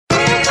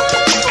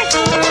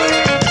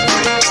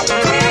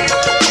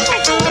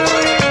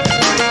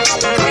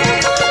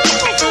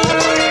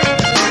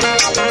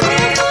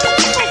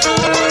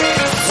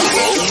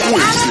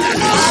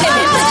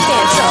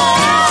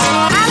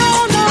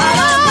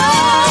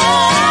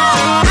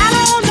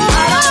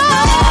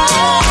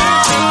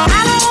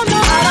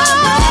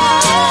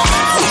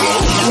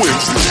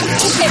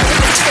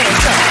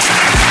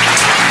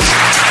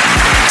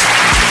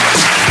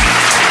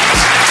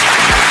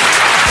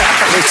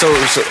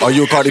So are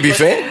you a Cardi B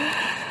fan?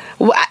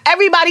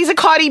 Everybody's a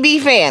Cardi B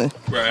fan.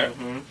 Right.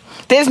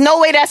 There's no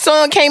way that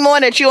song came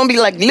on that you don't be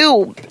like,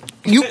 Lou,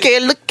 you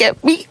can't look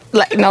at me.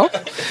 Like, no.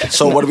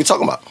 So what are we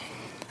talking about?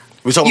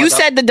 You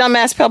said the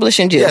dumbass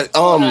publishing deal.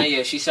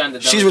 Yeah, she signed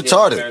the she's dumbest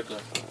deal in retarded. America.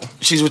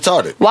 She's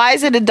retarded. Why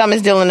is it the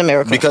dumbest deal in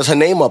America? Because her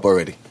name up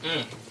already.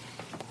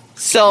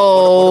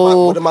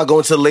 So what am I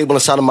going to the label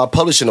and signing my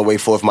publishing away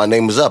for if my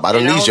name is up? I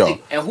don't need y'all.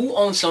 And who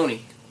owns Sony?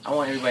 I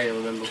want everybody to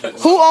remember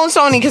who owns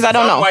Sony? Because I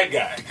don't know. White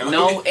guy.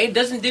 No, it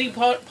doesn't. Did he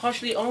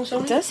partially own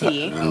Sony? Does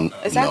he?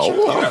 Is that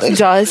No. true?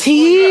 Does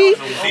he?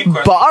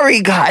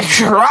 Bari got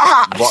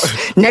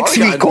drops next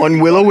week on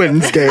Willow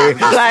Wednesday.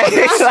 Like,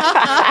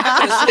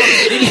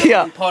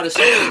 yeah. Part of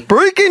Sony.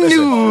 Breaking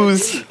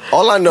news.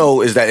 All I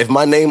know is that if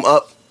my name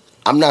up,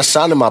 I'm not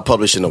signing my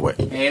publishing away.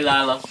 Hey,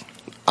 Lila.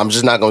 I'm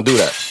just not going to do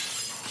that.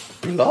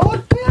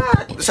 Lord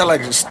God. It sound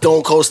like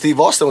Stone Cold Steve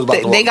Austin was about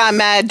to walk. They got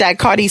mad that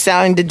Cardi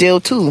signed the deal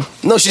too.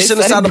 No, she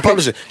shouldn't have signed the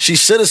publishing. She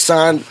should have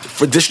signed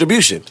for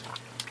distribution.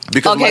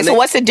 Because Okay, so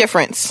what's the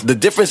difference? The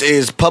difference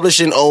is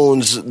publishing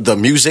owns the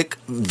music,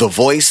 the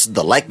voice,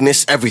 the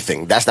likeness,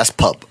 everything. That's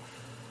pub.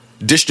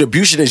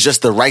 Distribution is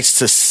just the rights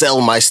to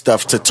sell my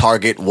stuff to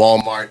Target,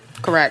 Walmart,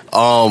 Correct.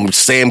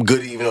 Sam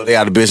Goody, even though they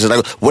out of business,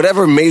 like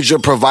whatever major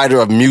provider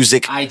of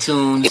music,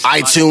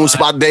 iTunes,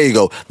 spot. There you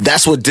go.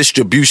 That's what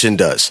distribution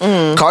does.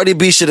 Cardi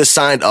B should have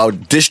signed a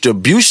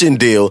distribution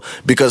deal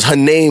because her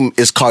name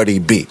is Cardi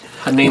B.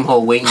 Her name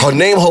hold weight. Her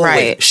name hold Right.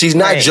 weight. She's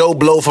not Joe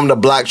Blow from the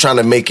block trying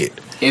to make it.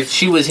 If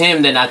she was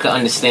him, then I could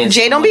understand.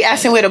 Jay, don't be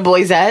asking where the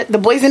boys at. The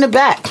boys in the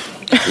back.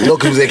 No,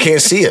 because they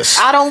can't see us.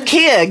 I don't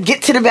care.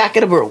 Get to the back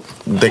of the room.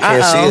 They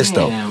can't see us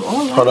though. Damn.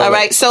 Hold on. All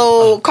right,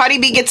 so Cardi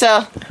B gets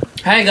a.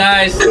 Hey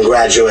guys.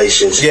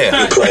 Congratulations.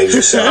 Yeah. You played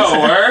yourself.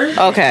 Oh, word?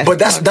 Okay. But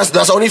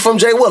that's only from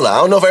Jay Willer. I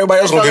don't know if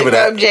everybody else gonna give it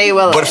that. From Jay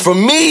Willer. But for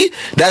me,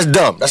 that's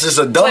dumb. That's just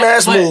a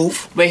dumbass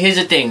move. But here's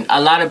the thing: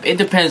 it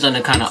depends on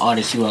the kind of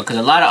artist you are, because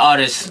a lot of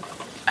artists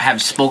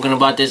have spoken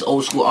about this.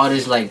 Old school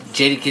artists like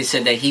Jadakiss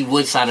said that he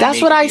would sign.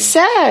 That's what I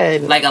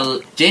said. Like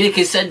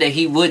Jadakiss said that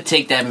he would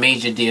take that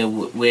major deal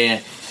where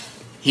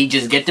he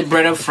just get the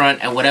bread up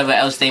front and whatever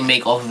else they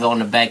make off of it on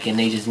the back end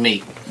they just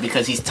make,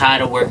 because he's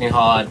tired of working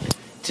hard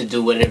to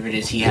do whatever it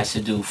is he has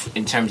to do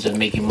in terms of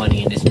making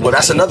money in this. Well,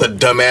 that's another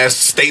dumbass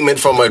statement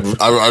from a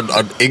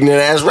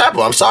ignorant ass rapper.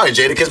 I'm sorry,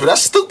 Jadakiss, but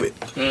that's stupid.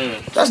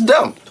 That's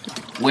dumb.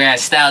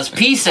 Whereas Styles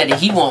P said that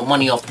he want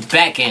money off the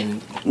back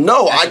end.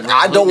 No,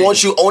 I don't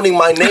want you owning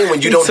my name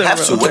when you don't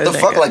have to. What the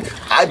fuck? Like,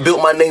 I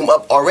built my name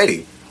up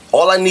already.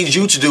 All I need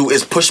you to do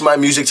is push my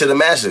music to the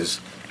masses.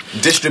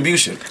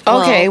 Distribution.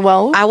 Okay,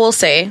 well, I will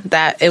say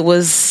that it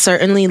was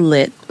certainly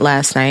lit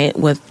last night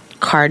with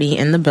Cardi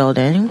in the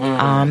building.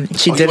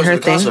 She did her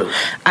thing.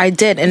 I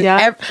did, and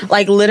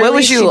like literally, where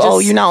was you?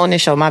 You're not on the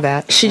show. My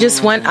bad. She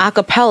just went a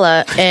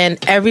cappella, and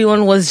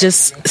everyone was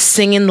just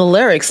singing the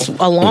lyrics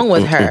along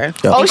with her.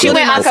 Oh, she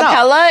went a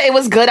cappella. It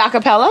was good a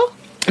cappella.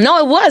 No,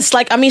 it was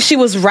like, I mean, she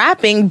was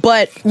rapping,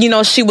 but you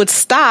know, she would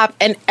stop,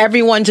 and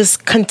everyone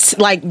just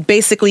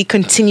basically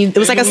continued. It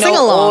was like a sing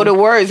along. All the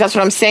words. That's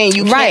what I'm saying.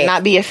 You can't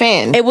not be a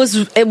fan. It was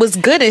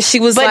good, and she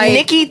was but like,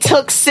 Nicki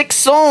took 6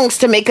 songs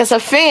to make us a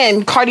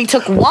fan. Cardi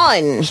took 1.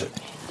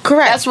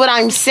 Correct. That's what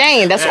I'm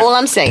saying. That's all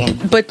I'm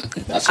saying. But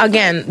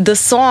again, this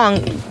song,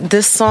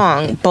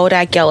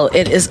 Bodak Yellow,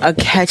 it is a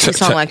catchy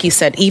song, like you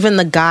said. Even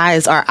the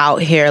guys are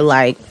out here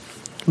like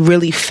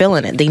really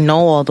feeling it. They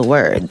know all the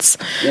words.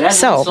 Yeah, that's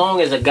a song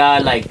as a guy,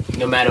 like,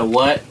 no matter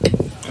what,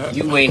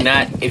 you may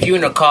not, if you're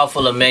in a car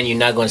full of men, you're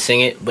not going to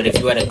sing it, but if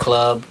you're at a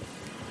club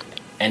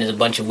and there's a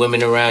bunch of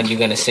women around, you're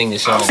going to sing the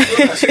song.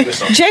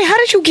 Jay, how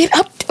did you get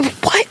up?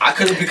 What? I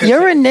couldn't be contained.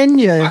 You're a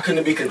ninja. I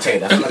couldn't be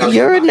contained. I felt like I was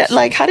You're in a box.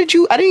 like, how did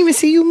you? I didn't even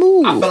see you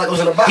move. I felt like I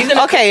was in a box.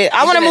 Okay,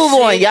 I want to move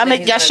on.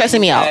 Y'all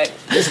stressing me out.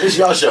 This is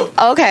y'all show.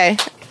 Okay.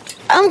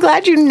 I'm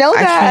glad you know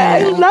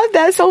that. I love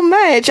that so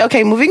much.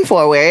 Okay, moving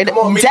forward.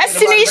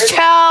 Destiny's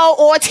Child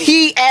or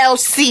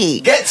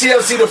TLC? Get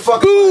TLC the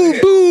fuck boom,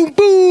 boom,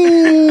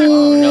 boom.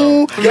 Oh,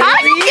 no. How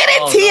you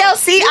getting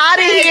TLC out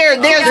of here?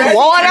 There's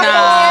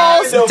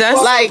waterfalls. Y'all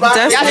tried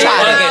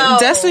it.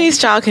 Destiny's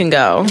Child can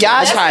go.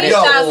 Y'all tried it.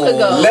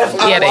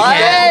 Yeah, they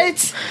can.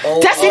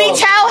 Destiny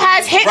Child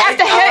has hit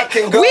after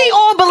hit. We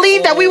all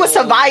believe that we were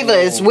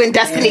survivors when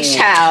Destiny's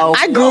Child.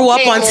 I grew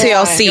up on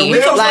TLC. We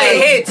can play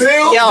hits. We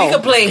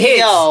can play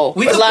hits.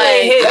 We can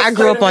play hits. I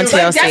grew up on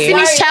TLC.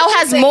 Destiny's Child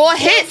has more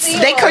hits.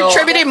 They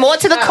contributed more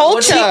to the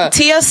culture.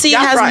 TLC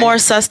has more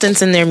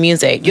substance in their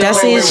music.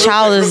 Destiny's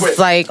Child is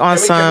like on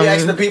some. Can we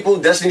ask the people?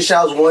 Destiny's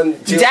Child's one.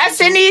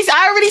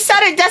 I already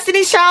said it.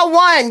 Destiny's Child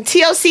 1,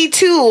 TLC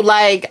 2.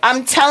 Like,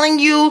 I'm telling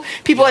you,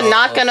 people are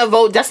not gonna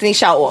vote Destiny's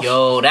Child off.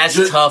 Yo,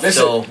 that's tough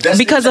though.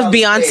 Because of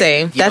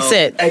Beyonce. That's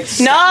it.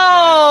 Exactly.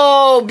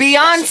 No,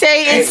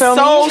 Beyonce is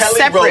so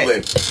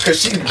separate.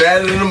 Because she's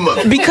better than the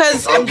mother.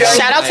 Because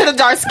shout out to the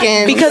dark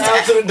skin. Because shout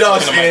out to the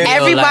dark skin.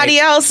 everybody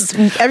else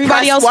one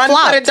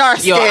flopped. for the dark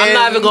skin. Yo, I'm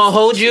not even gonna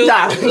hold you.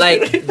 Nah.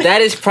 Like,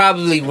 that is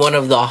probably one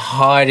of the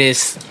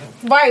hardest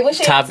Right, what's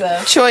your top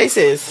answer?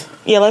 Choices.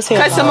 Yeah, let's hear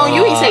it. Because Simone,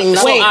 you ain't saying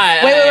no.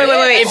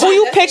 Wait. Who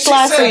you picked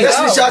last week?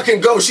 Destiny Child can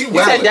go. She You said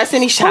wild.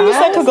 Destiny Who Child. you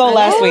said could go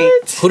last week?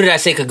 Who did I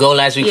say could go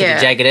last week for the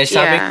Jagged Edge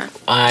topic?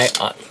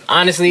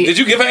 Honestly, Did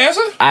you give an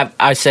answer?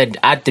 I said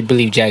I did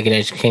believe Jagged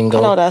Edge can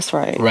go. No, that's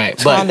right. Right,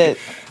 Found but it.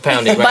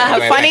 pound it. But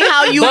funny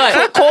how you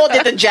called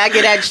it the Jagged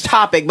Edge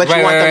topic, but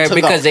you want them to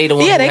because go. they the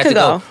ones Yeah, who they have could to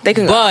go. They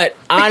can go. But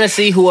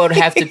honestly, who I would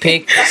have to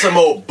pick That's some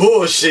old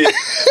bullshit.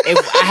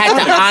 if I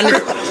had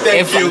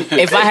to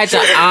if I had to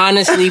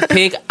honestly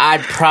pick,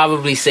 I'd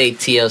probably say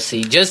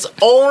TLC. Just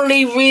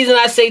only reason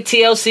I say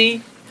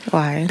TLC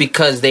Why?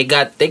 because they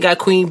got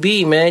Queen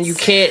B, man. You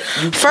can't.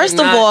 First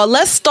of all,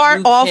 let's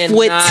start off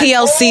with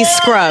TLC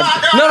Scrub.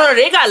 No,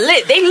 they got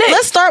lit. They lit.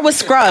 Let's start with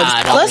Scrubs.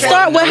 Let's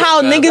start with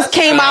how niggas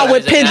came out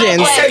with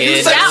pigeons. Okay,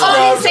 you say Y'all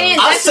only saying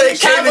I Destiny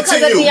say Child cater because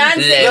to of you.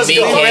 Beyonce. Let Let's me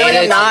go.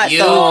 cater Not to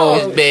though.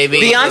 you, baby.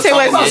 Beyonce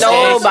was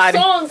nobody.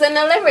 Songs and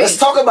the lyrics. Let's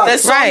talk about The it.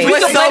 song Right. was We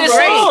can so play this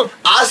great. song.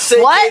 I say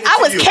What? cater I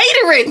to was you.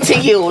 catering to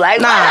you. Like,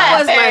 Nah. what? That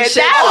was my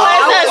shit. That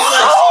was a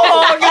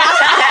song.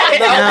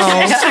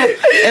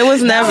 It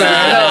was never.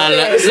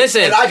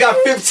 Listen, And I got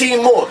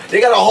 15 more. They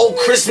got a whole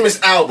Christmas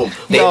album.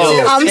 They do.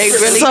 I'm They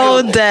really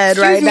so dead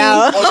right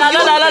now. Hold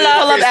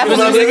up, Apple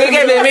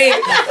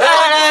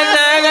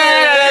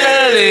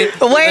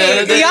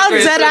Wait, y'all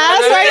dead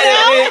ass right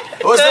now?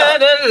 What's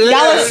up? Y'all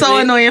are so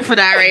annoying for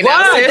that right now.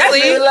 Why? That's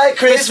Seriously, Feel like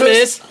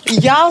Christmas.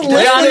 y'all listen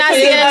Y'all to feel like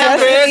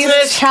Destiny's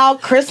Christmas.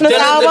 Child Christmas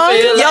Doesn't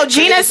album? feel Yo, like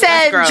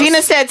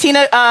Gina said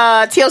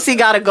TLC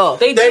gotta go.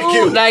 They Thank do.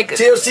 you. Like,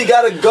 TLC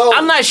gotta go.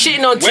 I'm not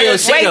shitting on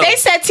TLC. Wait, though. they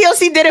said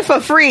TLC did it for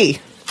free.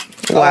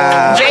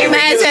 Wow. J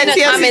Man said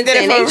Gina TLC did it commenting. for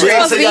They free.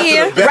 supposed to be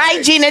here.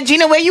 Right, Gina?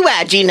 Gina, where you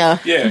at, Gina?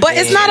 Yeah. But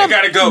it's not They a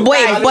gotta go.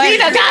 wait, but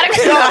Gina gotta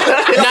go.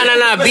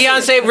 No.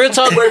 Beyonce, real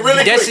talk. Wait,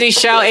 really Destiny's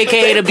quick. Child,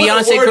 aka the They put a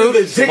Beyonce word in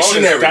crew. the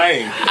dictionary.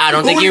 dying. I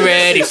don't think you're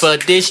ready for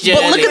this.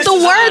 but look at the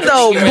word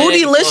though,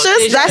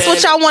 bootylicious. That's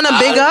what y'all want to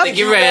big I don't up. think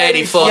you're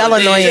ready for Y'all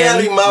this.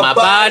 annoying. My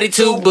body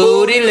too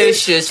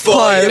bootylicious for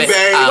Pause. you. Wait,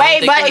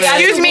 Wait, but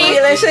excuse me.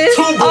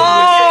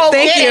 Oh,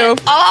 thank get you.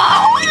 it.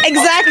 Oh,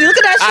 Exactly. Look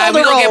at that Alright, shoulder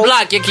we gonna get roll.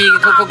 blocked.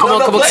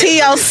 Come on.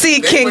 TLC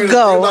can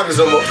go.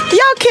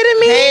 Y'all kidding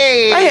me?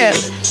 Hey. Right here.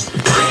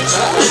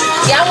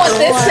 Y'all want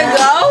this to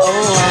go?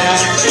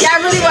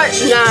 Y'all really want?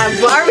 Nah,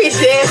 Barbie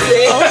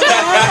dancing.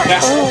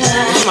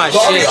 My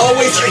Bobby shit.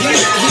 always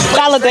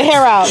Y'all let the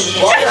hair out.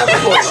 Bobby have a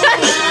voice.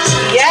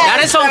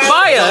 That is on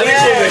fire. He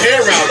pulled the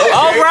hair out. Okay.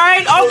 All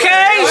right.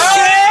 Okay.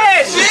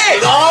 Shit.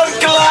 On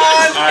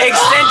Clyde.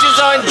 Extensions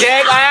on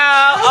deck.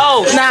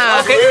 Nah,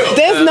 Okay.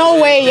 there's no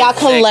way y'all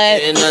can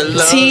let In the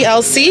love.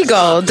 TLC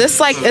go. This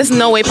like it's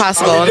no way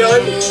possible. Are we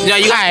done? Yeah,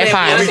 you Alright,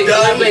 fine. We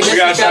done? We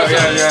got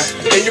yeah.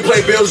 Can you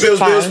play Bills,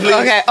 please?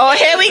 okay. Oh,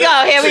 here we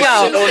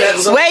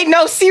go. Wait,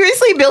 no,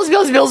 seriously, Bills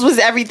was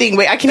everything.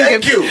 Wait, I can't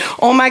Thank even. you.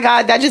 Oh my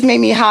God, that just made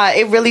me hot.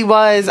 It really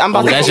was. I'm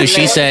about to. That's what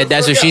she said.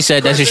 That's what she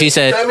said. That's what she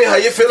said. Tell me how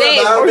you feeling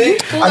about me.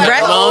 I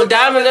Red- got my Own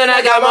diamond and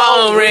I got my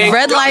own ring.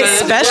 Red light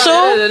special.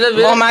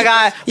 Oh my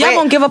God, Y'all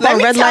gonna give up let on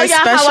me Red tell Light y'all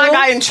How Special? I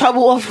got in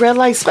trouble off Red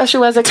Light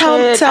Special as a Tell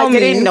kid. I me.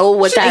 didn't know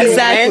what that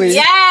Exactly. meant.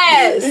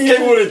 Yes.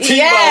 Came with a T-box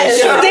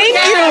Yes. shirt.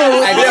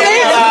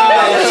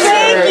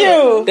 Thank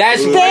you.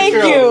 That's Thank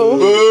you.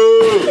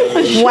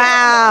 Boo.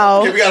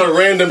 Wow. We got a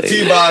random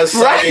T-box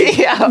Right?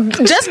 Yeah.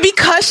 Just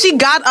because she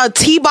got a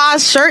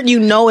T-Boss shirt, you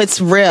know it's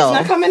real.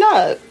 Not coming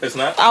up. It's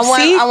not. I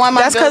want. See, I want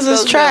my. that's because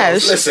Bills, it's Bills,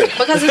 trash. Listen,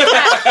 Because it's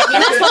not. You're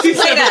not supposed to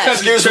play that.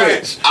 excuse me.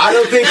 I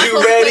don't think you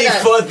ready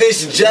for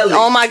this jelly.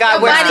 Oh my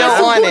God, we're Body still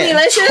is on it.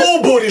 bootylicious.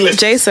 Cool booty list.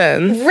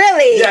 Jason.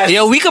 Really? Yes.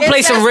 Yo, we could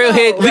play some real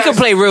hits. We could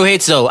play real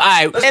hits though. All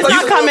right. It's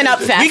not coming up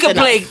fast We could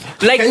enough. play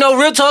like no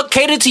real talk.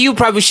 Cater to You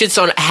probably shits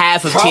on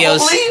half of Probably?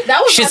 TLC.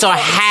 That was Shits my on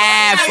fault.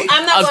 half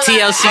I'm not of gonna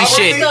lie. TLC I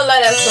shit. still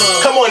love that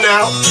song. Come on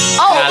now.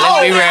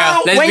 Let's be real.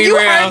 Let's when be you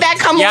real. heard that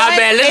come Y'all on,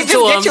 better it listen just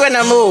to get him. you in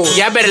the mood.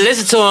 Y'all better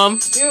listen to him.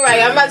 You're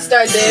right. I'm about to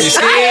start this.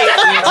 That's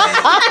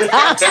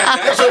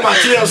on my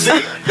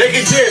TLC. They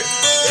can dip.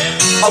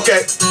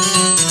 Okay.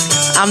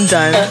 I'm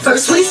done.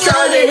 First we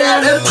started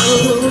out a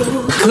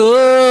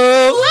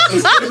Cool.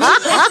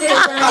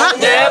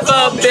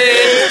 Never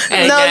been.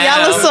 And No,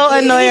 y'all are so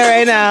annoying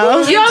right now.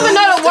 You don't even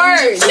know the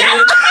words.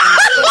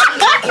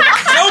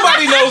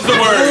 Nobody knows the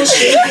words.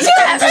 She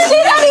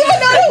don't even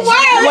know the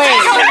words. Wait.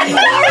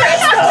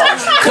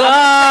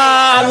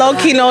 I low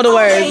key know the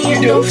words.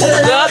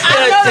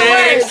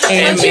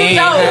 And me.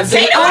 All I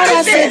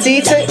said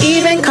D to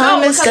even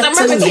come and step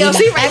to me.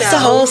 Ask to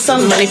hold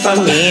some money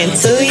from me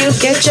until you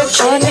get your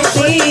corner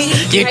fee.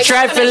 You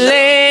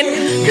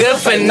trifling, good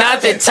for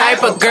nothing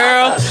type of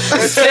girl.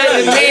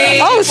 Silly me.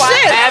 Oh,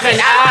 shit. Haven't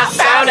I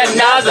found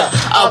another,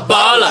 a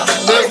baller?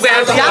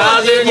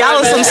 Y'all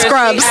are some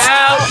scrubs.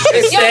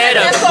 Instead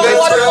of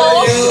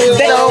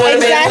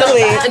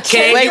Exactly.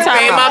 can Wait, you time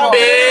pay out. my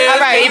bill? All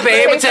right. Can you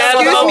pay my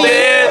telephone me.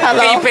 bill? Hello.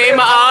 Can you pay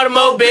my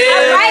automobile?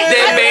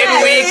 Then baby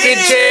we can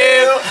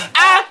chill.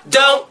 I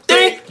don't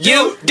think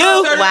you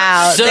do.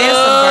 Wow, So there's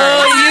some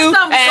birds. you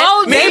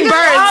and They me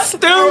birds.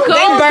 through.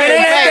 They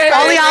birds.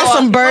 Only on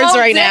some some birds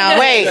right now.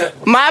 Wait,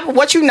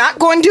 what you not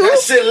going to do? That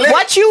shit lit.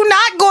 What you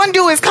not going to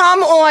do is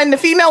come on the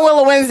Female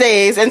Willow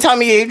Wednesdays and tell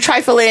me you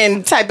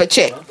trifling type of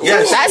chick.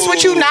 Yes. That's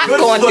what you not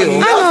going to do. I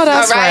know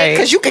that's right.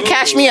 Because you can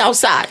cash me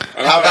outside.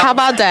 How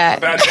about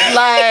that?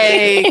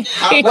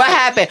 Like, what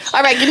happened?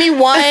 All right, give me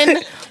one.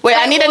 Wait,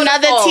 I need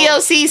another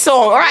TLC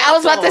song. All right, I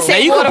was about to Now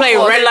say you can play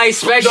Waterfall. Red Light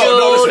Special.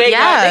 No, they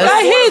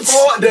got hits.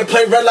 Then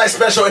play Red Light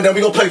Special, and then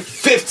we gonna play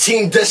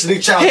 15 Destiny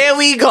Child. Here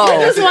we go.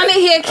 I just want to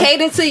hear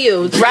Cater to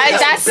You. Right,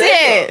 that's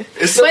it.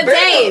 It's a But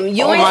banger. Dame,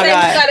 you Oh ain't my saying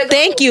God. you gotta go.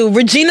 Thank you.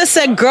 Regina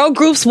said girl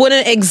groups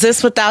wouldn't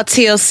exist without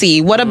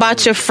TLC. What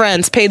about your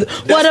friends?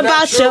 What not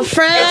about true. your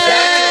friends?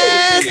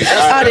 Exactly.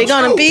 That's Are they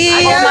not gonna true. be?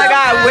 Oh my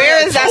God,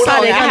 where is that Total.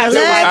 song? I have to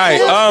write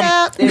it.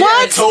 Alright,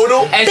 What?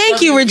 Total.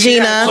 Thank you,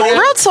 Regina.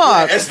 Real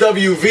talk.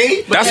 SWV.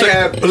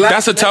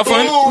 that's a tough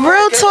one.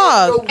 Real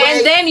talk.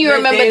 And then you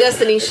remember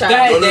Destiny's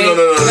Child. No.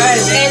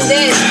 And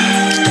then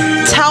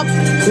Tell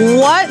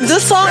what?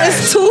 This song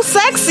is too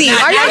sexy.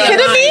 Are y'all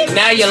kidding me?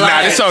 Now you're Nah,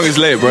 lying. this song is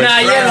lit, bro. Nah,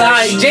 you're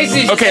lying.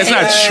 Jason. Okay, it's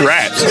not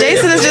trash.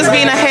 Jason is just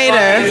being a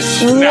hater.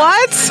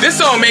 What? This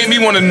song made me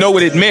want to know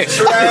what it meant.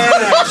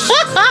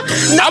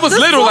 I was this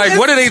literal, song like,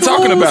 what are they is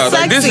talking too about?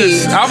 Like, this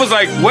is. sexy. I was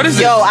like, what is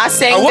this? Yo, I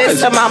sang I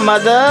this was. to my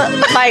mother.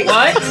 Like,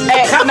 What?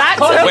 not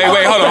to Wait,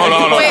 hold on.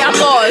 wait, I'm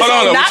lost. Hold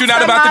on. What you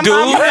not about to do?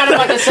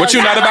 What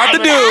you not about to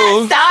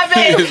do? Stop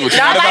it. What you Not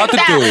not about like to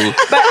that. do?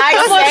 But I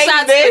more sang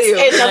shots this for you.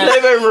 in the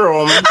living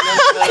room.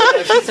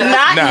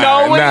 Not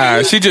knowing.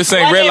 Nah. She just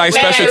sang Red Light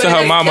Special to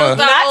her mama.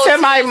 Not to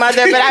my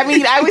mother, but I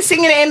mean, I was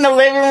singing it in the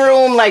living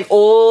room, like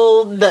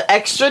all the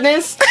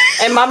extraness,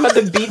 and my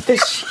mother beat the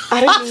shit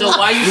out of me. So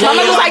why you My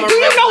mother was like, "Do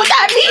you know what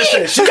that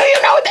means? Do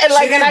you know what that?"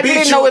 Like, and I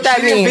didn't know what that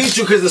She didn't means. beat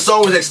you because the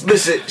song was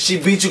explicit. She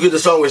beat you because the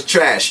song was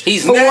trash.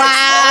 He's Wow.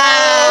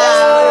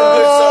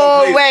 Good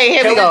song, please. Wait,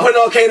 here Can we go. put it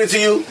on Cater to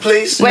You,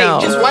 please? Wait, No.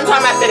 just one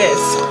time after this.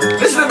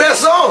 This is the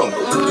best song.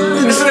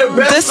 This is their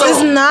best This song.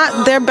 is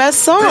not their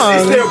best This is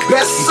song. their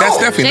best song. That's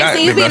definitely not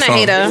Jason, you the being best a song.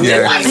 hater.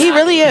 Yeah. He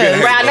really is.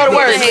 Right, I know the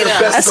words.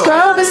 Best A song.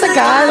 scrub is a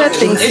guy that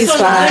thinks he's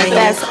fly.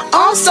 That's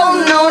also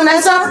known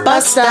as a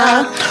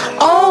buster.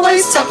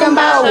 Always talking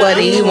about what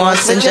he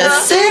wants and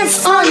just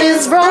sits on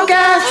his broke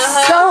ass.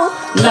 So,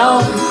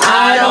 no,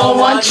 I don't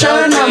want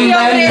your number.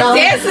 No, I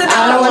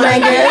don't wanna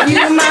give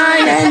you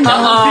mine. And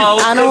no,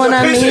 I don't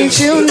wanna meet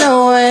you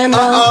nowhere. No,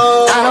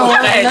 I don't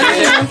wanna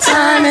no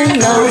time. And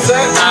no,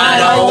 I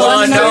don't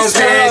want no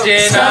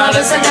pigeon. scrub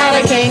is a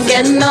guy that can't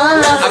get no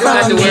love I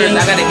got the from words. me.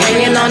 I gotta get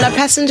Hanging it. on the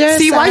passenger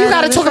See, why you side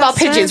gotta of talk the about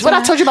pigeons? What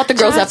I told you about the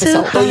girls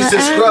episode. Oh, you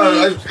said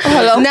scrub.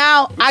 Hello?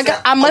 Now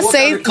I must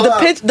say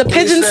the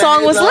pigeon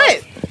song was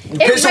lit.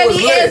 It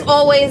really is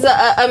always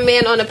a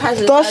man on the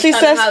passenger Thought side she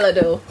trying to said- holler,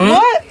 though.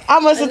 What? I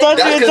must have thought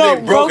That's you 'cause they were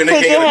broke broke and they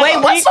pigeon. can't- head. Wait,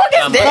 what song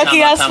is this?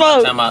 Lucky I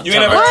spoke. You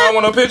ain't ever heard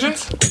one of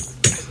pigeons?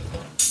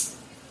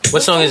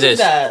 What song is this?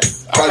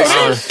 Probably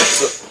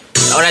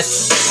Oh,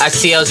 that's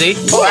TLC.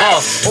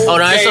 Oh,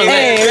 hold on, that's so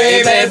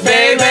Hey,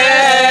 baby. I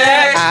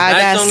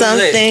got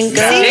something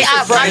good. See, I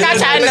got you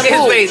in the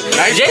mood.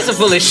 Jason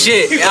full of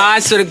shit. I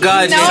swear to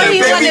God, No, Jason. he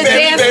wanna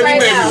dance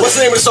right now. What's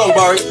the name of the song,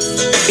 Barry?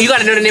 You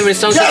gotta know the name of the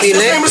song to Yes, be what's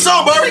the name of lit. the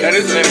song, Barry? That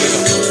is the name of the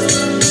song.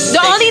 The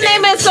only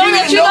name of the song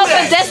that you know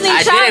for Destiny's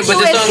I Child did, but 2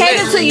 the is song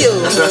Cater is- to You.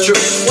 That's not true.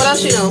 What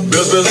else you know?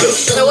 Bills.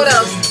 So what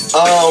else?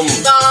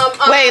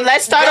 Wait,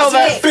 let's start over.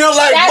 Feel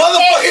like That's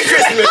motherfucking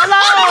Christmas. Get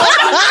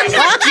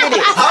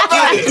it. How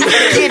about it?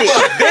 Get it.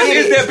 This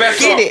is their best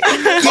song. Get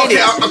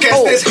it. Okay,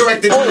 this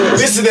corrected.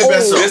 This is their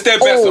best song. It's their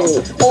best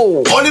song.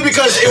 Only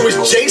because it was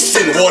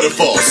Jason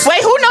Waterfalls.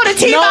 Wait, who know the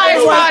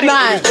T-Bars part?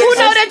 Who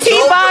know the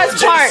T-Bars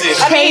part?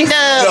 I mean,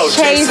 No,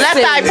 the Jason. left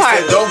eye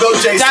part. Don't go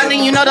Jason.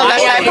 Darling, you know the left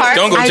eye part?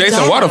 Don't go I Jason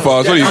don't.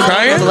 Waterfalls. What are you The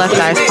crying? left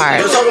eye part.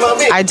 You're talking about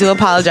me. I do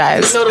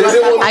apologize.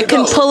 I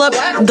can pull up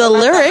the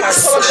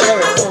lyrics.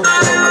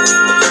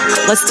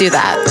 Let's do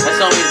that. That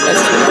song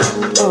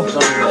is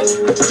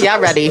lit.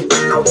 Y'all ready?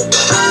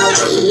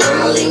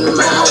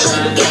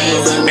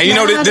 And you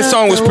know this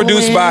song was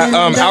produced by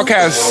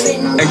Outkast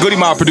and Goody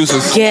Mob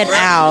producers. Get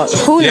out.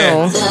 Who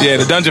Yeah, knew? yeah,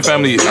 the Dungeon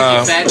Family.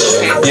 Yeah. All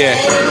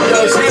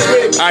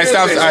right,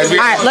 stop. All right, All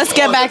right, let's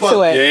get back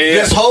to it.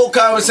 This whole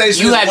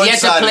conversation You is have yet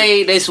to one-sided.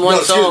 play this one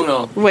No, song excuse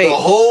though. me. Wait. The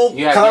whole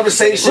You have-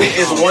 conversation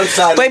is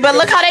one-sided. Wait, but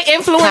look how they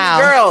influence How?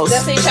 girls.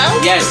 Destiny's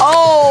Child? Yes.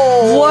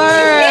 Oh, Word.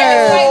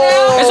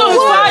 That song is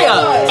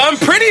fire. I'm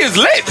Pretty is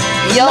lit.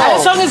 yo.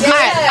 That song is good.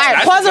 All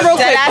right, pause it real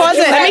quick. Pause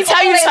it. Let me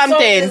tell you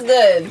something.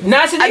 Good.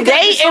 Not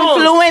They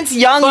influence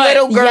young But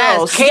little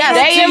girls. yes, Cater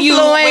They to You-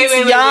 influence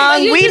wait. young.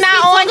 But you We just not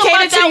keep on talking Cater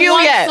about to that You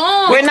one yet.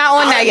 song. We're not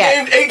on I that yet.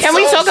 named 8 Can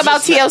we songs talk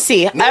about just now.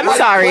 TLC? I'm Nobody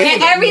sorry. played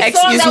And every song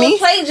Excuse that me. was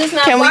played just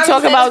now. Can we Barbie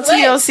talk said about it's lit.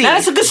 TLC?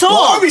 That's a good song.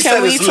 Barbie said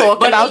Can we it's talk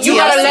lit. about you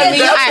gotta let me-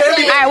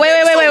 TLC? All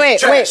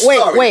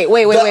right,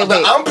 wait.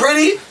 I'm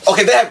Pretty.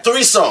 Okay, they have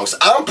 3 songs.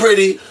 I'm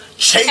Pretty.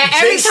 And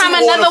every time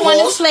another one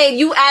is played,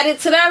 you add it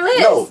to that list.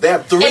 No, they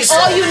have 3 And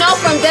songs. all you know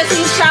from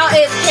Destiny's Child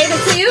is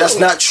Cater to You. That's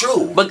not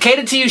true. But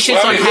Cater to You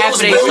shits on half of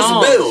their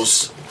songs.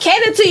 Bills.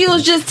 Cater to You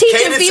is just teaching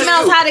Cater to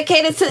females You. how to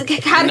cater to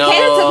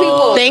No.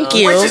 people. Thank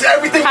you. Which is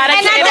everything. How to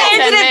And at cater the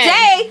end to of the men.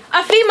 day,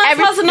 A female's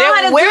supposed to know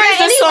how to do Where it is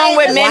the anyway. song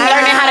with men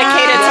learning how to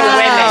cater to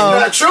women?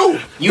 Not true.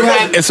 You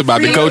have It's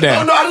about to go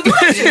down. Don't know how to do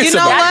that shit. It's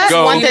know about what? to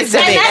go. Want this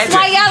And debate. that's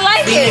why y'all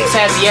like it. Phoenix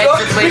has yet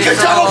to play the Because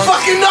y'all don't song.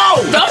 fucking know.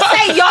 Don't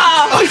say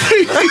y'all.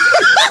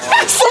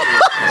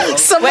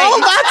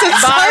 Simone about to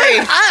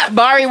turn up.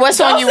 Bari, what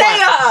song Don't you say want?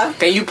 y'all.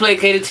 Can you play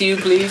Cater to You,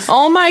 please?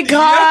 Oh my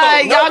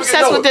God, y'all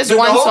obsessed with this the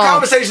one whole song.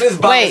 conversation is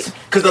biased. Wait.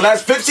 Because the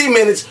last 15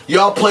 minutes,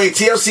 y'all played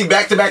TLC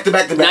back to back to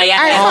back to back. Now, y'all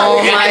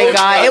Oh have- my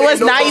God, it was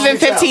not even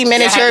 15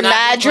 minutes. Yeah, You're not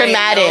mad playing,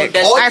 dramatic.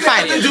 no, All Alright, you have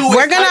fine. to do is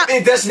We're gonna- type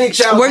in Destiny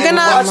Child We're and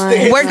gonna watch the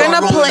hits we're gonna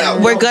start rolling play out.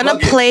 we're Yo, gonna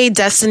plug it. play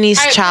Destiny's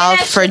Alright, Child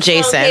play that for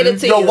shit song, Cater Jason.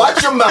 to Yo, You.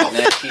 watch your mouth.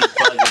 That keep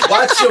bugging.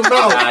 Watch your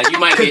mouth. Nah, you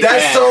might 'Cause get that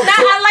mad. song Nah,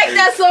 I like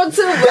that song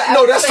too.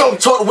 But that song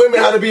taught women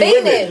how to be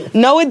women.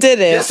 No, it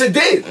didn't. Yes, it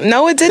did.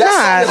 No, it did That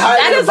song not. is higher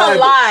that than is the a Bible.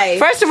 lie.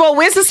 First of all,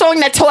 where's the song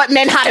that taught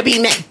men how to be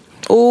men?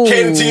 Ooh.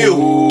 Came to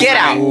you. Get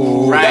out.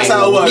 Right. That's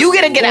how it was. You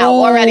get a get out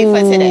already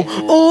for today.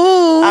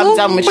 Ooh. I'm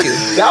done with you.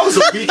 That was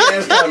a weak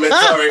ass comment.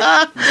 Sorry.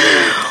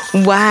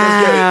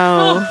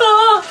 Wow.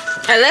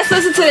 And let's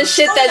listen to the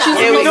shit that you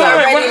Here we go.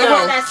 already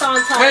know. That song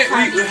talks Wait,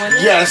 about you.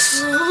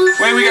 Yes.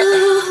 Wait, we got.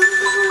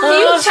 Can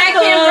you check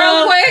in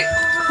real quick?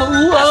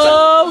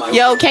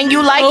 Yo, can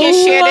you like and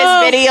share this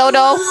video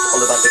though? All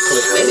about the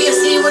clip. Baby, I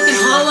see you working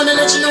hard, wanna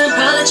let you know, I'm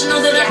proud, let you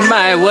know that I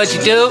My, what you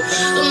do?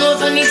 don't know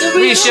if I need to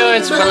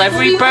Reassurance for life,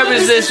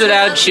 repurpose this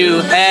without you.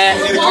 Got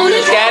it? We already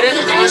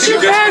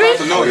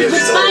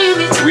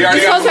You're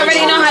got. supposed to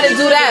already know how to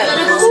do that.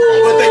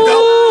 But they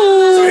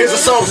don't. So here's a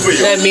song for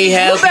you. Let me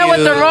help You been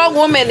with the you. wrong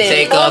woman in.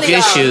 Take All off of your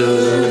y'all.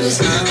 shoes.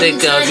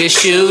 Take off your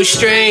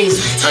shoestrings.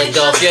 Take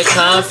off your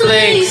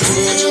conflicts.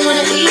 that you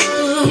wanna eat.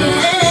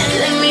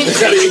 You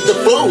gotta eat the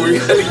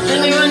food.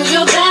 Let me run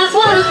your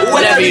bathwater.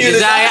 Whatever you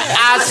desire,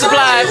 I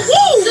supply.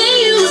 Sing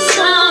you a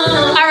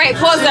song. All right,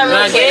 pause that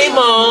My real quick. game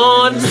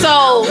on.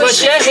 So,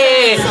 Push your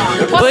head.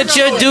 Put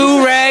your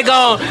do-rag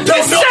on. The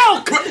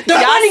silk. The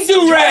money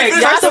do-rag.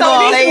 Y'all so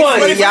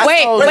lazy. Y'all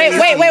Wait, so wait, lazy.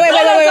 wait, wait, wait, wait, wait,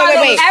 wait, wait,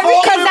 wait.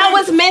 Because that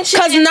was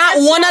mentioned. Because not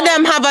one of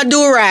them have a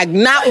do-rag.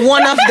 Not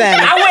one of them.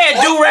 I wear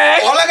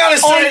do-rag. All I gotta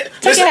say,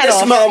 take your head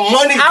it's off. my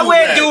money I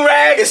wear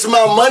do-rag. It's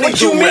my money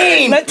What you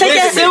mean? Take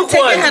your, Silk take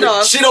your one. head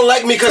off. She don't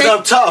like me because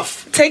I'm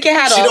tough. Take your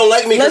hat off. She don't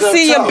like me because Let's I'm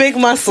see tough. your big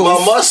muscles.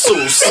 My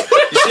muscles.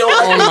 She don't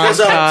like me because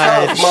I'm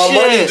God. tough. My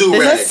money do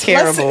rag. This is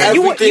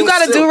terrible. You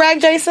got a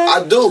do-rag, Jason?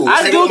 I do.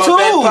 I Hang do in my too.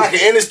 back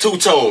pocket, and it's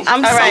two-tone.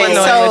 I'm All so right,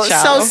 annoyed with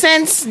y'all. so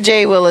since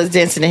Jay Will is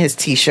dancing in his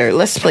t-shirt,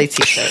 let's play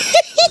t-shirt.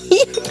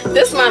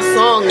 This my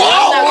song.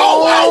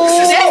 Oh.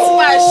 This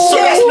my So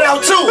that's shit. now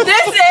two.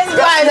 This is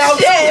That's now my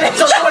shit.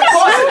 two. So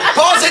pause it.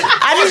 Pause it.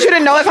 I need you to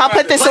know if I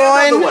put this Play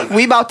another on, one.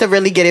 we about to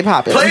really get it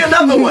popping. Play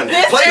another one. Play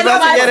is another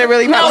my- one. Get it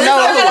really No, popping. we're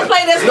not gonna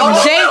play this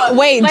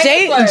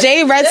one.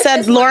 Jay Red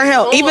said Lauryn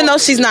Hill, even though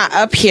she's not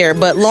up here,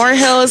 but Lauryn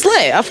Hill is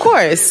lit, of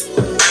course,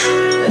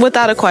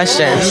 without a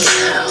question.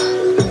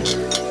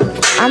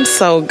 I'm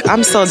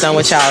so done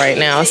with y'all right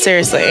now.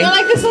 Seriously. You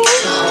like this song?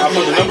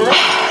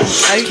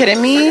 Are you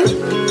kidding me?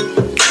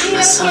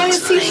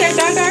 T-shirt,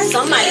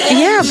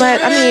 Yeah, but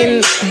I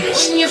mean,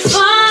 When you're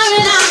far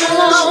and I'm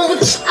alone,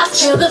 I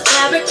feel the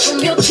fabric from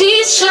your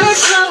t-shirt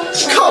flow.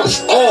 Come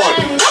on.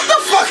 What the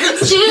fuck? You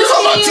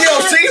talking about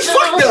TLC?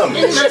 Fuck them.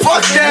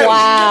 Fuck them.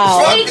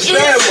 Wow. Fuck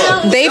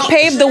them. they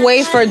paved the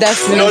way for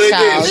Destiny's No, they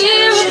Child.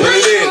 didn't. No,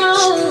 they didn't.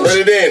 No,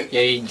 they didn't.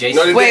 Yeah, Jason.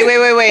 No, they Wait,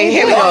 didn't. wait.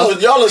 Here we go.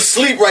 Y'all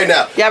asleep right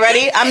now. Y'all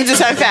ready? I'm gonna do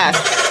something fast.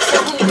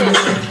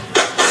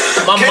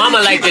 My Can mama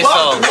you like keep this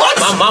up? song. What?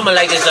 My mama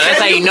like this song. That's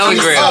how you know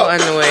it's So real.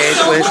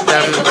 annoyed with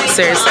them.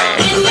 Seriously.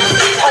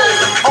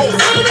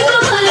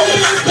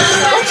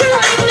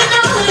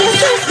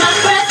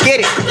 Get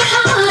it.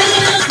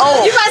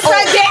 Oh, You guys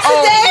start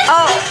dancing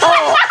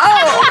today?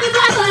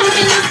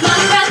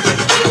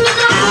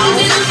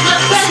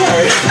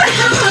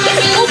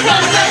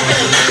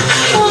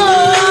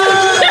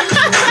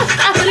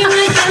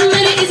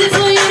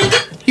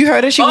 you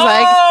heard her? She was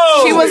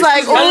Oh! she was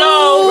like,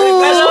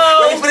 Hello.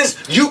 Hello. Ready for this?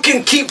 You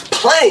can keep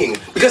playing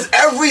because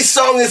every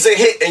song is a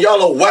hit and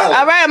y'all are wild.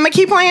 all right, I'm gonna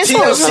keep playing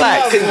songs. TLC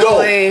Relax. can go.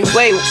 Wait,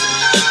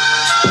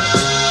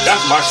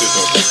 That's my shit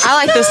though. I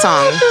like this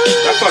song.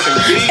 That fucking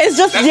beat. It's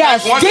just That's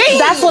yes. like Wonder.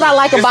 That's what I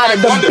like It's about like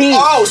it. The Wonder. beat.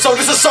 Oh, so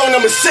this is song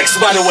number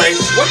 6, by the way.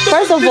 What the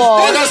First of All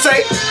all, I gotta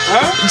say,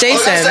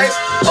 Jason.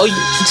 Oh,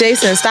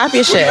 Jason, stop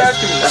your shit.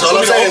 That's all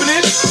I'm saying.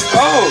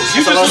 Oh,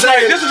 you That's all just I'm like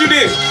saying. this is what you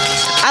did.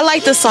 I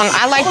like the song.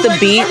 I like the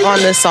beat on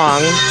this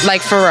song,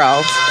 like for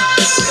real.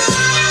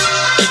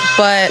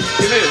 But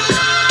It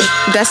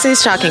is.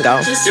 Destiny's Child can go.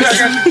 Yeah, I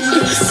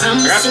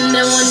got you.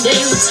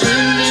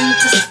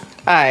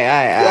 all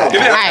right.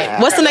 Give me All that.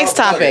 right, what's the next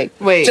topic?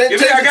 Wait. Change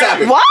the I got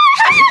topic. What?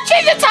 How you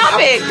change the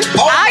topic?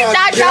 Oh I'm my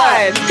not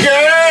God. done.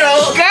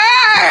 Girl.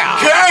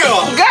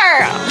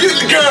 Girl.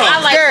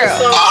 I like Girl. this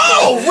song.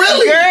 Oh,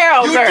 really?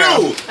 Girl.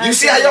 You do. You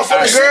see how y'all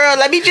finish? Girl,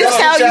 let me just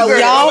tell Destiny you, Child girl.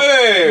 Y'all,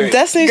 Wait.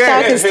 Destiny's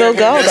Child can still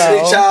go Destiny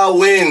though. Child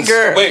wins.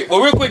 Girl. Wait,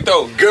 well, real quick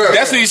though, Girl.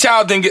 Destiny's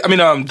Child didn't get. I mean,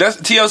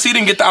 TLC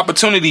didn't get the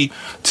opportunity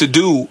to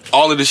do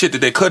all of the shit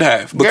that they could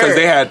have because Girl.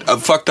 they had a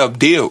fucked up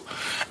deal,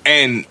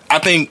 And I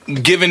think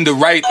given the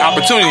right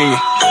opportunity,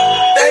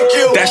 Thank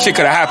you. that shit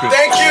could have happened.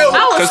 Thank you.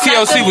 Because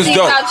TLC was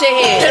dope.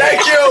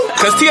 Thank you.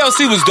 Because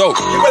TLC was dope.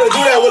 You better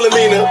do that,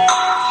 Wilhelmina.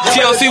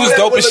 TLC was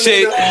dope as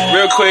shit.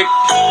 Real quick,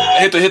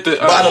 hit the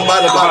bottom.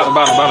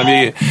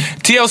 Yeah.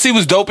 TLC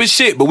was dope as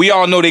shit, but we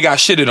all know they got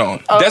shitted on.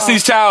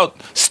 Destiny's Child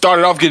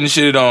started off getting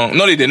shitted on.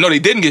 No, they didn't. No, they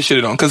didn't get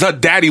shitted on because her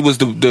daddy was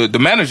the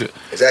manager.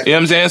 Exactly. You know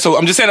what I'm saying? So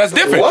I'm just saying that's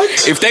different.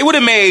 What? If they would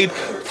have made,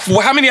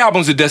 how many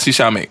albums did Destiny's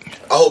Child make?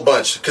 A whole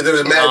bunch, because there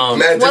was mad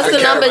What's different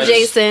the number, characters.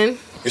 Jason?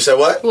 You said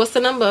what? What's the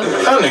number?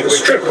 With How many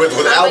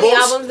albums?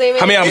 albums they made?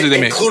 How many albums did they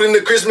make? Including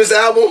the Christmas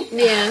album?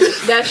 Yeah,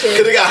 that shit.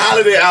 Because they got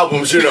holiday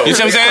albums, you know. You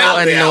see what I'm saying?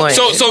 Holiday albums.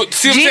 So see what I'm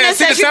saying? Gina See the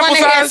said she sample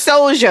wanted to hear size?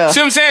 Soldier. See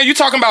what I'm saying? You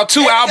talking about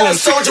two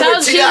albums. Soldier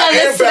with Gina, T.I. and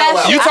listen to Bow that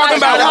Wow. You talking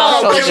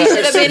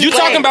about You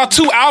talking about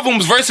two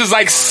albums versus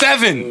like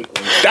 7.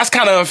 That's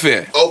kind of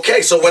unfair.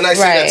 Okay, so when I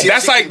say Right. that,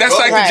 That's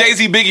like the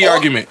Jay-Z Biggie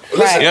argument.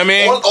 Listen, You know what I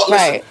mean? listen,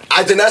 Right.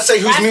 I did not say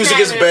whose That's music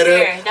not is better.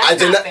 fair. That's I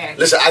did not not fair.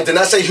 listen. I did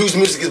not say whose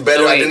music is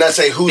better. I Wait. did not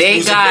say whose They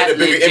music got made a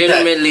bigger impact.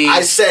 legitimately-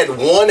 I said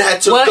one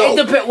had to Well, go. it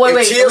depends. Wait, If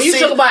wait. When you TLC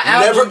talk about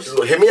albums-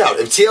 never, hear me out.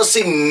 If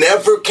TLC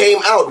never came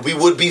out, we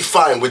would be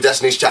fine with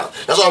Destiny's Child.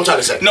 That's all I'm trying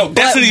to say. No,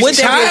 Destiny's would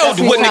there be a Child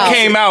Destiny's wouldn't have Child?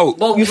 came out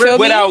You feel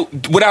me?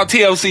 without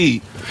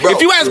TLC. Bro.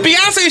 If you ask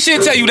Beyonce,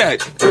 she'll tell you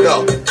that.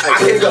 No, I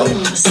can't go.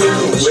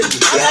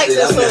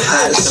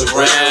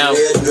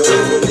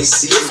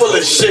 You're full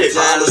of shit.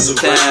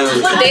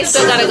 They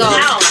still gotta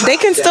go. They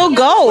can still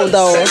go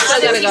though.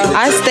 Still gotta go.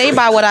 I stay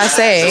by what I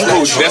say.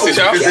 Destiny's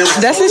Child?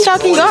 Destiny's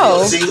Child can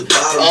go.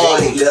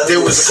 There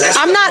was.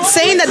 I'm not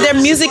saying that their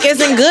music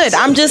isn't good.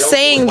 I'm just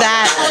saying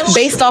that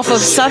based off of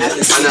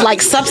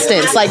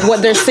substance, like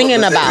what they're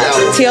singing about.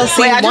 TLC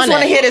Wait, I just won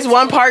want to it. hear this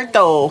one part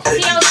though.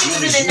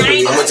 TLC was in the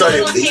 90s. I'm gonna tell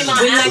you.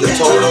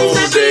 Total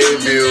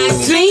debut.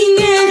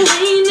 Gleaning,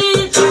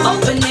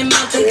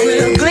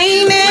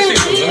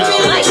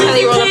 I like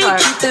Kelly Roller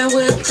Park.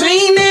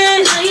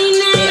 gleaning.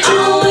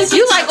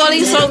 You like all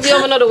these songs, you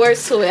don't know the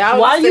words to it. I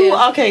Why you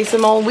understand. okay,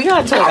 Simone? We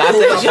gotta talk after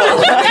the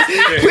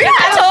show. We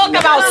gotta talk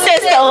about She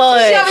sisterhood. over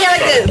here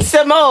like this.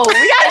 Simone,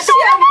 we gotta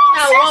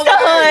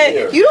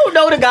sisterhood. You don't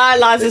know the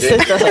guidelines of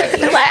sisterhood.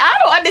 Like I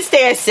don't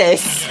understand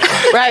sis.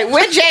 Right,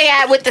 where Jay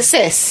at with the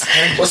sis?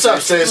 What's up,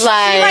 sis? You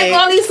like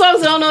all these songs,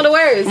 you don't know the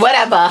words.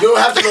 Whatever. You don't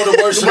have to know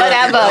the words. to know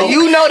Whatever. that,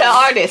 You know the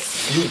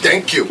artist. You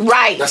thank you.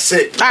 Right. That's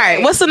it. All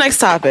right, what's the next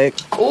topic?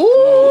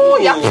 Ooh,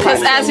 y'all.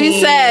 Because as we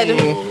said,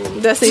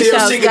 Destiny's TLC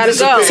Child's can gotta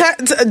go.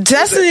 disappear.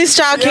 Destiny's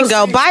Child can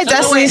go. Bye,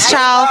 Destiny's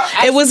Child.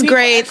 It was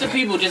great. Ask the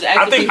people. Just ask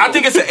I the think people. I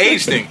think it's an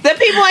age thing. The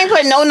people ain't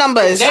putting no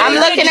numbers. I'm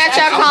looking at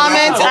your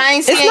comments. I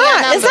ain't seeing It's your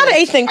not. numbers. It's not an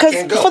age thing I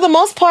can't because go. for the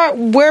most part,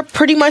 we're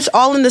pretty much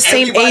all in the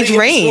same Everybody age in this room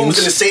range. was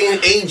in the same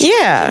age.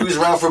 Yeah. He was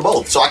around for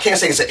both, so I can't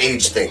say it's an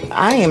age thing.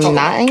 I am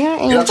not.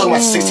 You're not talking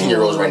about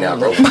 16-year-olds right now,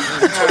 bro. I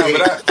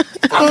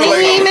feel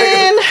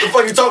Gleaning. what the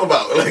fuck you talking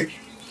about? Like,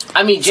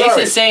 I mean, Jason's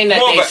Sorry. saying that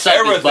More they of a suck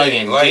era is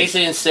thing, bugging. like-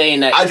 Jason's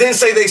saying that. I didn't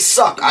say they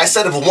suck. I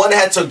said if one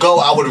had to go,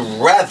 I would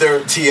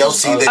rather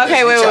TLC than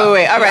Okay, wait. All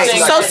right.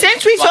 That's So like-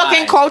 since we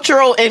talking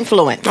cultural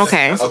influence,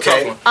 Okay.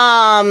 Okay.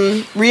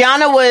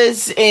 Rihanna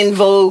was in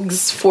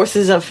Vogue's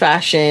Forces of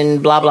Fashion,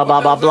 blah blah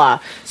blah blah blah.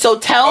 So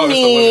tell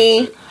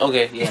me,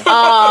 Okay,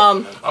 yeah.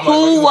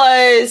 who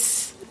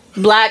was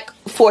Black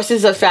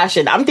Forces of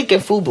Fashion? I'm thinking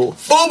FUBU.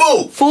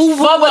 FUBU. FUBU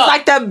was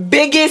like the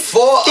biggest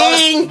For us.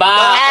 thing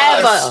By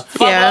ever. us.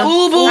 Yeah.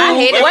 FUBU. I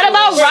hate it. What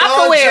about Sean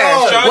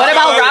Rockaware? John. What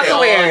about Sean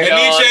Rockaware? John.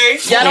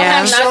 Aniche. Y'all don't Yeah.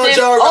 have Sean nothing.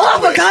 John Oh, I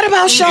Rockaware. forgot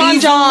about Sean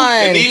John.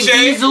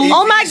 Aniche.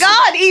 Oh my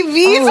God,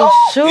 Evisu.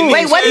 Oh, shoot.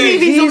 Wait, what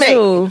did Evisu make?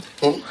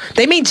 Evisu.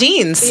 They made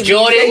jeans.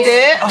 Jordan. They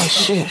did. Oh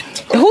shit.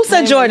 Who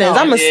said Jordans?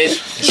 I'm a.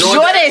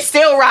 Jordan is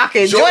still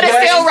rocking. Jordan's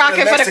still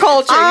rocking for the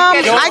culture. You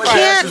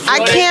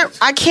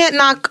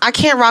I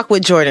can't rock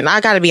with Jordan.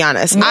 I gotta be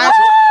honest.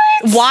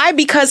 Why?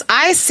 Because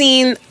I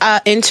seen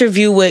an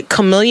interview with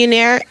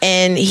Chamillionaire,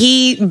 and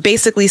he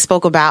basically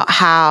spoke about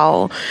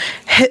how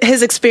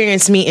his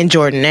experience meeting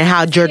Jordan and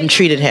how Jordan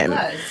treated him.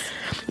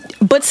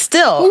 But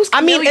still, Who's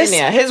I mean, it's,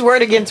 his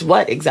word against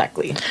what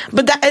exactly?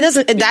 but that it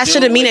doesn't. That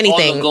shouldn't mean with all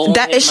the anything. gold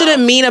That in it his shouldn't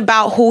mouth. mean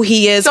about who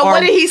he is. So or,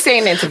 what did he say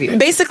in the interview?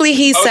 Basically,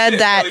 he said shit,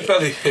 that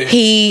Pelly.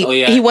 he Oh,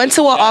 yeah. he went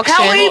to an auction.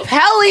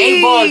 Pelly.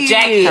 A-ball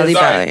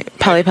jacket.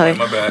 Pelly.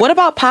 My bad. What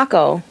about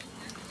Paco?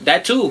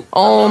 That too.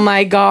 Oh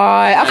my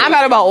God! I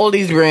forgot about all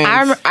these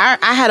brands. I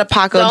had a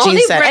Paco The only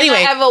jean set. brand Anyway,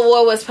 I ever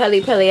wore was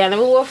Pelly Pelly. I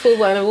never wore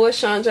FUBU. I never wore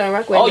Sean John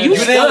Rockaway. Oh, you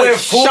didn't wear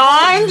FUBU?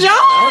 Sean John.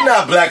 I'm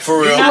not black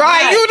for real.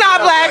 Right, you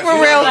not black for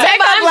real. Take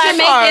Remember, a I'm black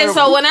Jamaican, card.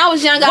 so when I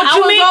was younger, What I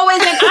you was mean?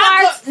 always in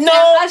Clarks. No,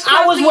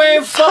 I was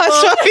wearing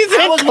Hush puppies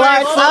and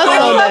Clarks.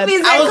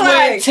 I was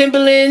wearing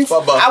Timberlands.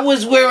 Bubba. I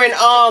was wearing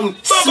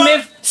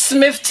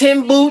Smith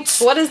Tim boots.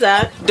 What is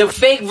that? The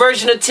fake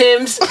version of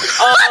Tim's.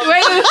 Where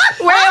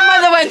your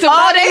mother went to?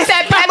 Oh, they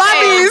said Pepe.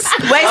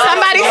 Wait,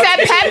 somebody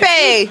said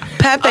Pepe.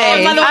 Pepe.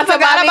 I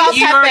forgot about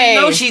You already Pepe.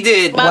 know she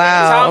did.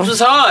 Wow. Times was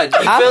hard. You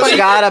I feel me?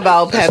 forgot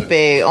about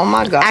Pepe. Oh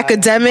my god.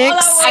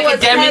 Academics.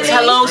 Academics,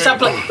 hello, stop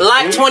playing.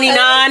 Lot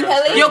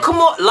 29. Yo, come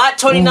on. Lot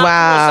 29. Wow. Come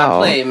on, stop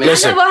playing, man.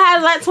 Listen. I never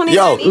had Lot 29.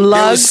 Yo, there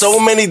Lugs. was so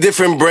many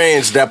different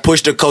brands that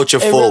pushed the culture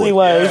forward. really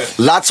was.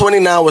 Lot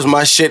 29 was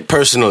my shit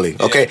personally.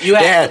 Okay, You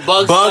they had had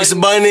Bugs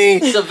Bunny,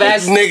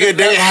 Sylvester. nigga.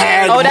 They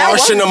had Oh, that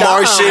Martian the was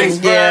dumb.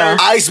 Martian. Yeah.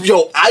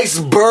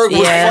 Iceberg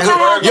was Yeah.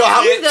 fucking.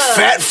 Yo,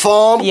 Fat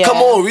Farm. Yeah. Come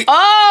on,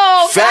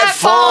 Oh, Fat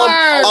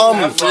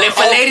Farm. For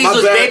ladies my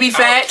was bad. Baby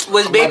Fat.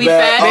 Was Baby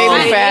bad. Fat.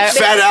 Baby Fat.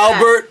 Fat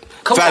Albert.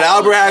 Come Fat on.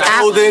 Albert had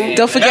clothing.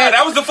 Don't forget.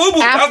 that was the FUBU.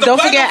 That was the Don't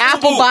platinum forget FUBU.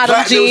 apple bottom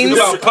Black jeans. dudes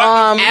with the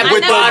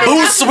With the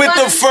boots with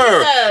the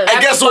fur.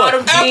 And guess what?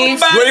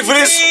 Ready for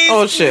this?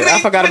 Oh shit! I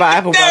forgot about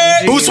apple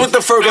bottom jeans. Boots with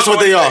the fur. Guess what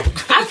they are?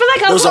 I feel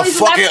like I was Those are always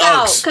fucking left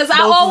out Uggs. because I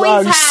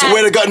always had.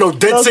 Swear to God, no,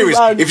 dead serious.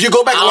 If you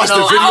go back and watch the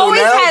I I video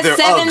always now, had they're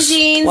 7 Uggs.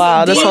 jeans.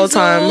 Wow, this whole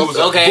time.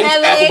 Okay.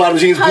 Apple bottom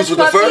jeans, boots with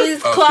the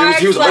fur.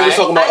 He was always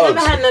talking about I never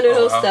Uggs. had none of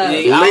those stuff.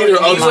 Later,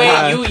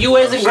 Uggs. You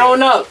wasn't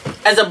growing up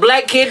as a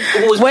black kid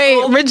who was Wait,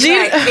 cold,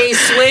 Regina. black, they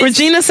switched.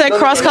 Regina said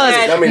cross colors.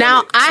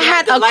 Now I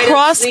had a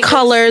cross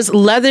colors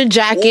leather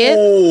jacket,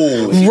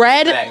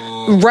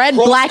 red,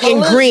 black,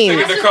 and green.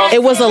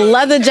 It was a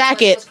leather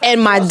jacket,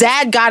 and my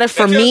dad got it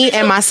for me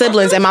and my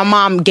siblings, and my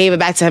mom gave it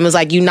back to him. It was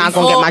like, "You're not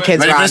gonna get my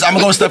kids Ready for this? right." I'm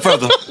gonna go a step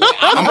further.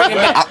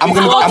 I'm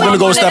gonna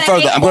go a step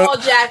further.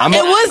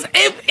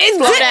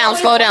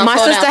 Slow down. My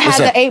sister had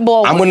Listen, the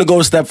 8-ball. I'm gonna go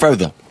a step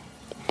further.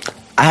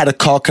 I had a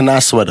Carl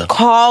Kanai sweater.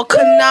 Call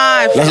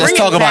Kanai. Let's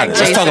talk about it.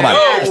 Let's talk about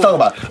it. Let's talk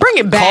about it. Bring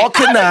it back.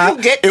 Carl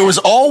Kanai. It was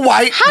all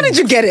white. How did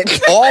you get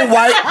it? All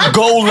white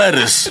gold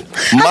letters.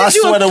 My did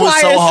you sweater was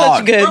acquire so such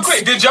hard. goods? Real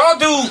quick, did y'all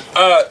do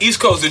East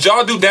Coast? Did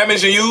y'all do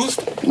Damaged and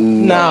Used?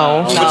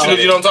 No. You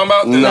know what I'm talking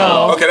about?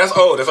 No. Okay, that's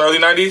old. That's early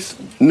 90s.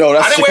 No,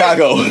 that's I didn't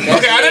Chicago.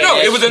 Okay, I didn't know.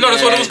 It was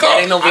that's what it was called. That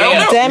ain't no I don't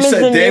know. Damaged You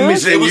said and damaged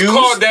used? It and was used?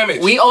 called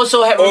Damaged. We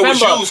also had, Or it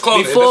was remember, used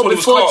clothing. That's before what it was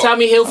before called.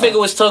 Tommy Hilfiger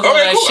was talking Okay,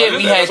 that cool. shit,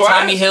 we That's had what I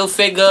Tommy asked.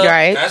 Hilfiger.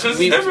 Right. That's what's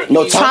different.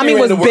 No, Tommy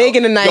ran was the world. big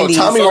in the 90s. No,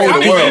 Tommy ran the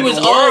Tommy world. ran was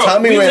the world.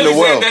 Tommy We ran the really said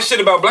world. that shit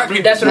about black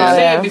people. That's what I'm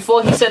Yeah. saying.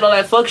 Before he said all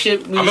that fuck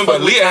shit, we I remember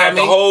fuck with Leah had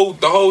Tommy.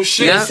 the whole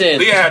shit. Listen.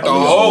 Leah had the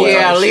whole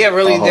Yeah, shit. Leah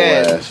really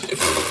did.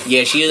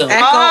 Yeah, she is a Echo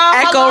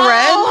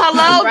Red.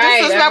 Hello,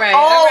 Right, this is right,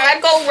 oh, right.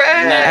 Echo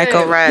Red.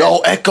 Echo Red. Yo,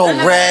 Echo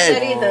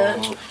Red. Either.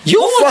 You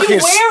was fucking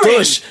you wearing?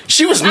 stush.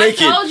 She was naked.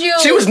 told you.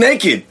 She was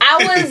naked. I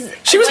was.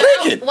 She was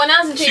when naked. When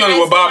I was a She junior only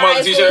wore Bob Marley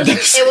high school,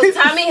 t-shirts. it was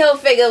Tommy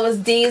Hilfiger, it was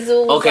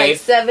Diesel, it was Okay. like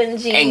 7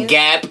 jeans. and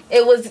Gap.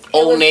 It was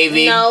Old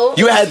Navy. No.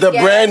 You had the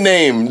Yeah. brand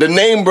name, the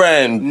name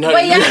brand. No,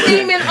 But y'all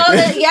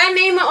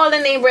naming all the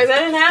name brands. I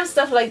didn't have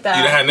stuff like that.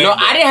 You didn't have name no,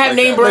 I didn't have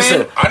name brand.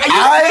 Listen, I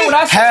didn't-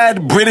 I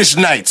had British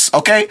Knights,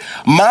 okay?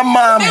 My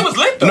mom. It was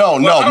lit, though.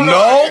 No, I don't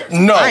know.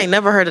 no. I ain't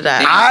never heard of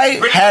that. I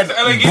had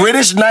LA Gear?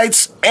 British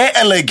Knights and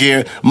LA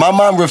Gear. My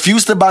mom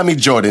refused to buy me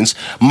Jordans.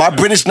 My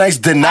British Knights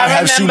did not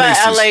have remember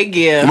shoelaces. LA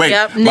Gear. Wait,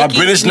 Yep, my Nikki-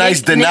 British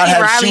Knights did not Nikki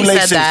have Riley said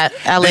shoelaces. that,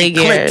 LA They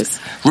clicked. Gears.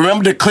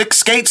 Remember the click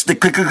skates? The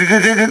click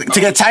to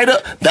get tighter?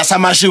 That's how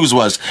my shoes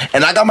was.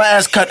 And I got my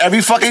ass cut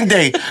every fucking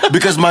day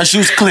because my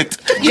shoes clicked.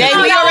 Jay,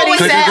 we already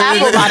Click, said click, click, apple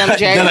click. bottom,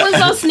 Jay. Then What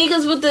was those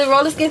sneakers with the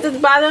roller skates at the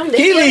bottom? The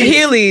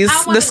Heelys,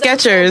 I the wanted those so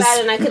Skechers.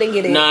 bad and I couldn't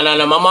get it. No.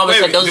 My mama Wait,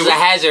 said those dude. is a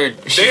hazard.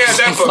 They had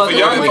that for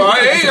y'all.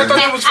 Hey, I thought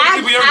that was for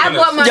people I younger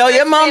bought than my us. Yo,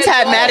 your mom's first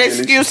had pair mad of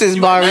excuses,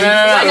 Barry. When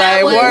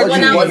I Like, was,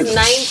 when I what? was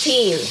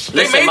 19.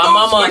 They Listen, made my those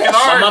mama like an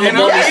art, bought me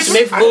yes.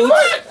 Smith boots.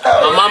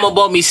 My mama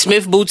bought me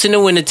Smith boots in the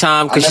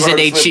wintertime because I she never said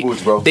heard of Smith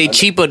boots, bro. they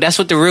cheaper. That's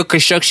what the real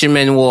construction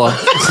men wore.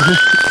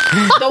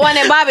 The one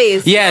at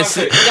Bobby's. Yes,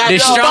 the Barry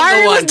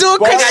stronger was one. doing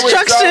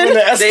construction.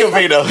 the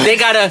excavator. They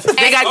got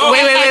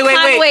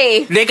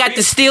wait. They got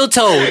the steel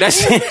toe.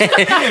 That's and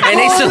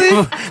they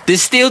the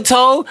steel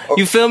toe.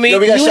 You feel me? Yo,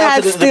 we got You shout out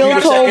had to the steel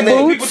people toe checking in.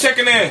 boots? People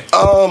checking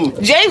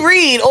in. Jay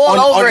Reed all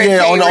over it. Jay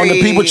on the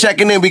Reed. people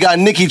checking in, we got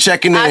Nikki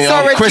checking in, I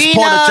saw Chris Regina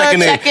Porter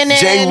checking checking in.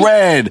 Jay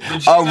Red,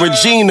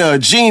 Regina,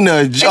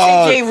 Gina, They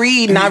said Jay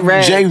Reed, not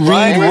Red. Jay Reed,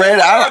 Red.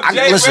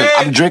 Jay Listen, Red.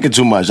 I'm drinking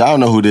too much. I don't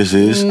know who this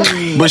is,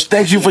 but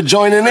thank you for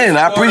joining in.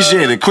 I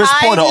appreciate it. Chris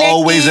Hi, Porter, Nikki.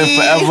 always and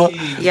forever.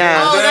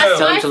 Yeah. Oh, that's my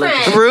Tell them to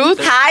friend. Ruth,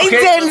 Hi,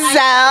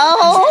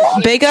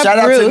 Denzel. big up Shout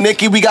out Ruth. to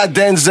Nikki. We got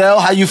Denzel.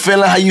 How you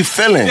feeling?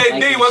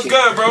 JD, what's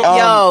good, bro?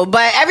 Yo,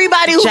 but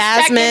everybody who's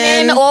checking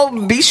Jasmine. in,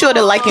 or be sure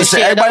to like and Listen,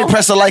 share. everybody though.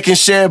 press the like and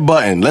share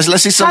button. Let's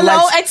see some Hello,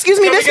 likes. excuse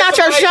me, this not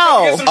your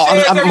show.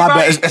 Oh, my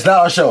bad. It's not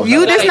our show.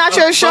 You, this not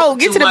your show.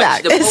 Get to the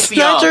back. It's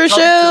not your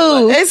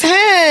show. It's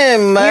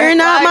him. You're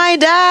not my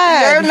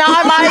dad. You're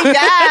not my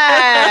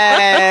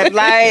dad.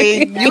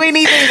 Like, you ain't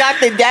even got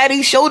the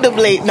daddy shoulder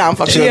blade. No, I'm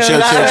fucking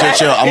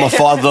Chill. I'm a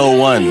father of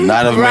one,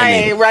 not of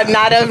many. Right,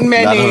 not of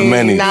many. Not of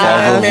many.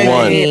 Father of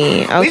one.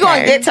 Okay. We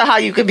gonna get to how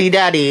you could be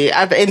daddy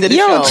at the end of the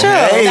Yo, show. chill.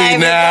 Hey, Not even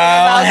now,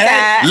 about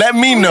that. let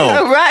me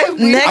know. Right.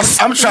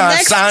 Next, I'm trying to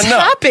next sign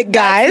up. topic,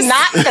 guys.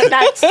 Not the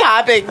next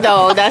topic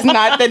though. That's That's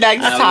not the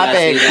next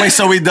topic. Wait,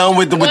 so we done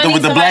with the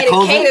black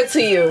clothing? Cater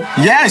to you.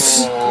 Yes.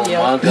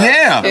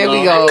 Yeah. There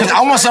we go. Because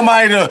I want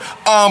somebody to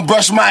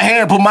brush my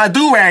hair and put my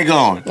do-rag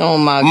on. Oh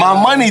my God.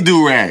 My money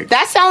do-rag.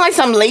 That sounds like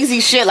some lazy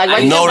shit. Like,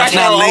 when No, you that's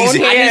brush not your own lazy.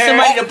 I need hair.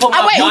 somebody to put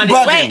my You bonnet.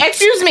 bugging. Wait,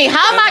 excuse me.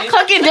 How am I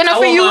cooking dinner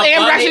for you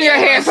and brushing your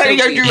hair, putting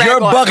your do-rag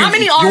You're on? bugging. How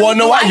many You arms want to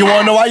know do why? I You want to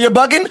have? know why you're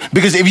bugging?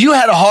 Because if you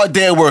had a hard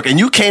day at work and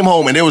you came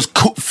home and there was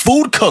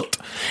food cooked,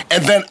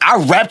 and then I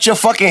wrapped your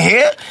fucking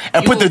hair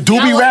and put the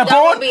doobie wrap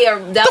on,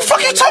 the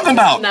fuck you talking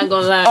about? Not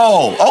gonna lie.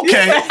 Oh,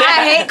 okay.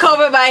 I hate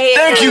combing my hair.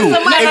 Thank you.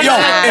 Somebody-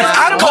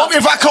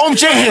 If I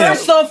combed your hair,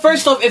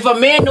 First off, if a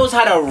man knows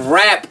how to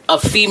wrap a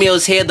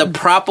female's hair the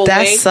proper way,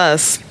 That's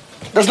sus.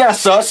 that's not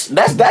sus.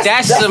 That's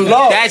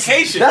love.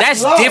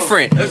 that's love.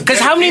 different. Because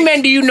how many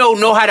men do you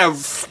know how to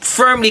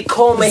firmly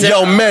comb a hair?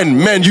 Yo,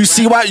 men, you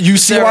see why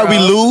we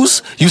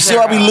lose? You see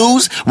why we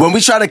lose? When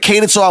we try to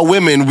cater to our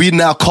women, we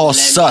now call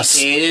sus.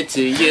 Cater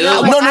to you.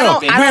 No. I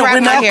don't We're wrap my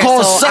now hair,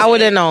 called so sus. I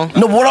wouldn't know.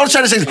 No, what I'm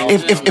trying to say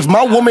is, if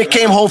my woman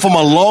came home from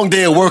a long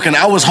day at work and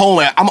I was home,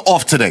 I'm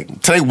off today.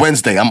 Today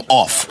Wednesday, I'm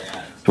off.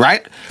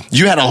 Right?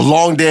 You had a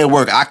long day at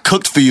work. I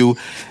cooked for you.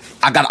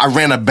 I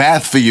ran a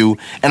bath for you,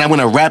 and I'm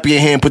gonna wrap your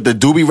hair and put the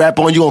doobie wrap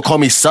on. You gonna call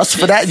me sus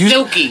for that?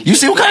 Silky. You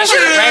see what kind of shit?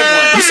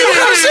 You see what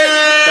kind of shit?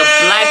 The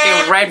black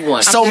and red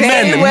one. So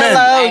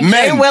Jay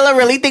men. Willer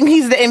really think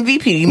he's the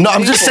MVP. No,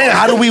 I'm just saying.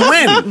 How do we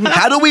win?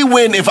 How do we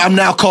win if I'm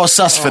now called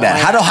sus for that?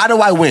 How do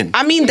I win?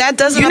 I mean, that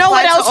doesn't You know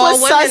apply what else to all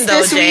was women, sus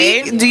though, this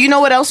Jay. week? Do you know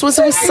what else was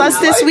sus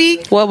this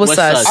week? What was What's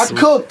sus? sus? I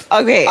cooked.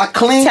 Okay. I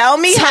cleaned. Tell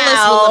me Tell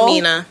how. us,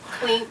 Wilhelmina.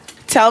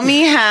 Tell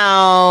me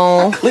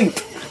how. Cleaned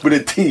with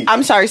a T.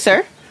 I'm sorry,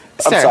 sir.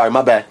 I'm sorry,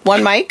 my bad.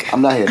 One mic.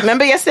 I'm not here.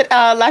 Remember yesterday,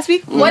 last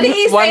week? What did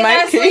he say One mic.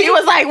 last week? He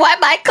was like, "What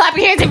mic? Clap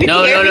your hands if you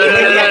No. can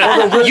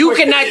hear me." You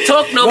cannot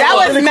talk no That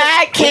more. was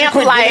mad camp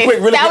quick, life.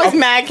 really quick. That was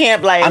mad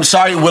camp life. I'm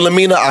sorry,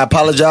 Wilhelmina. I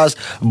apologize,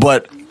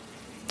 but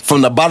from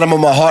the bottom of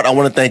my heart, I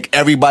want to thank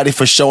everybody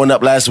for showing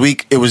up last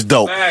week. It was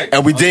dope,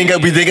 and we didn't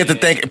get to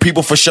thank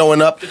people for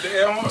showing up.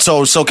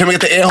 So can we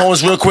get the air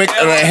horns real quick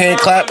and a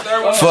hand clap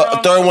for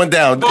third one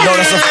down? No,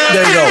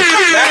 there you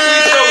go.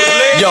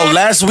 Yo,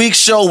 last week's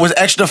show was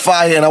extra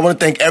fire, and I want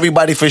to thank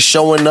everybody for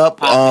showing up.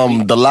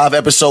 The live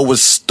episode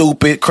was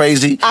stupid,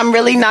 crazy. I'm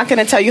really not going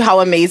to tell you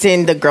how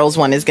amazing the girls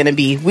one is going to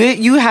be.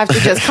 You have to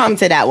just come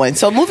to that one.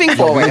 So moving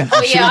forward.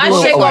 Oh, yeah,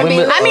 our shit gonna be.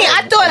 I mean,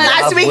 I thought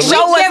last week's show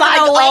was giving away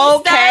like, stuff.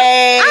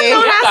 okay. I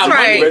know that's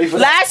right.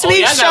 Last week's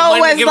y'all got show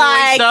money to was give away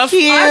like stuff?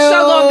 cute. Our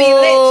show gonna be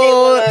lit,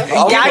 Jay.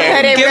 Y'all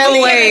couldn't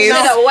really,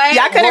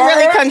 y'all couldn't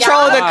really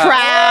control the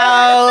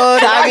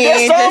crowd. I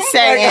mean, just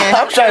saying,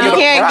 I'm trying to you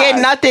can't cry.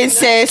 get nothing,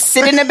 sis.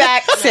 Sit in the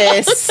back,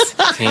 sis.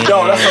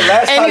 Yo, that's the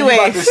last time you Anyway,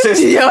 about to sis.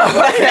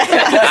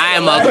 I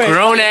am a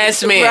grown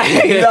ass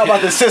man. You're not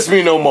about to sis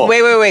me no more.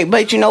 Wait.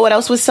 But you know what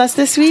else was sus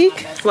this week?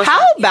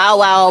 How Bow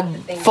Wow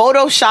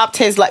photoshopped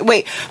his like.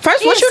 Wait,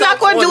 first, what He's you're so not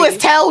going to do funny.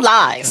 is tell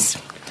lies.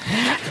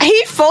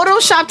 He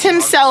photoshopped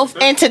himself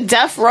into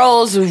Death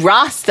Row's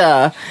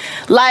roster.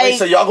 Like, Wait,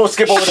 so y'all gonna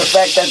skip over the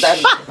fact that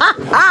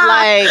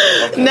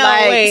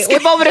wait.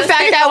 skip over the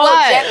fact that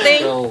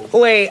what?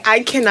 Wait, I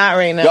cannot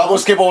right now. y'all gonna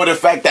skip over the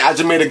fact that I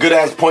just made a good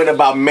ass point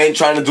about men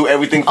trying to do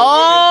everything for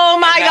Oh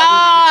my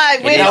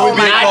God! Wait, Now we oh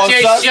being my called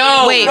Not your sus?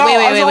 show. Wait, No,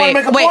 I just wanna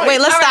make a point.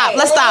 let's stop.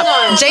 Let's stop.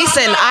 hold on.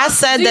 Jason, I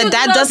said Do you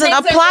that know doesn't things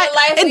in apply. real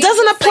life It we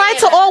doesn't just apply saying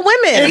to that? all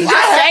women.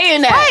 Just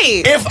saying that.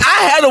 Right. If I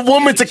had a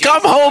woman to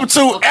come home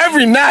to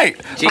every night,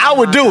 I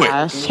would do it.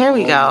 Gosh, here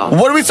we go.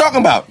 What are we talking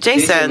about?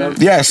 Jason,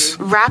 Yes.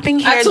 wrapping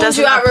hair told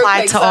doesn't you out real apply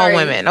quick, to sorry. all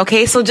women.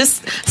 Okay, so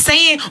just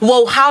saying,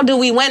 well, how do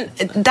we win?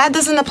 That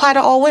doesn't apply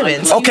to all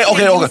women. So you can't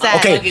use that.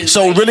 Okay.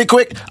 So really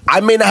quick, I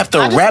may not have to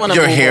just wrap wanna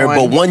your move hair, on.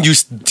 but one you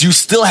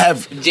still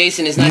have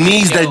Jason is not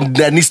needs your show.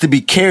 that needs to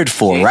be cared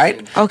for,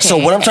 right? Okay. So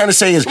what I'm trying to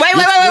say is, Wait.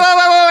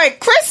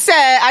 Chris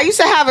said I used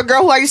to have a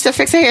girl who I used to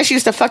fix her hair. She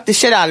used to fuck the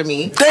shit out of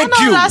me. Thank I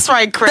know you. that's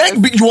right, Chris.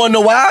 You want to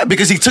know why?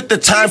 Because he took the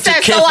time He to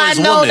said, care so for I his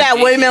know woman. that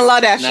women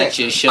love that Not shit.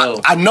 your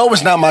show. I know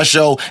it's not my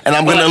show, and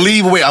I'm gonna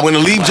leave. Wait, I'm gonna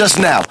leave just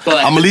now. But-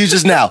 I'm gonna leave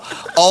just now.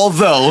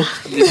 Although,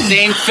 The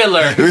same filler.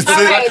 All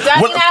right,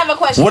 Johnny, What- I have a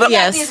question. what- You got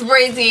Yes. these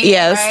braids in,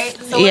 Yes. right?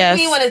 So Yes.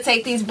 if you want to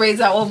take these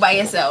braids out all by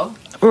yourself,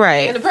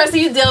 Right. and the person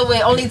you deal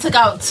with only took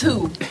out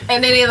 2,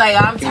 and then they're like,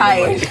 I'm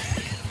tired.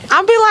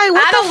 I'll be like,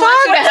 what I the don't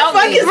want you to help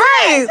fuck? me. Is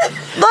right?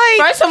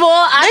 Like, First of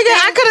all,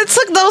 I could have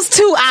took those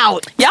 2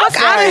 out. y'all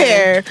Fuck out of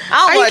here. I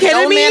don't Are you want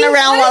kidding no me? man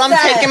around What while is I'm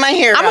that? taking my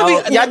hair I'ma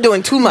out. be- Y'all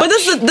doing too much. But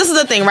this is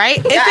the thing, right?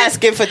 If Y'all it-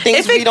 asking for things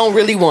if it- we don't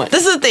really want.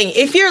 This is the thing.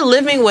 If you're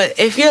living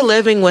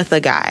with a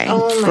guy,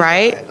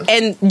 right,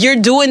 and you're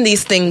doing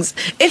these things,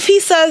 if he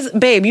says,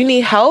 "Babe, you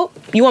need help?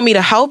 You want me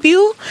to help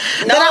you?"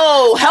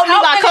 No, help me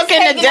by Helping is cooking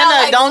the taking dinner.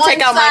 out, like, Don't one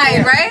take out my side,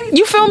 hair. right?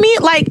 You feel me?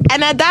 Like,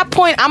 and at that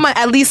point, I'm gonna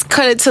at least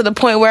cut it to the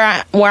point where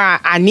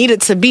I need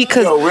it to be,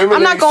 because Yo, women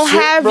I'm not ain't gonna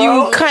shit, have bro.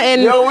 you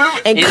cutting Yo, women-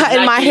 and It's cutting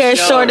not my your hair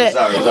show. shorter.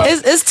 Sorry.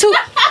 It's too.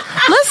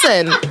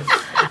 Listen,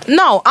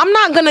 no, I'm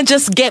not gonna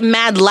just get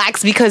mad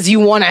lax because you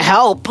want to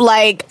help.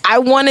 Like, I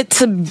want it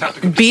to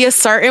be a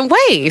certain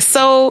way.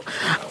 So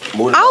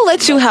I'll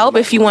let you help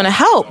if you want to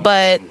help,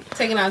 but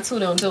taking out 2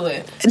 don't do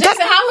it. Jason,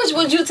 how much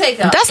would you take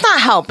out? That's not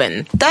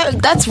helping.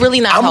 That's really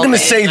not I'm helping. gonna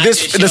say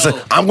this. Listen,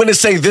 I'm gonna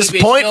say this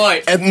point,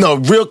 and no,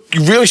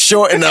 real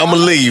short, and I'm gonna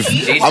leave.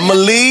 I'm gonna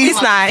leave.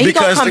 He's not. He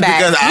gonna come back.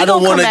 Because He I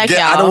don't gonna want come to back, get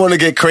y'all. I don't want to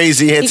get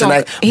crazy here He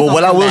tonight. gonna- he But gonna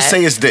what I come will back.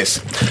 say is this: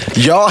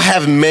 y'all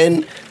have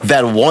men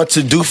that want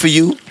to do for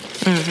you.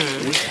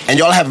 And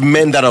y'all have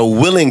men that are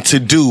willing to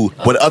do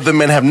what other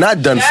men have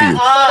not done for you.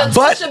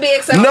 But should be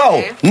accepted.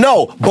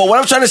 no. But what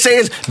I'm trying to say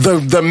is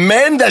the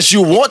men that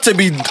you want to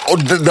be, or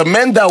the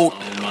men that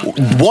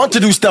want to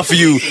do stuff for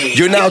you,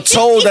 you're now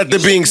told that they're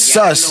being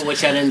sus. know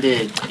what y'all done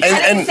did.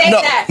 And Say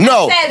that.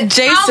 no. I said,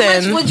 Jason.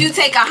 how much would you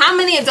take out? How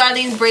many of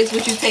Darlene's braids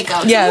would you take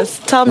out? Yes,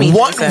 tell me,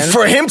 One, Jason.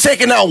 for him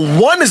taking out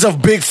one is a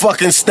big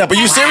fucking step. Are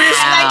you serious?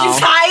 Like you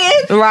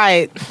tired?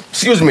 Right.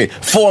 Excuse me.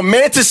 For a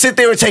man to sit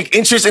there and take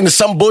interest into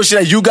some bullshit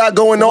that you got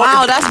going on.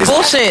 Wow, that's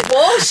bullshit.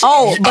 Bullshit.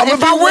 Oh, but I'ma if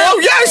be I real,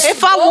 walk, yes.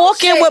 if I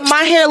walk in with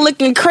my hair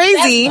looking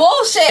crazy, That's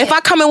bullshit. if I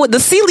come in with the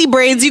Sealy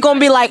braids, you gonna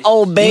be like,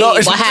 "Oh, babe, No,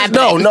 it's what just-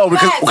 happened?" no,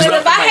 because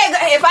Facts.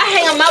 And if I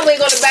hang on my wig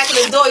on the back of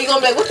the door, you're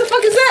gonna be like, what the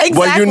fuck is that?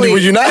 Exactly.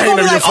 When you're not You hanging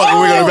gonna up be your like, fucking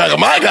wig on the "Oh, back of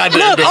my goddamn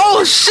Look, door.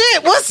 oh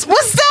shit,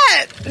 what's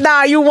that?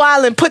 Nah, you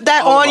wildin'. Put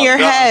that on my your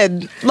God.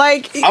 head.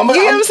 Like, you know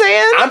what I'm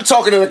saying? I'm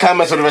talking in the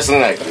comments for the rest of the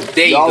night.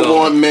 There you y'all go.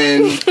 want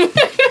men.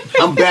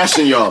 I'm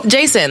bashing y'all.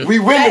 Jason. We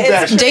women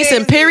bashing.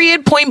 Jason,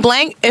 period, point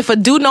blank. If a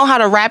dude know how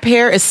to wrap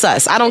hair, it's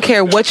sus. I don't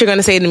care what you're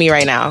gonna say to me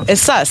right now.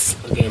 It's sus.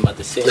 Again, about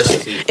to say.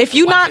 If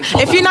you're not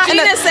in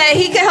Gina a, said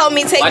he can help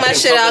me take my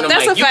shit out.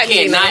 That's a fact, You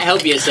Gina. cannot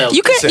help yourself.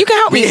 you can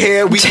help We me.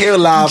 here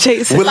live.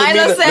 Jason.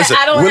 Lila said,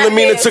 I don't have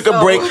Wilhelmina hair, took a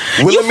so- break.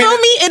 You feel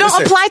me? It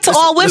don't apply to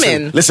all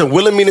women. Listen,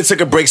 Wilhelmina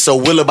took a break, so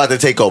Will about to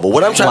take over.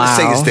 What I'm trying to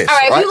say is this. All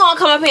right, if right? you gonna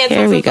come up here and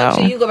Here talk we some fuck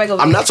go. shit, you go back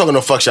over I'm there. not talking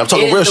no fuck shit. I'm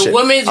talking real It's the shit.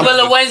 Women's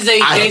Willow Wednesday,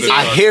 Jason.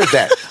 I hear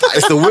that.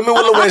 It's the Women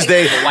Willow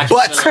Wednesday,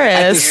 but at the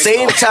Chris.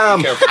 same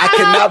time, I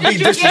cannot be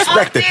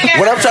disrespected.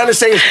 What I'm trying to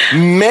say is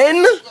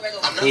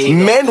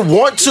men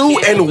want to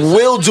and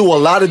will do a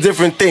lot of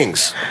different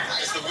things.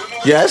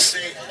 Yes?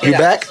 You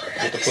back?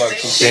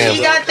 Damn.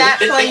 You got that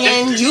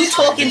playing. You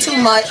talking too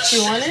much.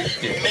 You want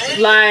it?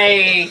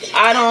 Like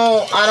I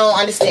don't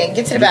understand.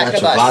 Get to the back of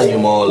the bus.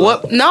 Volume all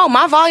up. What? No,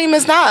 my volume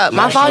is not up.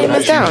 My volume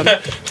is down.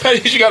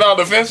 You got all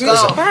the fences?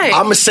 Right.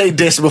 I'm gonna say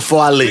this before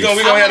I leave.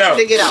 We gonna head out.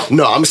 To get out.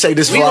 No, I'm gonna say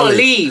this before I gonna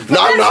leave. leave. No,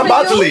 I'm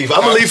about to leave.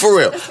 I'm gonna leave for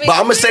real. But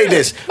I'm gonna say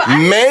this: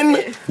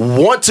 men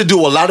want to do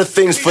a lot of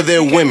things for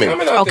their women.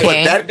 Okay.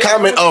 But that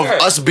comment of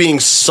us being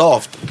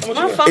soft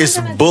is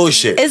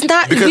bullshit. It's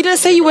not. Because You didn't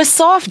say you were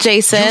soft,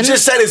 Jason. you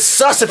just said it's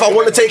sus if I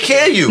want to take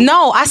care of you.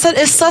 No, I said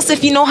it's sus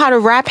if you know how to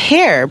wrap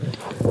hair.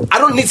 I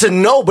don't need to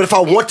know, but if I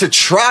want to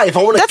try, if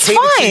I want to That's cater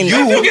fine. to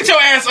You you, get your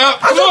ass up.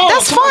 Come on.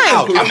 That's I'm fine.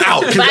 out. I'm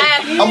out. 'Cause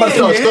I'm about to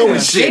start throwing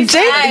shit.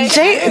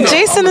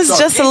 Jason is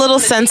just a little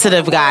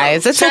sensitive,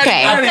 guys. It's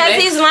okay. Because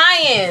he's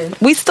lying.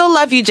 We still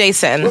love you,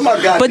 Jason. Where my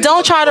goddamn- But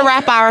don't try to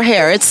wrap our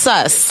hair. It's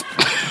sus.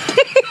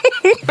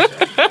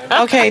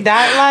 Okay,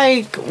 that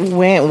like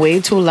went way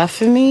too left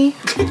for me.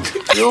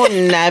 You'll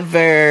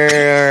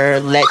never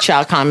let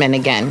y'all comment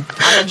again.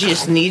 I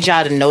just need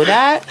y'all to know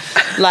that.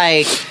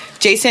 Like,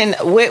 Jason,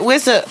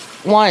 where's the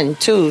 1,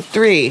 2,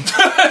 3,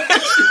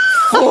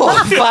 4,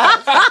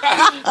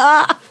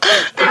 5?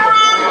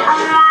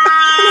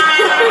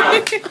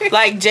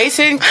 Like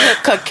Jason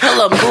could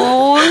kill a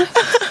mood.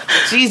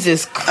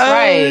 Jesus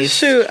Christ.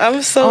 shoot,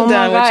 I'm so Oh my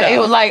God. It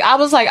was like I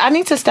was like, I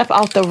need to step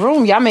out the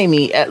room. Y'all made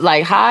me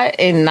like hot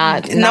and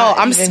not.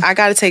 I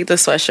gotta take the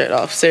sweatshirt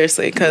off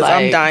seriously because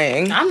I'm Like-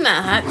 dying. I'm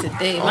not hot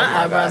today.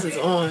 My eyebrows is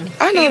on.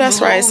 I know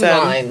that's right,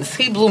 son.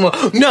 He blew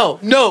my.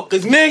 No,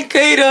 because men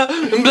cater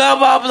and blah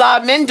blah blah.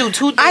 Men do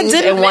two things I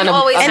didn't, and one of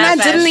always and have I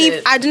that didn't shit.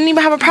 even. I didn't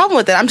even have a problem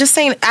with it. I'm just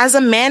saying, as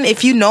a man,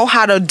 if you know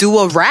how to do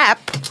a rap,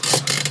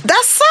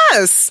 that's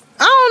sus.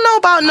 I don't know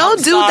about no I'm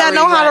dude that sorry,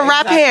 know how to right,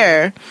 rap exactly.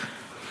 hair.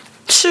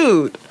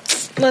 Shoot,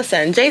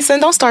 listen,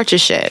 Jason, don't start your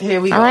shit. Here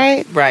we go. All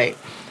right, Right.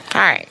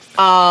 all right.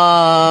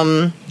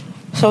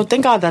 So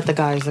thank God that the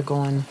guys are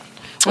going.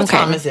 What Okay.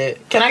 time is it?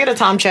 Can I get a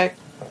time check?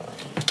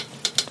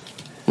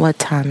 What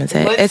time is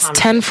it? What It's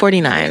time?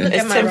 10:49.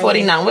 It's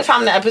 10:49. What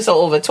time the episode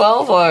over?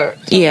 12 or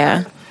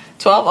Yeah.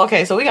 12?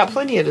 Okay, so we got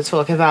plenty to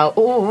talk about.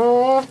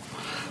 Ooh.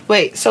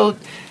 Wait, so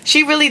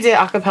she really did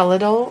acapella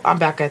though? I'm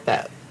back at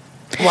that.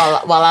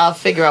 While I'll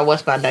figure out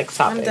what's my next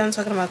topic. I'm done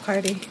talking about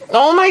Cardi.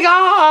 Oh my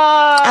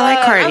God. I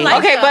like Cardi. I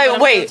like Okay, her, but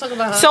I'm wait. gonna talk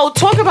about her. So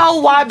talk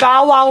about why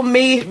Bow Wow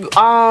made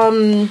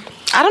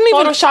I don't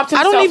even. Photoshopped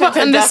I don't himself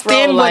even into Death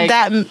understand Row, what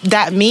like-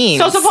 that means.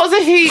 So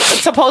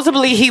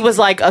supposedly he was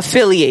like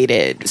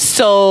affiliated.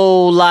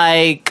 So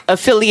like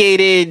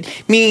affiliated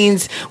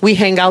means we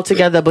hang out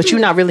together, but you're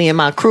not really in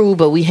my crew,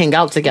 but we hang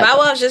out together. Bow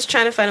Wow was just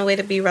trying to find a way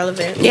to be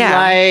relevant. Yeah.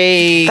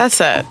 Like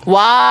That's it.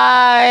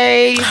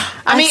 why?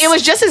 I mean, it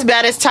was just as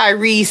bad as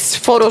Tyrese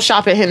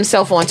photoshopping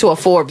himself onto a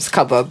Forbes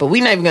cover, but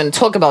we're not even going to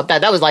talk about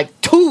that. That was like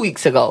 2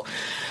 weeks ago.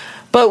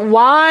 But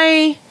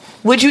why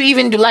would you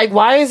even do, like,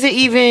 why is it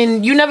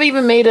even, you never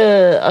even made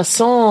a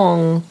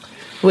song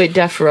with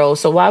Death Row,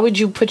 so why would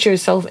you put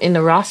yourself in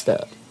the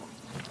roster?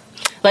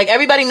 Like,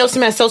 everybody knows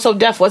him as So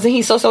Def. Wasn't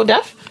he So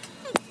Def?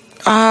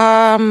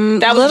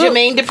 That was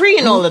Jermaine Dupri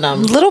and all of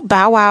them. Little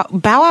Bow Wow.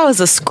 Bow Wow is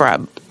a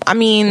scrub. I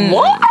mean,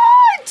 what?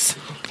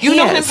 You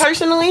know him Yes.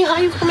 personally? How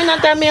you coming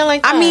at that man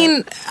like that? I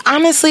mean,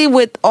 honestly,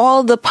 with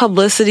all the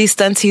publicity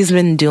stunts he's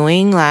been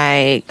doing,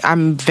 like,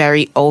 I'm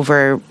very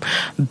over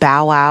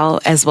Bow Wow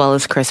as well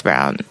as Chris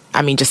Brown.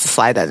 I mean, just to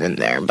slide that in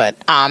there. But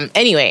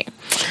anyway,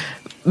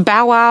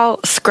 Bow Wow,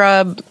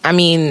 scrub. I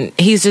mean,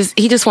 he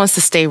just wants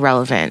to stay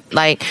relevant.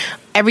 Like,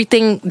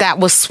 everything that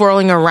was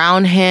swirling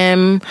around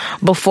him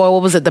before,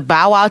 what was it, the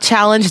Bow Wow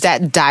challenge,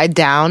 that died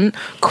down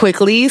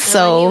quickly.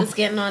 So he was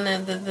getting on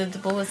the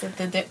what was it,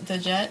 the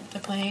jet, the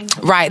plane?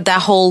 Right,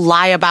 that whole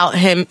lie about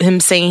him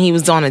saying he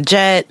was on a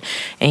jet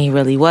and he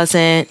really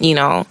wasn't, you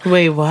know.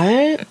 Wait, what?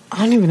 I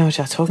don't even know what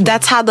y'all talking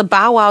That's how the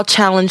Bow Wow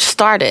challenge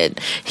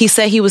started. He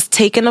said he was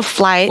taking a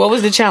flight. What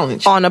was the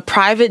challenge? On a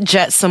private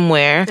jet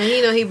somewhere. And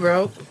you know he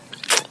broke.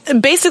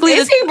 Basically,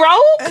 is he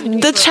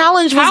broke? The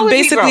challenge How was is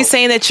he basically broke?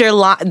 saying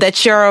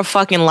that you're a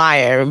fucking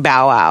liar,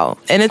 Bow Wow,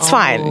 and it's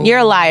fine. You're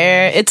a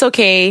liar. It's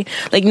okay.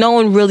 Like, no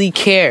one really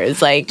cares.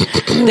 Like,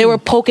 they were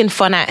poking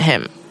fun at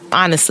him,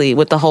 honestly,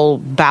 with the whole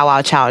Bow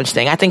Wow challenge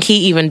thing. I think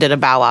he even did a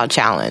Bow Wow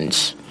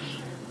challenge.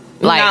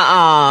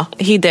 Like,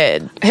 he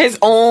did his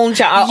own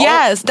challenge.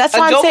 Yes, that's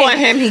what I'm saying. On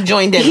him, he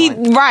joined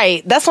in.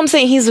 Right. That's what I'm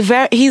saying. He's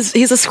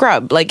a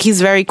scrub. Like,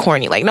 he's very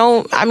corny. Like,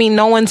 no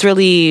one's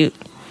really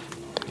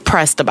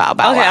pressed about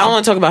Bow Wow. Okay, I don't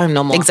want to talk about him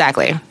no more.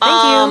 Exactly.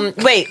 Thank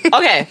you. Wait,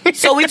 okay.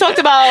 So we talked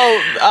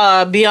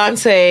about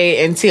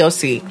Beyonce and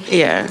TLC.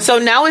 Yeah. So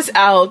now it's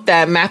out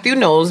that Matthew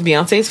Knowles,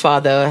 Beyonce's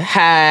father,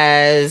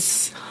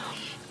 has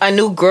a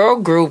new girl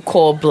group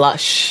called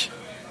Blush.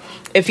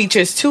 It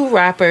features 2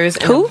 rappers.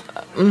 Who?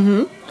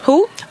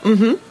 Who?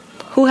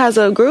 Who has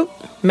a group?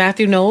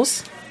 Matthew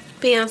Knowles.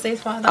 Beyonce's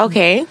father.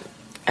 Okay.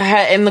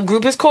 And the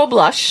group is called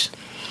Blush.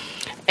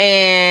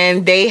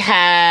 And they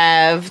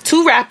have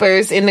 2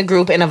 rappers in the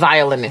group and a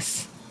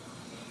violinist.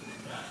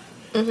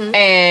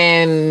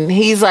 And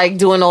he's like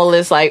doing all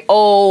this like,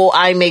 oh,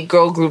 I make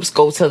girl groups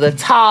go to the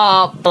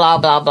top, blah,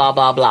 blah, blah,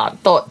 blah, blah.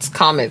 Thoughts,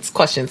 comments,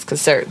 questions,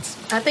 concerns.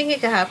 I think it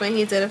could happen.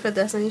 He did it for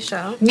Destiny's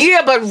Child.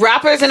 Yeah, but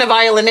rappers and a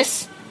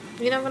violinist?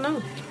 You never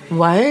know.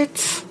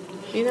 What?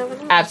 You never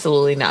know.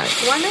 Absolutely not.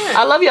 Why not?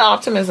 I love your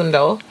optimism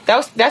though.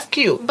 That's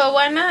cute. But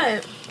why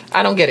not?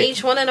 I don't get it.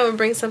 Each one of them would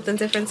bring something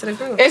different to the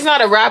group. It's not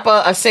a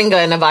rapper, a singer,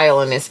 and a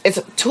violinist. It's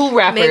 2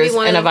 rappers Maybe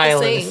one and a of them can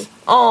violinist. sing.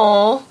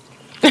 Oh.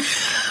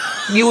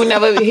 He will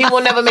never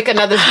make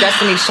another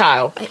Destiny's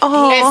Child.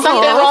 Oh. And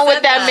something wrong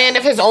with that man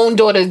if his own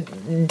daughter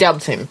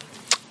dubbed him.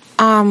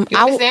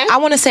 I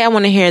want to say I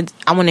want to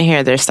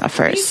hear their stuff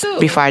first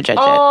before I judge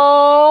it.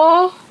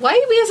 Oh. Why are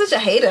you being such a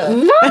hater?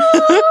 No.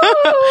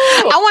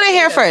 I want to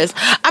hear first.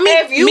 I mean,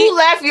 if you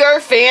left your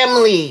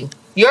family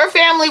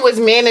was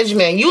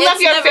management. You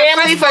left your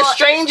family for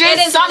strangers.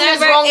 Something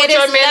is wrong with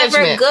your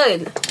management. It is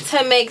never good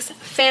to mix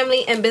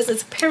family and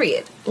business.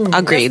 Period.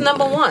 Agreed. That's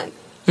number one.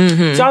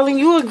 Darling,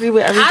 you agree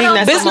with everything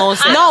that's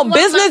business. said. No,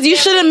 business. You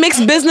shouldn't mix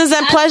business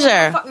and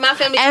pleasure. My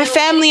family And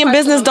family and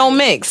business don't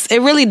mix. It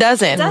really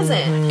doesn't. It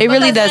doesn't. It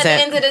really Because doesn't.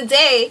 At the end of the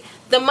day,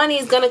 the money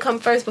is gonna come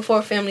first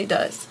before family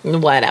does.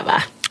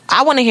 Whatever.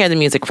 I want to hear the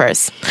music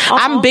first.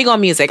 I'm big on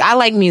music. I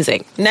like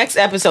music. Next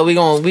episode, we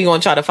gonna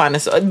try to find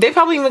a song. They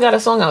probably even got a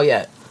song out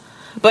yet.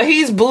 But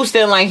he's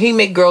boosting like he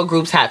make girl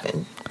groups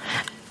happen.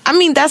 I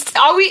mean,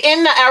 Are we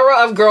in the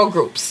era of girl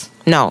groups?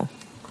 No.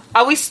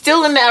 Are we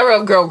still in the era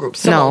of girl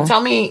groups? No. Tell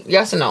me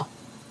yes or no.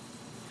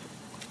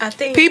 I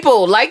think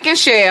People, like and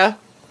share.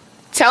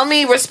 Tell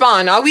me,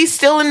 respond. Are we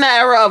still in the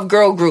era of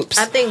girl groups?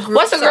 I think groups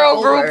what's a girl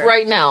are group over.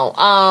 right now?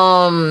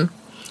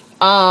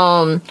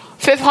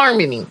 Fifth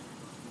Harmony.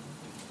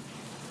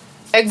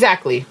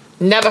 Exactly.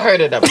 Never heard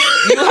of them.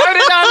 You heard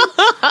of them,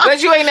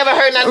 but you ain't never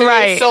heard nothing.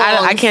 Right. So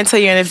I can't tell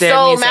you if they're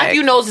So music.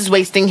 Matthew Knowles is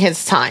wasting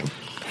his time.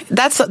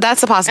 That's a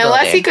possibility.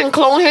 Unless he can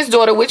clone his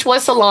daughter, which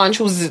was Solange,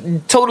 who's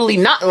totally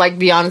not like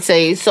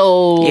Beyonce.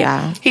 So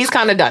Yeah. he's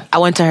kind of done. I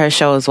went to her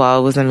show as well.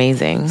 It was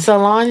amazing.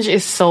 Solange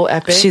is so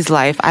epic. She's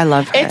life. I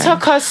love her. It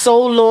took her so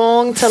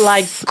long to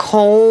like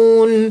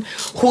cone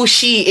who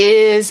she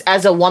is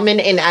as a woman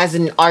and as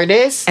an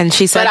artist. And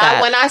she said but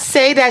that. when I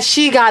say that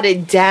she got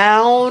it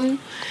down,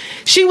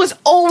 she was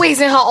always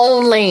in her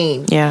own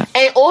lane. Yeah.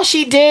 And all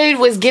she did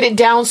was get it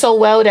down so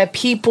well that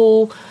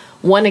people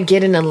want to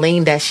get in the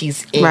lane that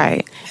she's in.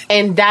 Right.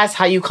 And that's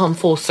how you come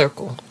full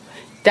circle.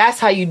 That's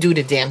how you do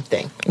the damn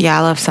thing. Yeah,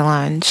 I love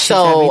Solange. She's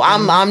So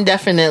everything. I'm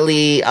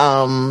definitely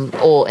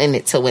all in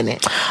it to win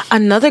it.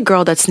 Another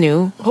girl that's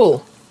new. Who?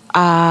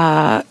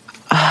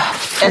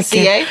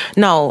 SCA?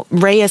 No,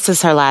 Reyes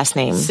is her last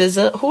name.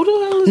 SZA? Who do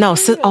I No,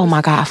 oh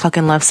my god, I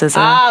fucking love SZA.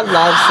 I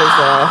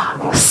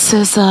love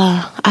SZA.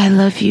 SZA, I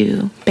love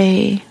you,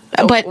 babe.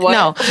 But what?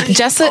 no,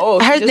 Jessica. Oh,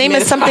 she her just name made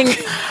is it something.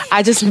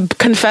 I just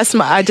profess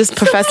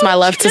my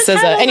love to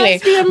SZA. Anyway,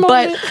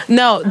 but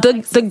no,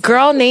 the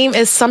girl name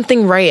is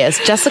something Reyes.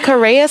 Jessica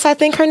Reyes, I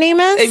think her name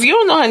is. If you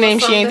don't know her name,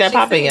 she ain't that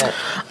popping yet.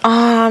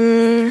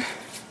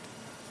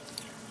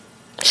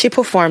 She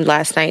performed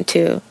last night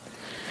too.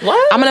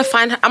 I'm gonna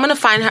find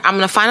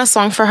a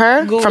song for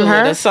her Google from it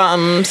her or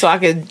something so I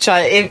could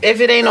try.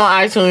 If it ain't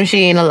on iTunes, she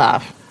ain't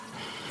alive.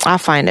 I'll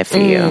find it for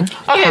you. Okay,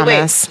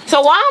 Promise. wait.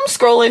 So while I'm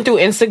scrolling through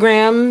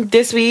Instagram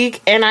this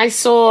week, and I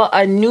saw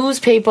a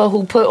newspaper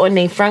who put on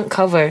their front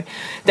cover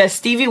that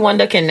Stevie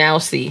Wonder can now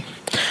see.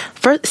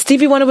 First,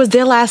 Stevie Wonder was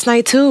there last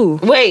night too.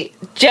 Wait,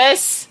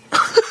 Jess,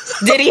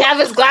 did he have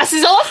his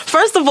glasses off?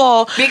 First of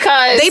all,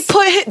 Because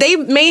they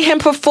made him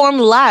perform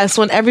last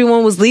when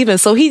everyone was leaving,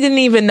 so he didn't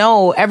even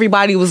know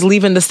everybody was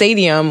leaving the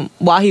stadium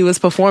while he was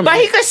performing.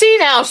 But he could see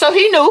now, so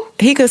he knew.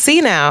 He could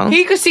see now.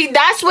 He could see.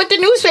 That's what the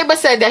newspaper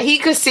said, that he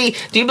could see.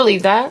 Do you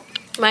believe that?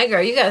 My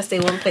girl, you gotta stay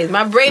one place.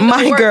 My brain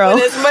My don't work girl.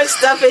 with as much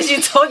stuff as you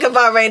talk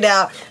about right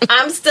now.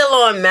 I'm still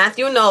on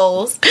Matthew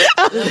Knowles.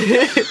 I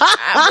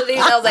believe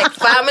that was like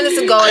 5 minutes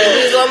ago, and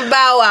he was on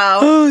Bow Wow.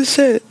 Oh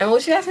shit! And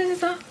what you asking this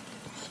time?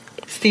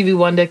 Stevie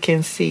Wonder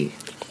can see.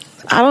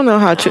 I don't know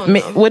how.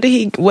 What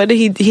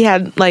did he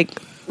had like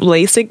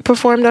LASIK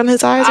performed on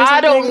his eyes? Or something?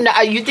 I don't know.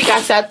 You think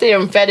I sat there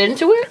and fed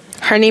into it?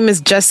 Her name is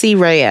Jessie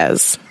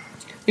Reyes.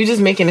 You're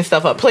just making this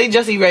stuff up. Play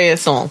Jessie Reyes'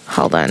 song.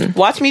 Hold on.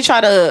 Watch me try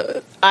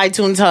to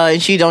iTunes her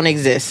and she don't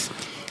exist.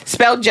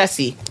 Spell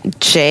Jessie.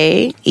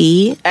 Jessie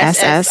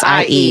Reyes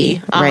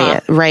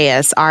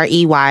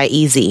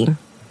REYEZ.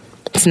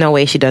 There's no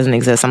way she doesn't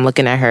exist. I'm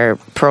looking at her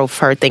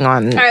thing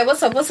on. All right,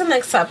 what's up? What's the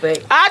next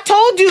topic? I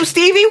told you,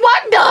 Stevie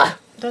Wonder.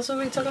 That's what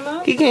we talking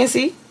about? He can't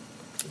see.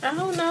 I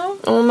don't know.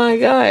 Oh my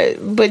god!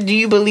 But do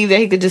you believe that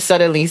he could just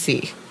suddenly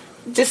see?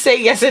 Just say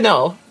yes or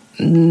no.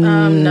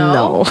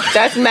 No.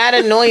 That's mad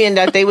annoying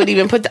that they would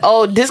even put.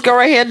 This girl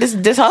right here.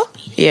 This her.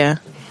 Yeah.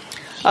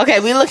 Okay,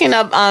 we looking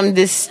up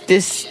this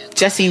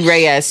Jessie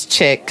Reyes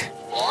chick.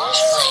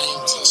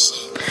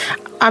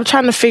 I'm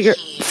trying to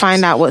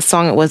find out what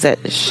song it was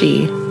that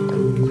she.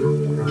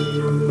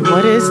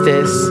 What is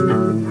this?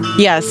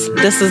 Yes,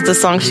 this is the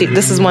song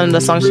this is one of the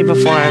songs she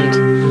performed. I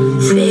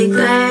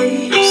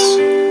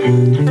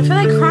feel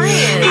like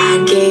crying.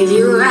 I gave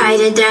you right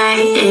a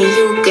day and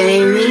you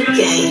gave me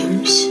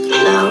games.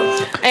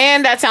 No.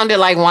 And that sounded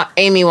like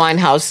Amy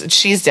Winehouse.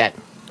 She's dead.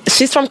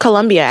 She's from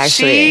Colombia,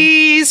 actually.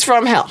 She's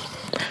from hell.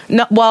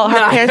 No, well,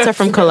 her parents are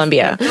from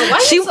Colombia.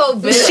 Why you so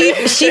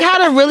bitter? She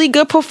had a really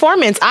good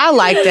performance. I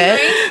liked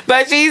it.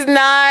 But she's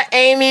not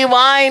Amy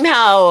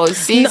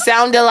Winehouse. She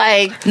sounded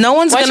like No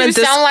one's What, gonna you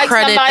sound like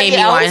discredit somebody Amy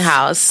else?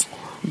 Winehouse,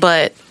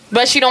 but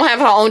she don't have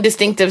her own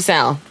distinctive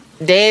sound.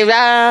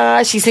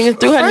 She's singing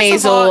through her first of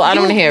nasal. all, I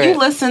don't want to hear You it.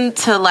 listen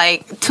to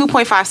like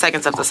 2.5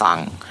 seconds of the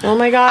song. Oh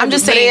my god! I'm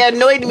just But saying, it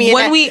annoyed me.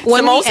 when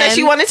Simone said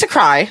she wanted to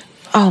cry.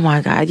 Oh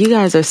my god, you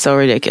guys are so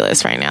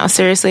ridiculous right now.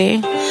 Seriously,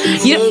 you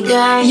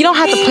don't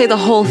have to play the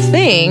whole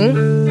thing.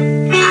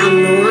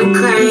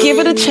 Give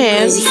it a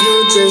chance.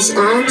 You just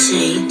won't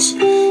change.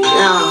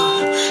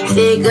 No,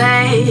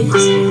 figures.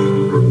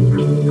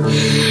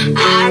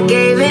 I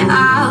gave it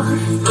all,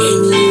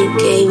 and you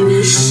gave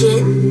me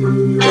shit.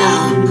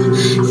 No,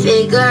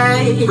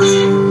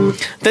 figures.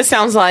 This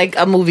sounds like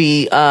a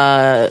movie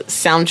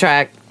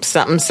soundtrack.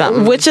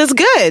 Something. Which is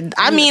good.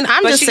 I mean,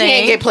 I'm but just she saying.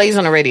 can't get plays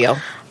on the radio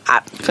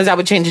because I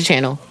would change the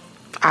channel.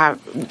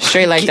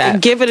 Straight like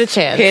that. Give it a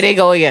chance. Here they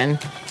go again.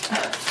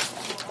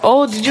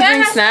 Oh, did you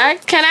bring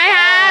snack? Can I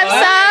have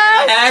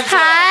some?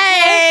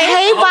 Hi.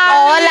 Hey,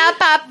 Hola,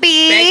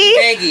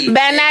 papi.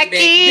 Ben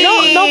aquí.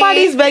 No,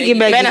 nobody's begging.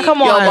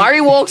 Come on. Yo, Mari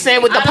walks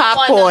in with the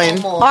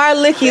popcorn. Our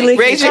licky.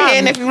 Raise your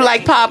hand if you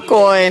like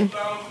popcorn.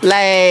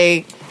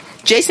 Like,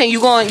 Jason, you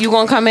going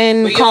come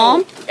in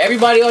calm?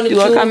 Everybody on the You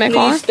gonna tube, come in, please.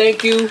 Con?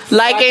 Thank you.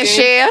 Like Lock and in.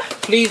 share.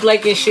 Please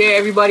like and share,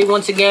 everybody,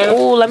 once again.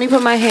 Oh, let me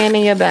put my hand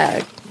in your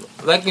bag.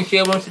 Like and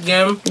share once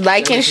again.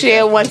 Like and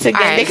share once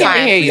again. Alright, They can't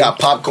fine. hear You you. got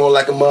popcorn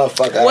like a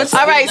motherfucker.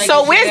 All right,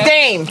 so where's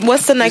Dame?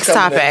 What's the next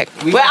topic?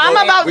 Well, I'm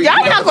about.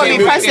 Y'all not gonna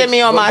be pressing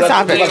me on my We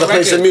about topic. to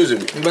play some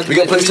music. We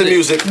gonna play some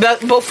music. But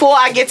before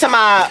I get to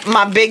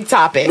my big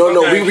topic. No,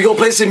 we gonna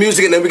play some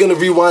music and then we're gonna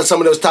rewind some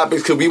of those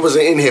topics because we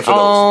wasn't in here for those.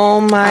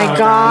 Oh my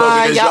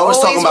God! because Y'all y'all was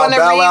always talking about want to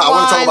Bow Wow. I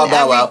wanna talk rewind about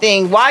Bow Wow.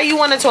 everything. Why you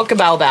want to talk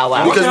about Bow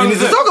Wow? Because we need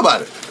to talk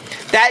about it.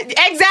 That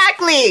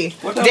exactly.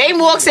 Dame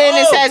walks in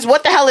and says,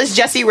 "What the hell is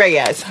Jessie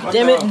Reyes?"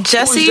 Damn it,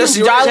 Jessie.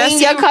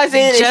 Darlene, your cousin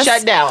is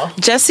shut down.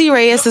 Jessie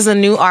Reyes is a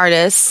new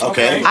artist.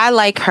 Okay. I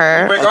like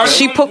her.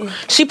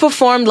 She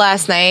performed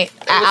last night.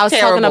 I was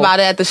talking terrible.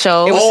 about it at the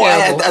show. It was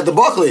terrible. At the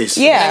Barclays.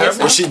 Yeah.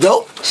 Was she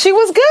dope? She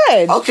was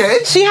good. Okay.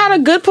 She had a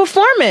good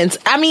performance.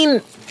 I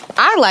mean,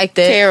 I liked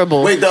it.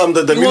 Terrible. Wait,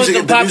 the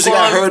music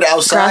I heard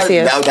outside,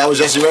 Gracias. that was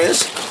Jessie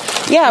Reyes?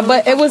 Yeah,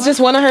 but it was just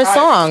one of her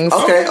songs.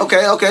 Okay.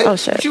 Oh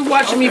shit. What you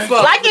watching me for?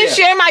 Like and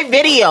share my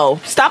video.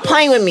 Stop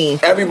playing with me.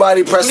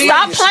 Everybody press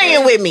Stop like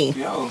playing with me.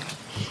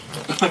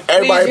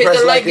 Everybody Please hit press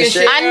the like and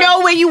share. I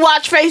know where you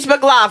watch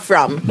Facebook Live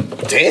from.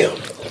 Damn.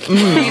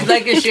 Please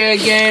like and share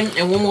again.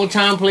 And one more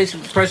time, please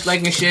press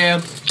like and share.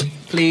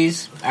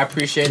 Please. I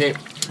appreciate it.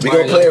 We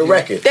gonna play a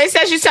record. They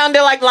said you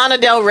sounded like Lana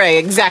Del Rey.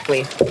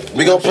 Exactly.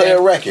 We gonna play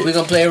a record. We're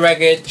going to play a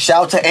record.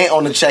 Shout out to Ant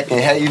on the check-in.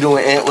 How you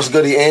doing, Ant? What's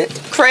goody, Ant?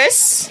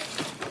 Chris,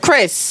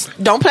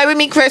 don't play with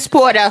me, Chris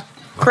Porter.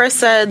 Chris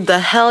said, "The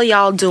hell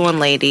y'all doing,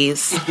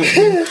 ladies?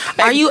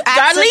 Are you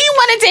acting?" Darlene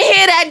wanted to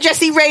hear that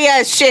Jessie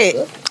Reyes shit.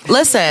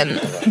 Listen,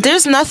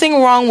 there's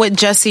nothing wrong with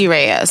Jessie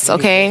Reyes,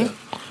 okay?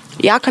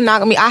 Y'all can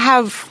knock me. I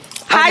have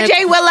Hi,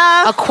 Jay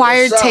Willa.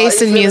 acquired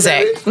taste in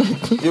music.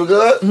 You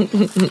good?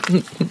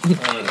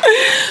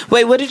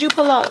 Wait, what did you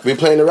pull up? We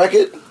playing the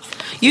record?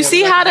 You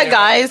see how the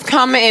guys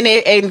come in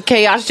and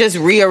chaos just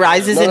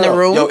re-arises in the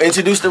room? Yo,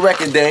 introduce the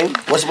record, Dame.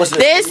 What's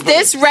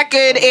This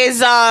record is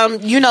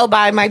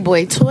by my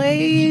boy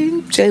Toy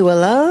Jay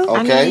Willa.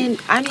 Okay.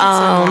 I need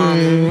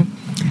some.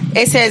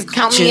 It says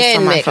 "Count Juice me in,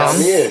 on my mix."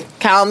 phone.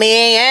 Count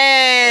me in.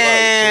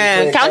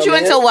 Right, so Count you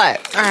into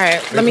what? All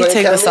right, let me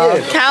take this off.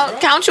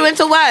 Count you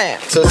into what?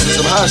 So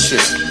some hot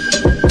shit.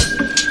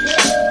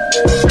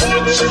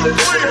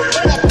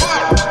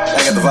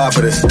 I got the vibe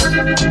for this.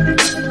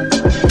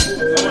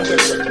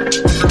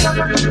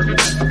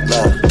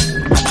 Nah.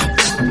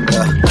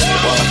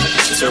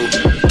 1, 2,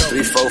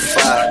 3, 4,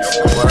 5.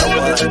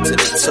 1 to the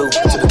 2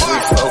 to the 3,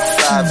 4,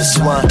 5. It's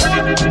 1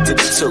 to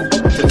the 2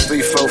 to the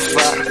 3, 4,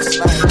 5.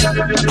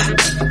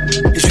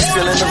 Is you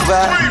feeling the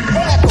vibe?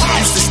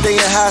 Used to stay in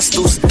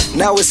hostels,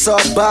 now it's all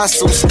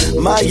Bostels.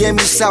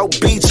 Miami, South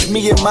Beach,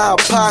 me and my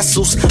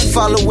apostles.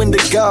 Following the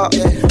God,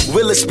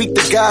 Willa speak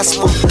the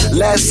gospel.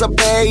 Last up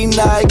every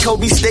night,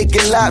 Kobe steak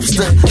and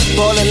lobster.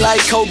 Ballin'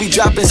 like Kobe,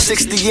 dropping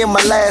 60 in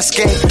my last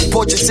game.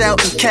 Portraits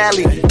out in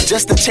Cali,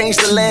 just to change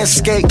the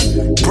landscape.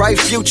 Bright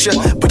future,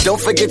 but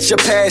don't forget your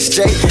past,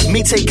 Jay.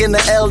 Me taking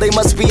the L, they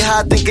must be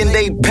high thinking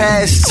they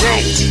past,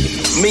 Jay.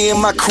 Me and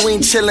my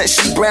queen chillin',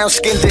 she brown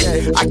skinned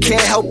it. I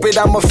can't help it,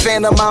 I'm a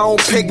fan of my own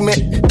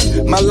pigment.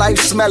 My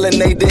life's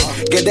melanated.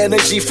 Get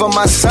energy from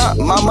my son,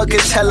 mama can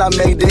tell I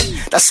made it.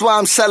 That's why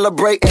I'm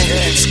celebrating.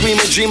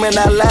 Screaming, dreaming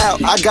out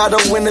loud, I got a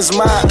winner's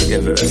mind.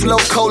 Flow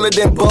colder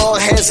than bald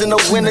heads in the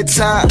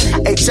wintertime.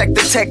 Hey, check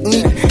the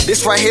technique,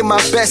 this right here my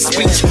best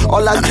speech.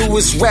 All I do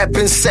is rap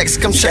and sex,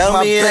 come check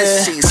my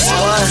best sheets.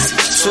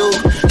 1,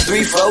 2,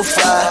 3, 4,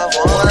 5.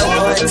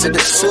 1 to the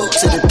 2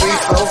 to the 3,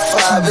 4,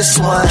 5. It's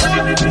 1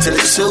 to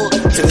the 2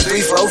 to the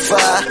 3, 4,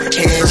 5.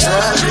 Hands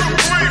up,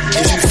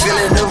 is you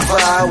feeling the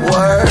vibe?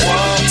 Word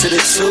to the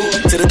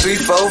 2 to the 3,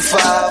 4,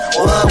 5.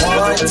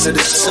 1 to the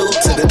 2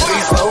 to the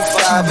 3, 4,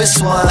 5. It's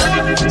 1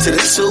 to the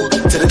 2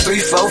 to the 3,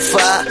 4,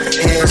 5.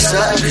 Hands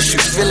up, is you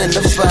feeling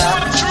the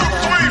vibe?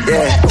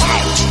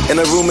 Yeah. In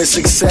a room of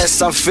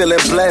success, I'm feeling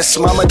blessed.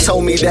 Mama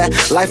told me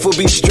that life will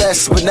be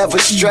stressed, but never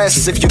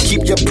stress. If you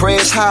keep your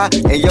prayers high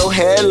and your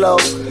head low,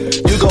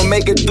 you gon'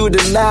 make it through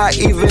the night,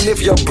 even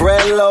if your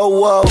bread low.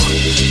 Whoa.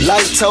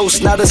 Life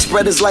toast, now the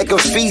spread is like a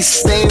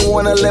feast. They ain't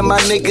wanna let my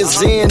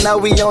niggas in, now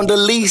we on the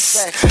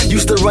lease.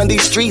 Used to run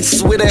these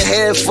streets with a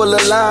head full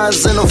of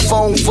lines and a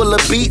phone full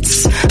of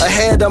beats.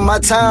 Ahead of my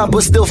time,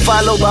 but still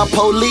followed by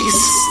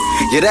police.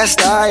 Yeah, that's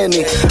the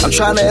irony. I'm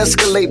trying to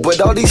escalate, but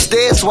all these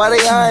stairs, why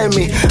they eyeing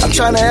me? I'm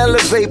trying to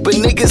elevate, but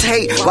niggas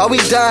hate while we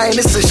dying.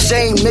 It's a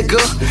shame,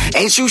 nigga.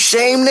 Ain't you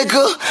shame,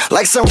 nigga?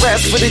 Like some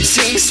raps for the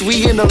Chiefs,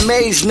 we in a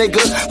maze,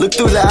 nigga. Look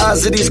through the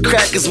eyes of these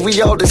crackers,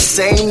 we all the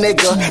same,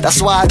 nigga.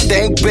 That's why I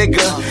think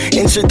bigger.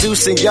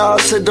 Introducing y'all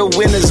to the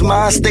winner's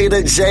mind state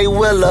of Jay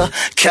Willa.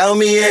 Count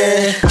me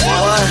in. 1,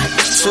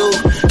 2,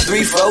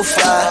 3, 4,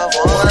 5.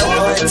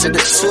 1 to the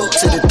 2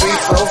 to the 3,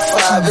 4,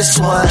 5. It's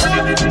 1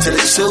 to the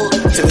 2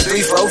 to the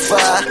 3, 4,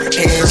 5.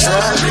 Hands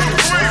up,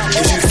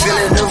 is you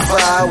feeling the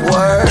vibe?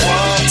 Word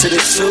to the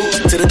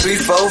 2 to the 3,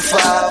 4,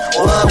 5.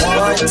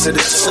 1 to the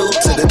 2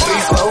 to the 3,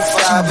 4,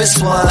 5.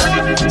 It's 1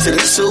 to the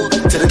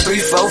 2 to the 3,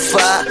 4,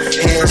 5.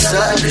 Hands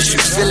up, is you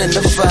feeling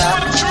the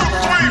vibe?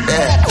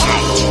 Yeah.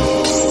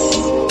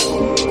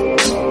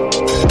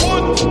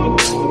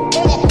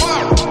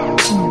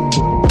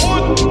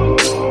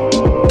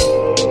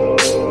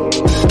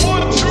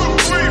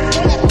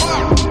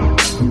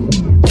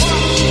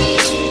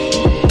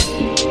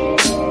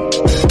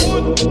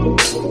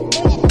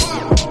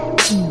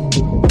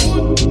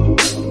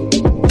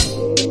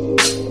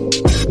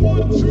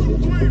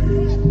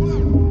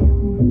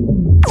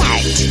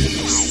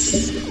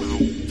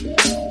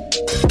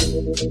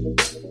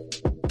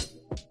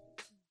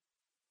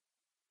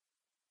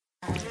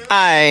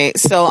 Alright,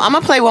 so I'm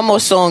gonna play one more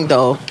song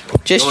though.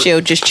 Just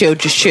chill, just chill,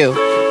 just chill.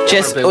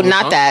 Just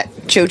not that.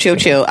 Chill, chill,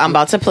 chill. I'm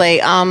about to play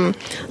a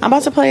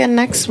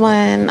next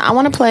one. I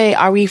wanna play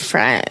Are We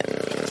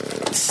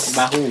Friends?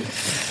 By who?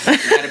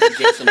 It gotta be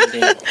Jason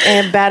Aldean.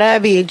 It better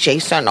be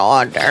Jason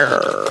Aldean.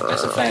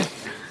 That's a fact.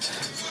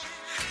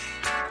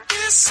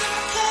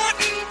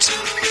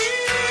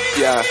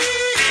 Yeah.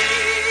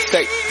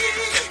 Stay.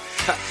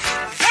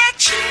 That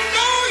you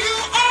know you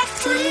are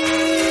free.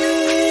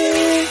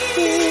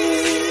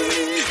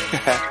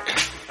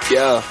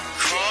 Yeah.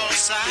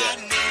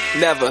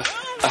 Never.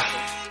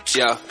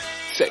 Yeah.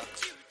 Say.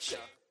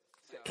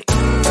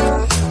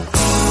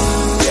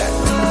 Yeah.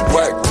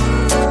 Work.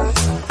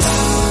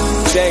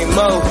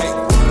 J-Mo.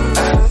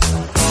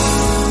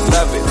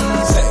 Love it.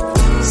 Say.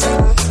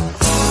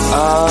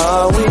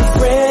 Are we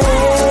friends?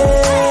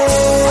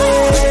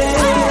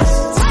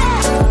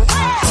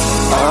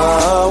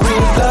 Are we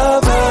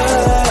lovers?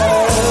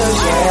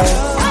 Yeah.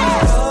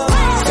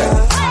 Say.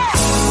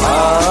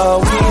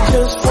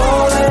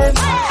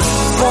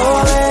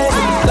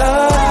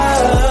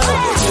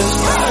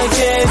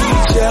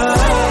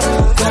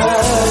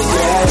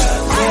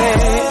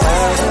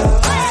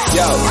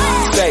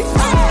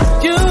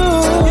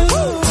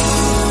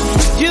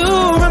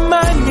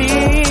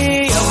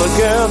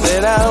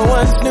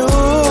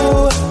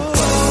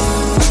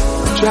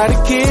 Try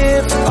to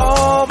give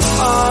all my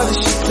all and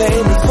she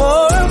played me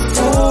for a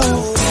fool.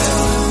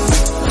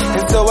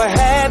 And so I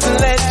had to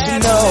let you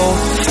know,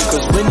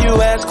 cause when you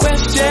ask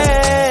questions,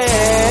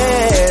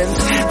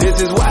 this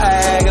is why I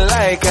act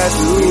like I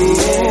do.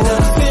 Ain't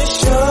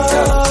official.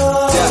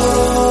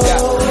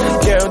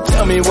 Girl,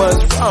 tell me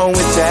what's wrong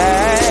with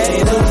that.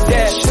 Ain't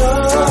official.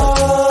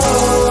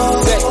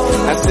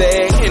 I say,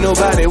 ain't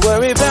nobody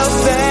worry about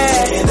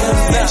that. Ain't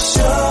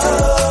official.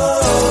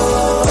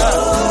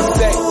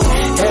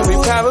 And we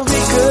probably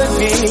could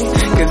be,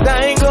 cause I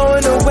ain't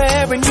going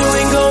nowhere and you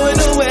ain't going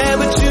nowhere,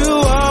 but you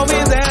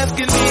always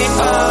asking me,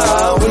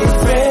 are we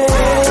friends?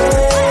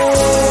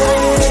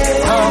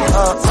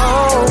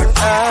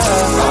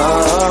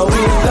 Are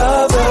we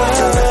lovers?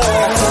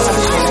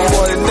 She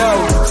wanna know,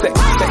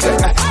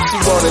 she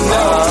wanna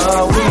know,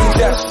 are we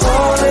just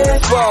falling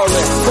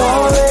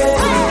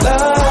in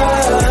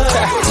love?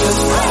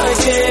 Just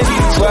finding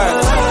each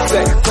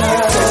other.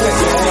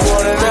 She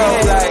wanna know,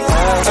 like,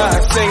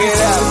 sing it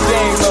out,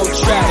 sing no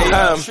track.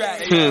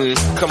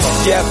 Come on.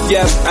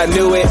 Yep, I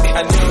knew it.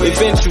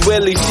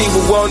 Eventually she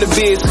would wanna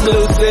be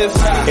exclusive.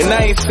 And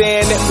I ain't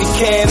saying that we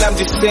can, I'm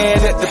just saying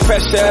that the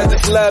pressure of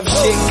this love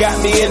shit got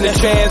me in the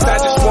trance. I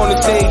just wanna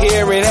stay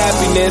here in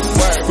happiness.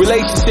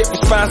 Relationship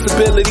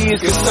responsibilities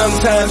can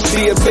sometimes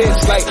be a bitch.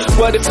 Like,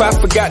 what if I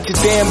forgot your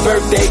damn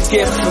birthday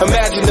gift?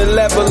 Imagine the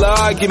level of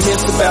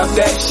arguments about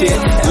that shit.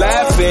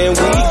 Laughing,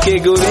 we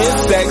giggled in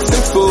sex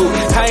and food.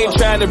 I ain't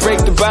trying to break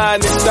the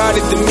bond that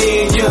started to me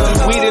and you.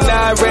 We done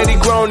already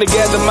grown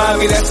together,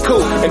 mommy, that's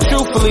cool. And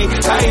truthfully,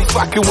 I ain't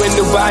fucking with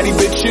nobody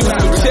but you. So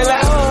chill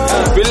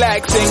out,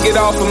 relax and get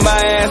off of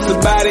my ass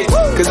about it.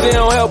 Cause it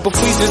don't help if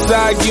we just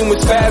argue and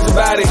spaz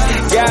about it.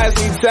 Guys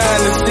need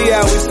time to see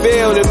how we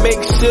feel, to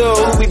make sure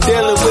who we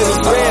dealing with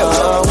is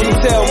real. You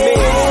tell me.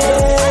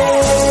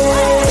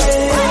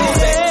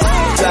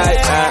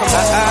 Like,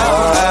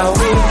 are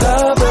we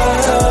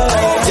lovers?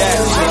 Yeah,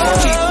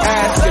 just keep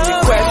asking me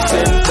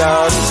questions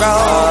all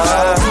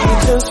wrong. We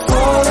just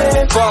falling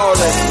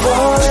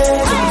in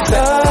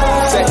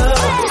love.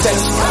 Sex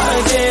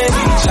finding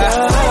each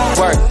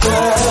other. Work.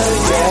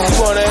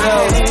 You wanna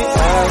know?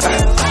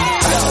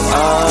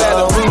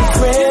 Better we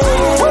friends.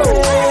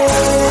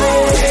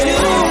 Say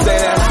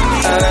that.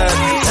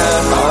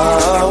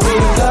 Are we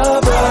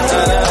lovers?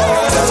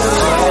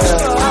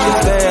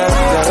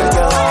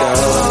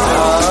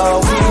 Are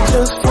we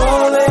just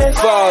falling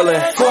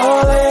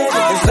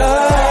in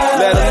love?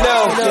 Let them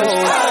know. Just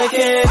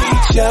finding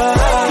each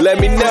other. Let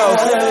me know.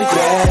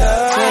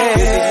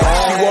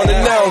 She wanna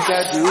know.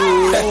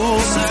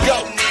 Let's go.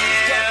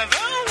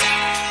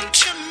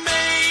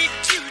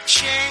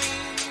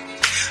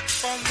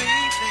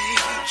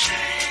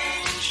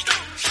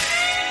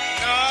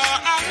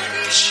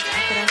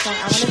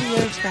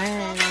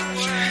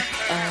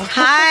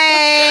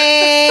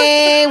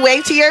 Hi,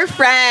 wave to your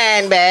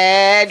friend,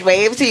 bitch.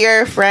 Wave to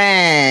your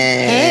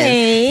friend.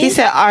 Hey. He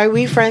said, "Are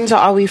we friends or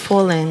are we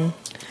falling?"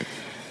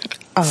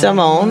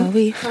 Simone, Are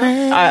we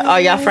friends? are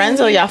y'all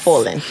friends or y'all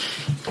falling?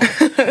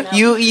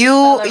 You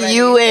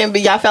and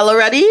y'all fell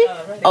already?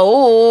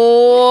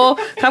 Oh,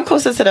 come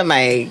closer to the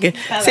mic.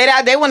 Say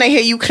that they want to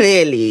hear you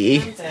clearly.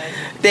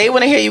 They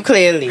want to hear you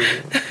clearly.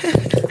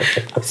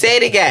 Say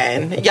it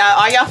again.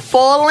 Are y'all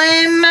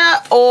falling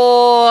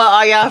or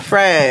are y'all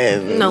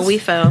friends? No, we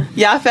fell.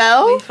 Y'all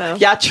fell? We fell.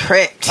 Y'all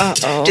tripped.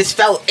 Uh-oh. Just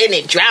fell in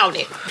it, drowned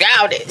it,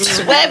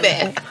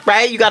 swimming.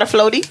 Right? You got a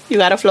floaty?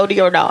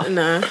 or not?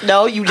 Nah.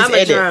 No, you just I'm a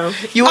in drown.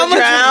 it. You a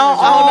drown?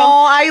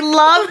 Oh, I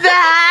love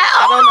that.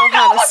 I don't know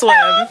how to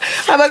swim.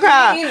 I'm a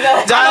cry.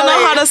 I don't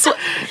know how to swim.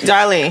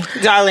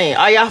 Darling,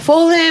 are y'all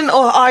falling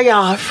or are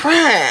y'all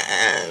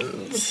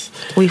friends?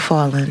 We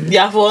falling.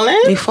 Y'all falling?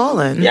 We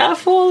falling. Y'all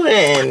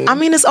falling. I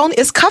mean,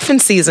 it's cuffing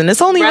season.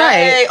 It's only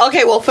right.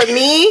 Okay, well, for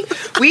me,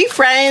 we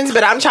friends,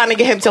 but I'm trying to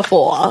get him to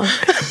fall.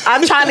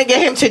 I'm trying to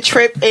get him to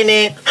trip in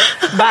it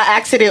by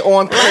accident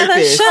on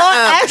purpose. Shut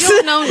up. You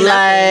don't know nothing.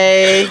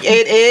 Like,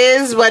 it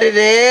is what it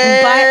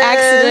is. By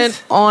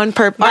accident on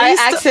purpose. By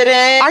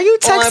accident. Are you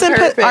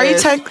texting? Are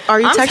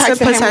you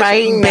texting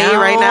him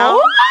right now?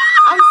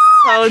 I'm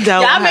so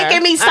done. Y'all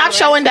making me stop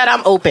showing that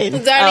I'm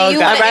open. Darling,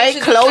 you all right,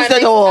 close the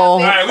door. All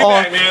right, we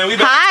back, man. We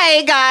back.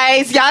 Hi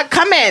guys, y'all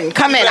come in.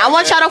 I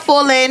want y'all to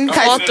fall in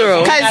Fall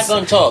through. We're not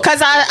gonna talk.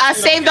 Cause I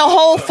saved the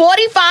whole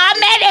 45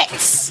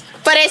 minutes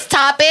for this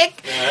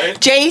topic. Right.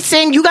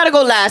 Jason, you gotta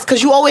go last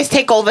because you always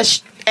take over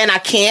and I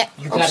can't.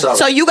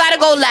 So you gotta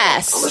go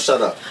last. I'm gonna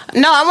shut up.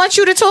 No, I want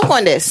you to talk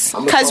on this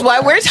because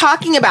what we're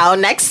talking about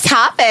next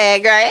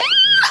topic, right?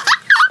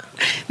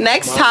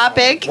 Next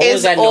topic What is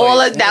was that all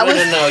noise? of that No,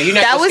 was no. You're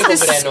not that was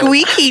supposed the to skip over that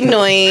noise. squeaky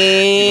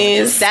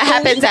noise that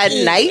happens at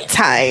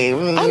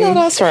nighttime. I know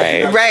that's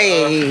right.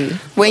 Right.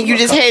 When you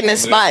just hitting a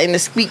spot and the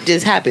squeak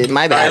just happened.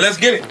 My All bad. right, let's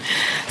get it.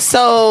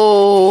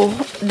 So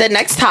the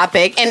next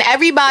topic, and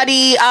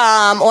everybody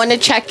on the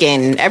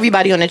check-in,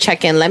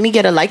 let me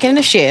get a like and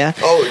a share.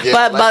 Oh, yeah,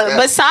 But like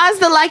that. besides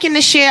the like and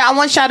the share, I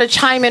want y'all to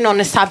chime in on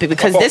this topic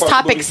because this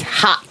topic's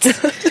hot.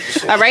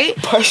 All right?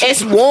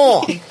 It's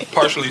warm.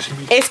 Partially.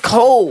 It's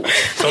cold.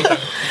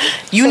 Sometimes.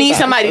 You need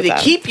somebody to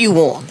keep you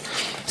warm.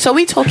 So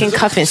we talking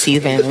cuffing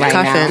season right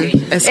now.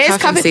 It's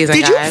cuffing season,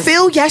 Did you guys.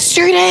 feel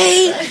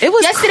yesterday?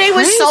 Yesterday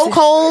was so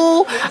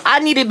cold. I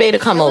needed Bay to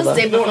come over. It was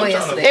the day before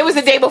yesterday. It was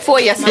the day before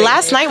yesterday.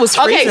 Last night was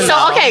freezing.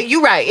 Okay,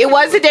 you're right. It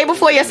was the day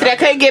before yesterday. I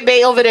couldn't get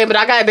Bay over there, but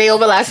I got Bay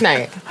over last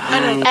night.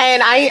 And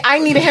I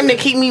needed him to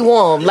keep me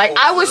warm. Like,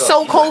 I was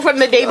so cold from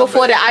the day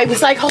before that I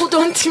was like, hold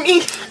on to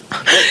me.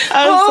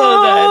 I'm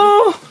so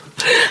dead.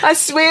 I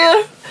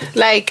swear.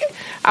 Like,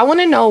 I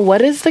want to know,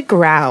 what is the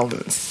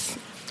grounds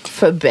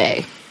for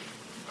Bay?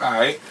 All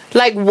right.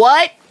 Like,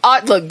 what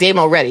are... Look,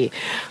 Damo ready.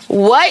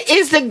 What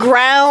is the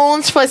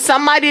grounds for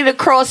somebody to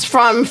cross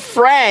from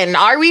friend?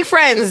 Are we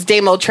friends,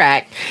 Damo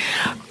track?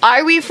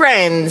 Are we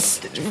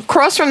friends?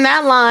 Cross from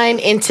that line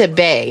into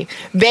Bay.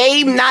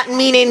 Bay not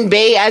meaning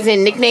Bay as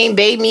in nickname.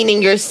 Bay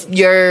meaning you're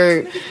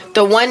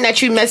the one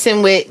that you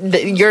messing with,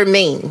 your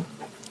main.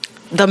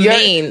 The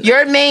main.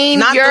 Your main.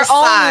 Not your the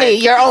side. only.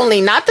 Your only.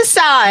 Not the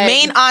side.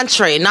 Main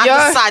entree, not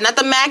the side, not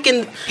the mac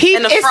and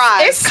the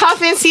fries. It's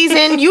cuffing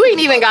season. You ain't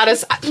even got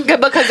us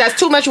because that's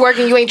too much work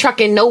and you ain't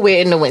trucking nowhere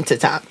in the winter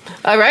time.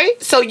 All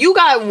right? So you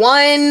got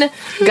one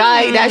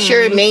guy that's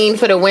your main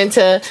for the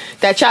winter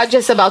that y'all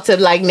just about to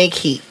like make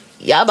heat.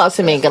 Y'all about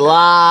to make a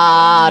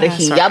lot of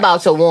heat. Y'all about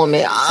to warm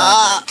it up.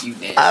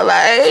 All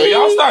right. So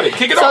y'all started.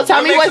 Kick it off. So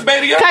tell me what's...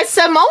 Because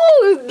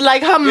Simone,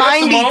 like, her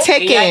mind be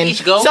ticking.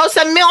 So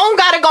Simone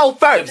got to go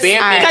first.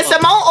 Because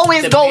Simone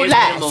always go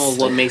last.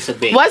 What makes a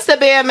big? What's the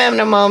bare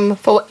minimum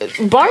for...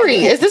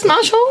 Bari, is this my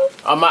show?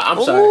 I'm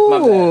sorry. My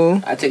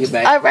bad. I take it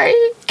back. All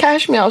right.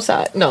 Cash me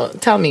outside. No,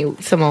 tell me,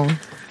 Simone.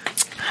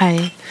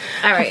 Hi.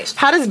 All right.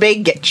 How does Bay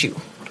get you?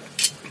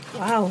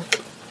 Wow.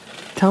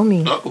 Tell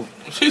me. Oh,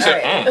 she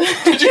said,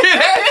 Did you hear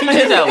that? She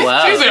said,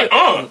 wow. She said,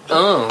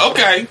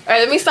 Okay. All right,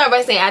 let me start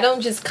by saying I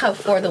don't just cut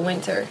for the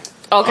winter.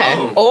 Okay.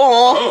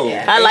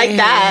 I like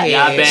that.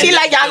 Yeah, she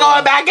like, y'all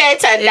going back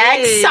into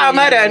next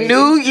summer, the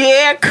New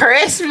Year,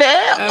 Christmas.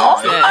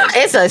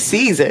 It's a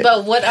season.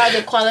 But what are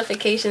the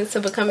qualifications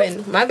to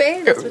becoming my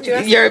bae? That's what you're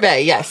asking? Your bae,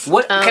 yes.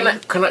 What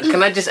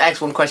can I just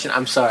ask one question?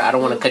 I'm sorry, I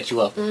don't want to cut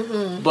you off.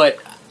 But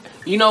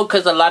you know,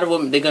 because a lot of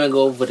women, they're gonna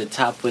go over the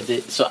top with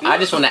it. So I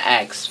just want to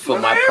ask for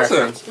my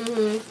preference.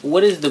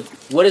 What is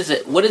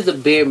the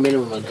bare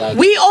minimum of God?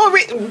 We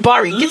already...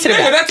 Bari, get to the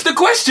back. That's the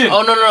question.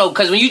 Oh, no.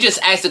 Because when you just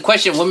ask the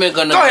question, women are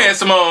going to... Go ahead,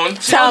 Simone.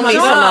 Tell me,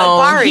 Simone.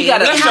 Bari,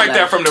 Let's strike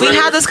that from the record. We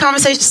had this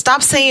conversation.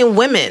 Stop saying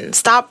women.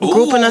 Stop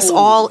grouping us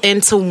all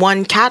into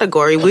one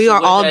category. We are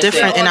all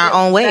different in our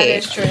own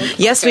way.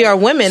 Yes, we are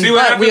women,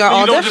 but we are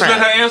all different. Just let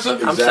her answer?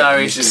 I'm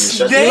sorry.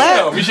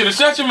 Damn, you should have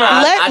shut your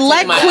mouth.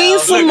 Let Queen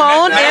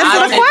Simone answer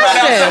the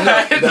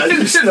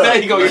question. Now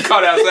you gonna get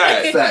caught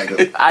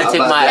outside. I take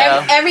my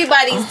L.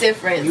 Everybody's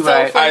different. You so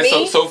right. for All right,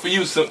 me, so for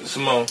you,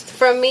 Simone.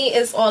 for me,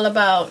 it's all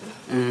about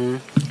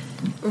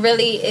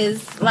really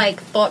is like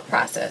thought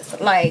process.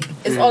 Like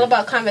it's all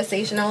about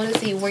conversation. I want to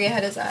see where your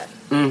head is at.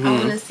 I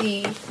want to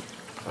see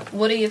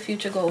what are your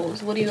future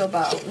goals. What are you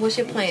about? What's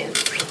your plans?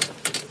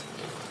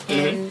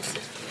 And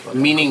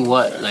Meaning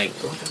what? Like...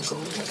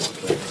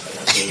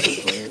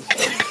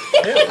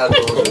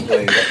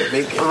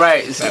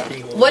 Right.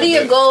 what are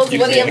your goals?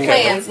 What are your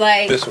plans?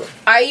 Like,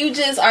 are you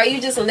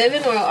just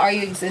living or are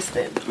you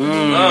existing?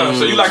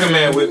 So you like a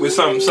man with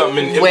something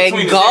in With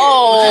between.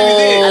 goals.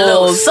 A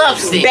little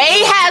substance.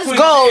 Bay has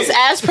goals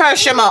as per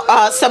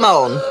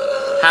Simone.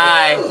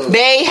 Hi.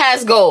 Bay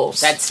has goals.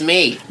 That's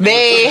me.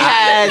 Bay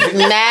has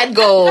mad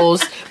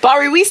goals.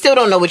 Bari, we still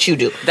don't know what you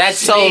do. That's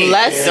so me.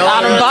 let's Don't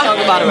I don't talk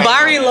about it right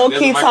Bari low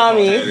key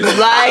Tommy.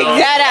 like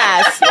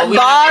that ass.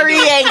 Bari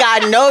ain't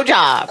got no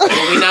job.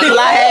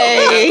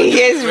 Like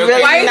it's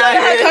really Why you not.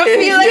 gonna have to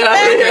feel like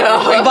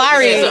that?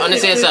 Bari,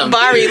 Understand something.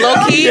 Bari, low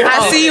key.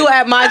 I see you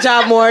at my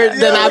job more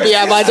than I be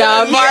at my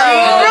job.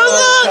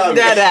 Bari,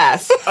 that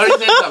ass.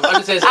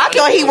 Understand something. I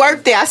thought he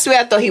worked there. I swear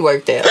I thought he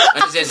worked there.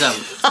 Understand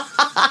something.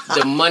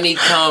 The money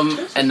come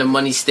and the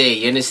money stay.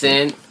 You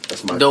understand?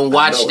 Don't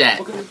watch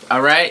that.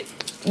 All right?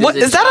 What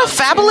is that? A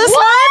Fabulous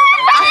line?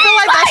 I feel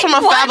like that's from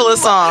a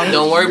Fabulous song.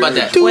 Don't worry about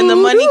that. When the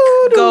money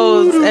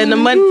goes and the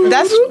money,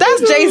 that's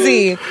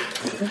Jay-Z.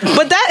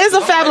 But that is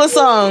a Fabulous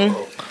song.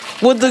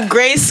 Would the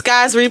gray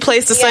skies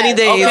replace the sunny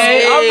days?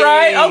 Okay, all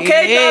right,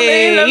 okay,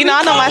 darling. You know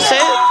I know my shit.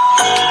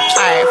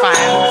 All right, fine.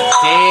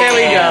 Here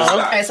we go. All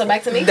right, so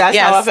back to me. That's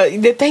how I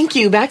felt. Thank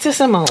you. Back to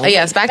Simone.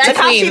 Yes, back to That's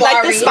how she Queen.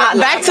 liked the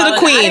spotlight. Back to the I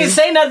Queen. didn't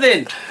say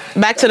nothing.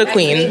 Back to the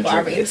Queen.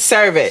 Barbie.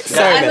 Serve it. So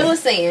Serve as I it. was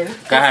saying,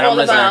 Go ahead, I'm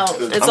it's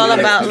listening. all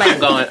about like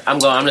I'm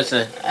going. I'm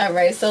listening. all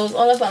right. So it's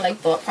all about like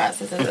thought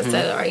processes. I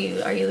said, are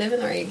you living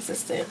or are you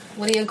existing?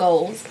 What are your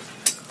goals?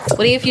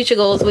 What are your future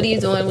goals? What are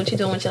you doing? What you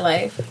doing with your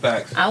life?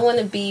 Facts. I want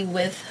to be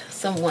with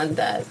someone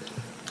that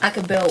I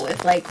could build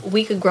with. Like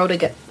we could grow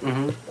together.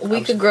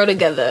 We could grow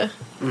together.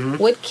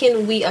 What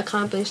can we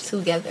accomplish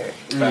together?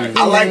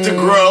 I like to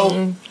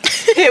grow.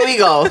 Here we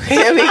go.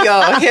 Here we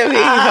go. Here we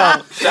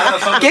go.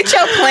 Get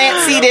your plant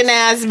seeding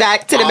ass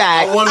back to the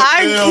back.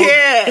 I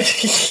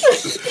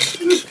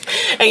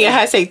can't. And your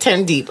head say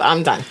 10 deep.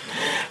 I'm done.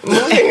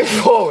 Moving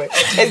forward.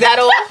 Is that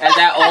all? Is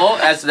that all?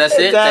 That's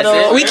it. That's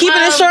it. We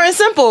keeping it short and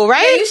simple,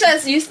 right? You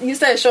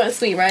said short and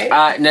sweet, right?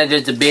 Now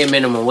there's the bare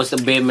minimum. What's the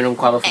bare minimum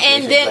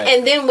qualification?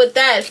 And then with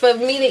that, for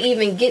me to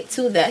even get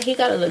to that, he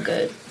gotta look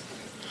good.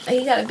 And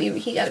he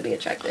gotta be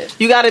attractive.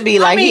 You gotta be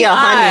like he a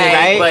honey,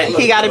 right? but-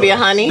 He gotta be a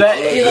honey. You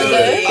look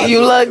good. You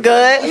look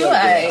good. You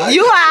alright.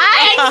 You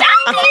alright.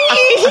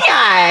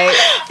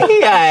 Exactly.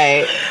 He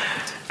alright.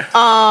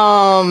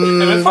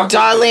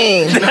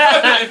 Darlene.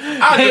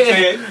 I'll just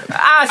say it.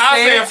 I'll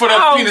say it for the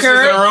penises in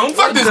the room.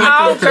 Fuck this nigga.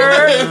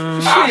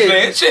 I'll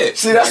say it. Shit.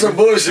 See, that's some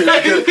bullshit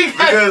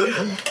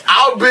because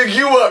I'll big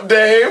you up,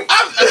 Dame.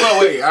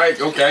 Wait.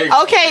 Okay.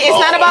 Okay, it's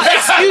not about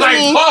excuse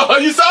me. Oh,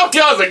 you saw me?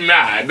 I was like,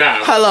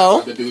 nah.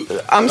 Hello.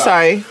 I'm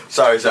sorry.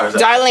 Sorry.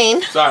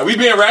 Darlene. Sorry, we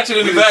being ratchet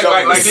in the back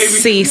like they be.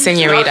 See,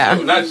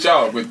 senorita. Not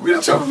y'all, but we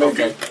the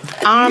troublemaker.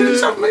 I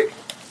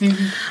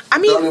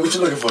mean, Darlene, what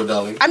you looking for,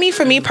 darling? I mean,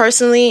 for me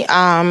personally, He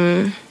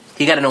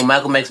got to know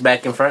Malcolm X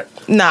back in front.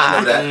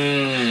 nah, That.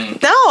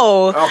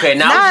 no. Okay,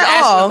 now Not I'm just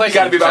asking all. the question.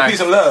 Gotta be about peace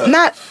and love.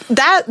 Not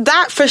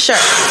that for sure.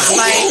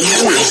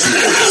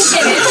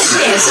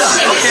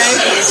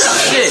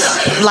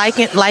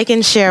 Like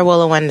and share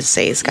Willow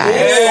Wednesdays, guys.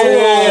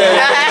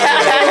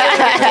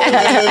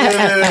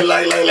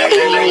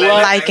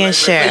 Like and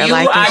share.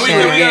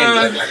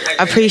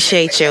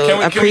 Appreciate you. Can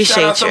we shout out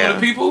Appreciate some of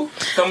the you. people?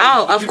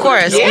 Oh, of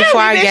course. Yeah,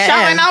 Before I we've been get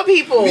shouting in, out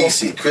people.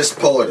 BC, Chris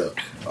Porter.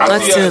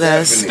 Let's do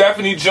this.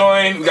 Stephanie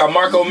joined. We got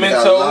Marco We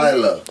got Minto.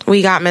 Lila.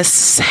 We got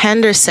Miss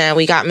Henderson.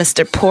 We got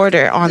Mr.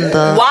 Porter on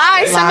the.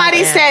 Why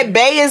somebody line. said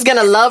Bay is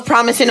gonna love,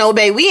 promise, and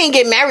obey? We ain't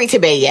get married to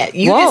Bay yet.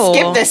 You Whoa. just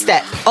skipped a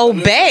step.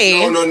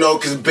 Obey? No,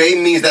 because Bay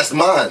means that's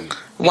mine.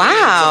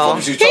 Wow.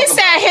 He He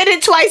said hit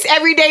it twice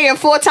every day and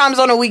 4 times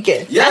on a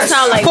weekend. Yes. That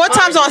sounds like 4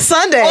 times on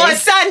Sunday. On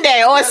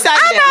Sunday. I know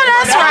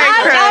that's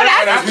right,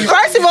 Chris.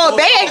 First of all,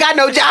 Bay ain't got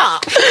no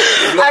job.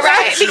 All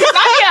right? Because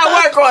I be at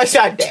work on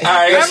Sunday. All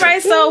right. All right,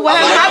 so what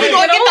How we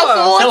gonna get the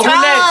 4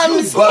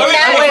 times?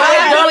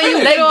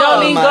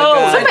 Darlene,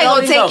 go. Somebody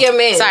gonna take your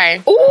man.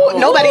 Sorry. Ooh,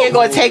 nobody ain't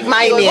gonna take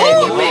my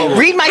man.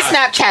 Read my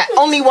Snapchat.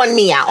 Only one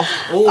meow.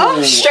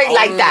 Oh, straight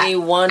like that. Only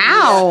one.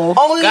 Ow.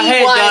 Only Go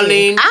ahead, one.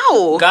 Darlene.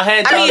 Ow. Go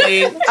ahead,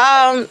 Darlene.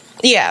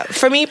 Yeah,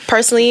 for me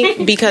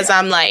personally, because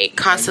I'm like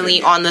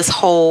constantly on this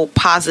whole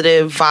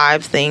positive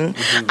vibe thing,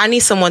 I need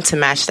someone to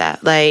match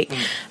that. Like,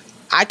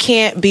 I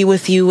can't be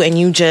with you and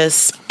you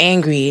just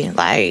angry.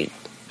 Like,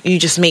 you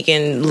just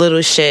making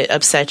little shit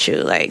upset you.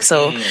 Like,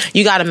 so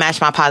you got to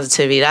match my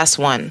positivity. That's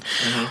one.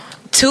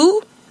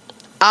 2,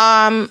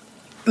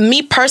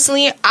 me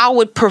personally, I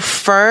would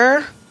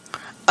prefer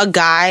a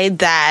guy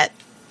that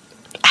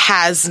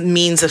has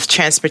means of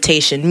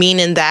transportation,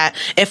 meaning that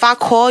if I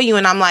call you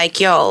and I'm like,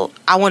 yo,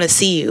 I want to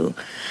see you,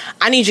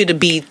 I need you to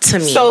be to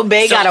me. So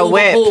Bay got a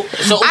whip.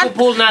 Uber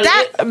pool not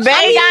lit?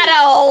 Bay got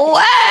a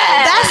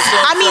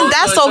whip.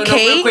 That's So,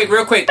 okay.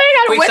 real quick. Bay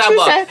got a Quick whip.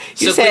 sidebar.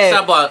 You So, said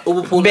quick sidebar.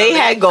 Uber pool Bay not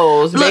had lit?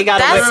 goals. Bay Look,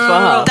 got a whip for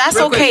her. that's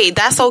Real okay.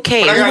 That's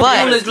okay. But I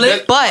got pool is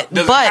lit.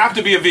 Does it have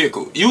to be a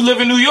vehicle? You live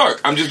in New York.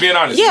 I'm just being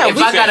honest. Yeah, I'm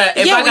just saying.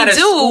 If I got a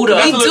scooter,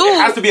 we It do.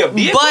 has to be a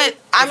vehicle. But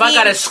I if I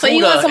got a So you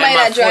scooter, want somebody at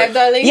my that drive, foot-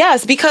 darling?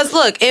 yes, because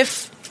look,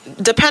 if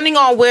depending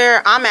on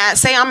where I'm at,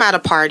 say I'm at a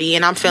party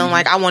and I'm feeling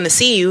like I want to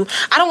see you,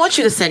 I don't want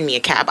you to send me a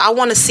cab. I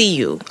want to see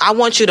you. I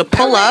want you to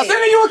pull up.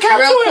 Sending you a cab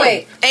Real to him.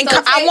 quick. And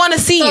So I wanna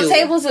see you. So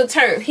tables are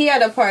turned. He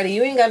at a party.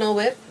 You ain't got no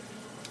whip.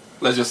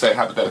 Let's just say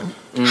hypothetical.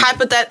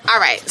 All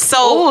right. So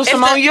Oh, if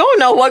Simone, the- you don't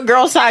know what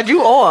girl side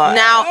you on.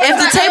 now if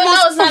the tables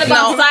No, it's not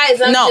about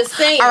size. I'm just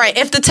saying. All right,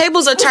 if the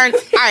tables are turned,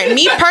 all right.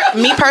 Me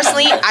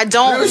personally, I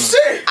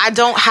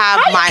don't have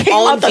my came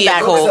own out the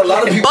back? vehicle, A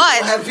lot of people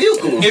don't have but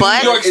vehicles.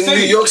 but in New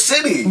York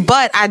City.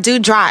 but I do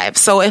drive.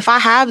 So if I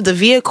have the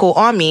vehicle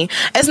on me,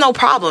 it's no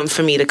problem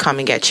for me to come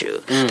and get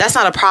you. That's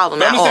not a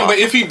problem I at understand, all. but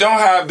if he don't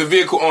have the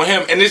vehicle on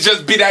him, and it's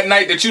just be that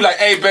night that you like,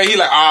 hey, babe, he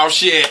like, oh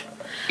shit,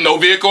 no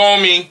vehicle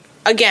on me.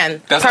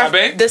 Again, That's not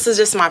bad? this is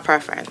just my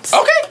preference.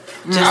 Okay.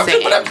 Just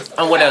saying.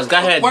 And what else? Go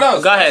ahead. What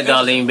else? Go ahead,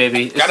 Darlene,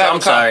 baby. Gotta have I'm a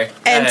car. sorry. Go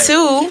And ahead.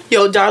 2,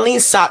 Yo,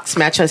 Darlene's socks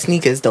match her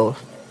sneakers though.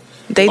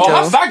 they do.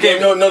 Oh, her sock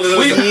game. No.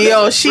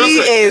 Yo, she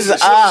is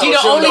up. She the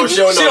only. She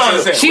don't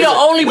understand. She the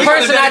only We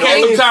person gotta I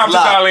dedicate think. some time to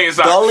Darlene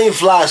sock. Darlene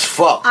fly as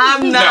fuck.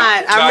 I'm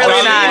not. I'm No,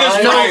 really Darlene not.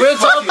 is No, right. real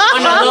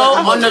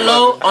talk.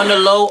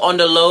 On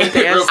the low.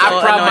 They're I so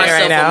pride annoying myself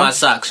right now. on my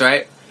socks,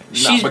 right?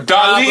 She's but Darlene's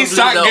probably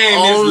sock the game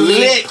is only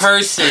lit.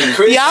 person.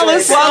 Y'all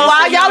was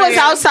while y'all was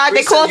outside,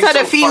 they called her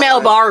the female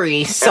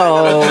Bari. So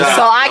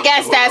I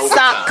guess that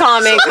sock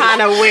comment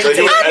kind of went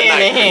to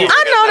hand in hand.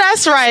 I know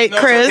that's right,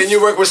 Chris. Can you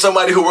work with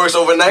somebody who works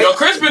overnight? Yo,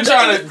 Chris been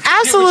trying to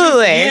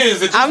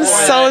Absolutely. I'm I'm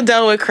so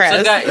done with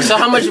Chris. So, so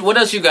how much? What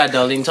else you got,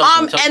 Darlene? Talk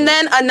to me, talk to And me.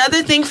 then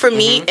another thing for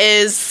me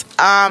is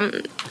a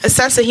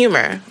sense of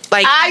humor.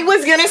 Like I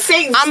was gonna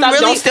say,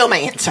 don't steal my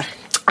answer.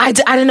 I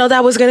didn't know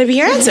that was going to be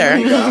your answer.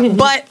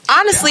 But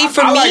honestly,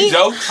 for I me, like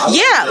jokes.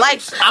 yeah,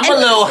 like I'm a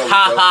little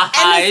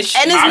ha-ha-ha-ish.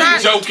 and it's I'm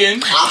not joking.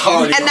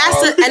 and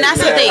that's the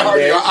thing.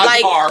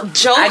 Like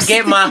jokes. I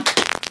get my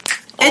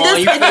on.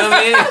 You feel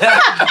me?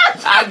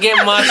 I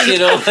get my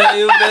shit on. You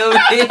feel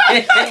me?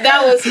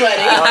 That was funny.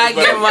 I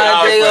get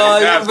my thing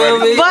on. You feel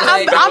me? But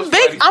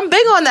I'm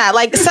big on that.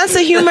 Like, sense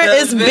of humor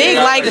is big.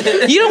 Like,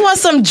 you don't want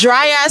some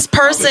dry ass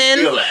person.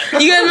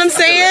 You know what I'm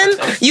saying?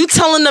 You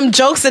telling them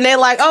jokes and they're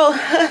like, oh,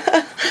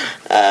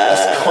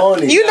 That's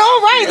corny. you know,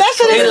 right? That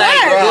shit is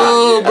like,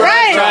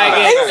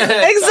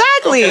 right.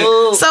 Exactly.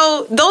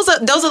 So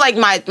those are like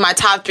my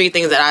top 3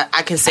 things that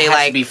I can say.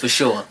 Like, to be for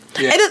sure.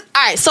 it is,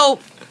 all right. So.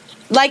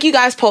 Like you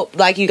guys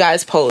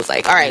pose,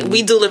 like, all right,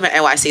 we do live in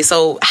NYC,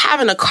 so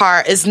having a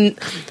car is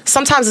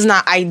sometimes it's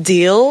not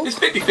ideal. It's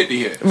 50-50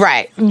 here.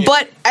 Right. Yeah.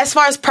 But as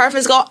far as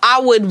preference go,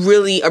 I would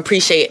really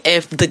appreciate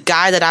if the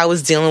guy that I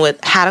was dealing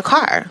with had a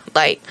car.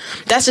 Like,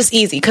 that's just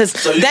easy, because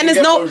then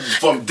there's no...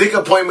 From dick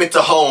appointment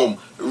to home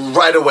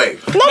right away.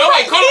 No,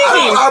 wait,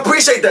 I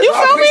appreciate that. You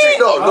feel me?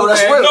 No,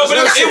 that's real. No,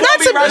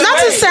 but not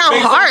to sound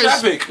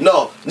harsh.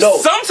 No.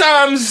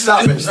 Sometimes...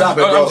 Stop it,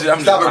 bro.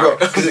 Stop it, bro.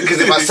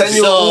 Because if I send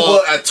you an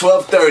Uber at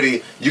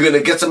 12:30, you're going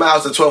to get to my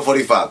house at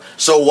 12:45.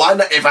 So why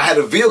not? If I had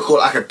a vehicle,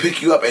 I could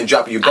pick you up and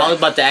drop you back. I was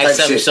about to ask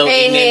something so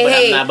ignorant, but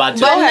I'm not about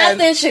to. But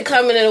nothing should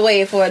come in the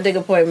way for a dick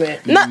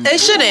appointment. No, it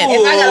shouldn't.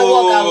 If I gotta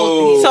walk, I'll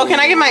walk. So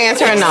can I get my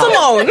answer or no?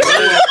 Simone.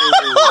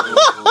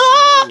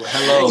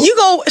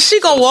 Hello. She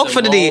gonna walk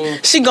for the D.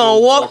 She gonna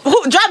walk.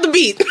 Drop the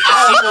beat. She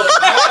gonna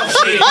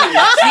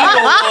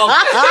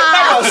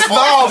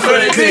smile for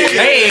the D.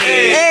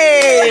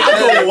 Hey. I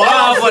go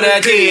wild for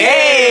that D.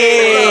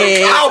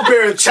 Hey. I'll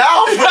bear a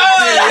child for the D.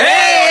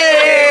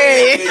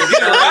 Hey.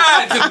 Get a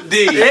ride to the D.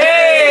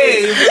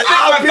 Hey.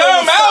 I'll bear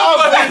a child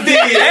for the D.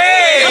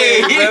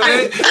 Hey.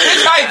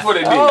 It's tight for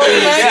the D.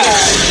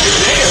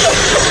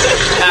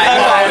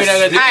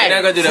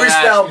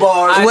 Freestyle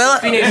bars.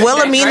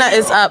 Wilhelmina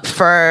is up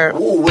for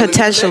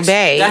potential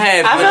bae. Go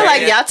ahead. I feel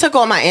like y'all took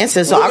all my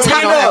answers, so I really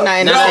don't have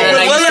nothing to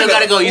say. You still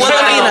gotta go. You still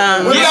gotta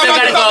go. You still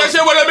gotta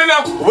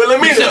go.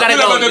 Wilhelmina. You still gotta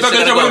go.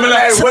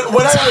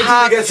 What I gotta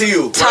do to get to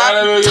you?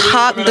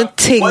 Talk the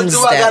things. What do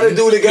I gotta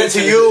do to get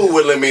to you,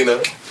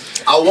 Wilhelmina?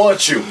 I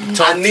want you.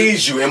 I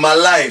need you in my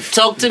life.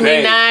 Talk to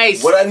me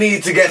nice. What I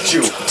need to get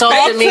you?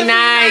 Talk to me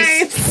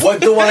nice. What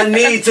do I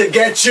need to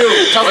get you?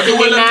 Talk to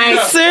me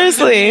nice.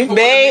 Seriously.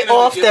 Bae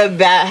off the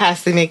bat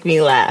has to make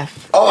me laugh.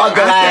 Oh, I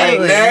got that.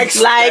 Next.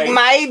 Like,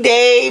 my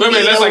day be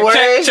the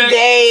worst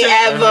day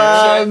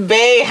ever.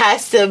 Bae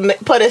has to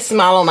put a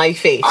smile on my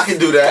face. I can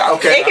do that.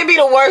 Okay. It could be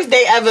the worst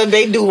day ever.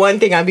 Bae do one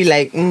thing, I'd be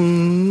like, I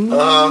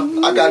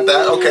got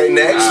that. Okay,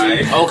 next.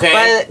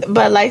 Okay.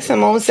 But like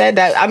Simone said,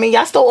 that I mean,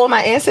 y'all stole all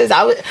my answers.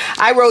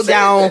 I wrote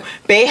down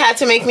Bae had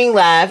to make me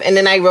laugh, and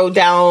then I wrote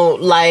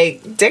down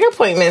like dick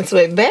appointments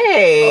with Bae.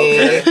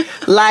 Okay.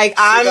 Like,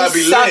 I'm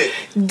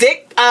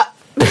dick up.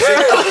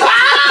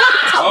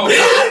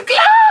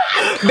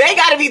 Bae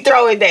gotta be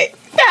throwing that.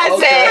 That's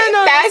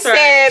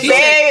it.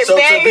 Bae. So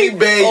to be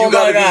Bae, you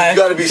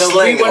gotta be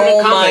slanging.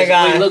 Oh my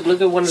god.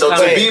 Look at one of the So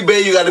comments. to be Bae,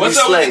 you gotta be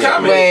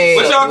slanging. Wait.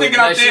 What y'all thinking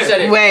out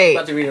there? Wait. I'm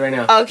about to read it right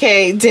now.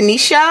 Okay,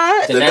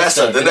 Danessa.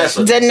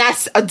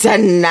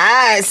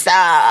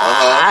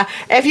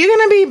 If you're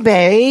gonna be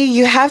Bae,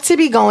 you have to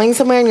be going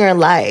somewhere in your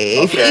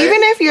life. Okay.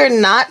 Even if you're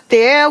not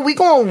there, we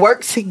gonna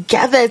work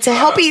together to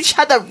help each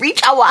other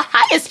reach our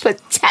highest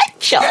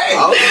potential.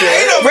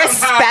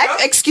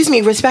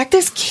 Respect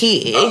is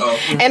key.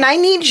 And I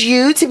need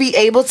you to be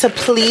able to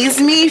please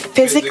me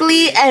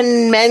physically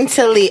and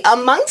mentally,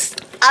 amongst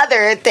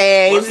other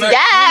things.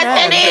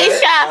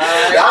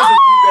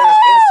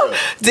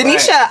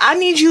 Denisha, I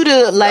need you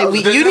to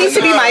you need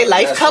to be my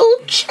life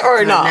coach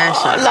or not?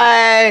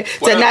 Like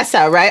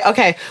Danessa, right?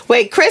 Okay.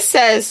 Wait, Chris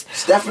says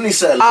Stephanie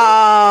said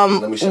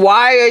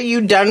why are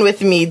you done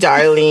with me,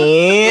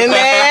 Darlene?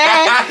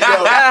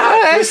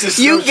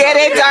 You get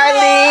it,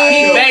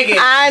 Darlene.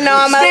 I know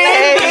I'm a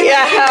lady.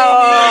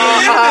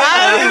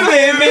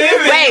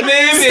 Wait,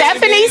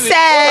 Stephanie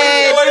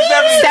said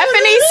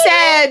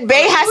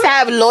Bae has to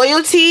have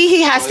loyalty,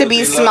 he has to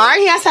be smart,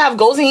 he has to have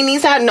goals, and he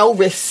needs to have no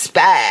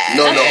respect.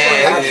 No.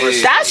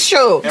 That's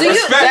true. Do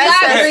you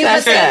agree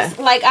with this?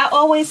 Like, I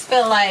always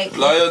feel like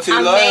loyalty.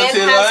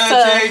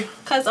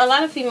 Because a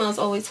lot of females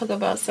always talk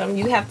about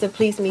you have to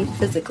please me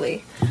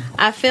physically.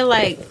 I feel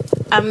like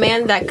a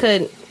man that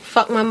could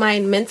fuck my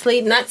mind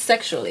mentally, not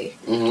sexually,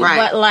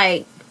 but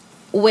like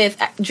with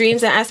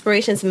dreams and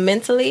aspirations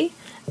mentally,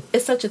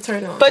 it's such a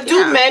turn on. But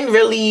do men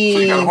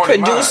really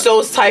produce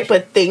those type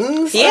of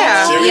things?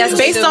 Yeah. Yes,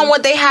 based on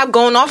what they have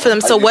going on for them.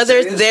 So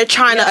whether they're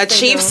trying to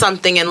achieve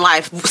something in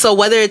life, so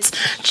whether it's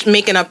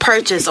making a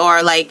purchase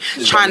or like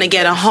trying to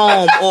get a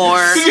home, or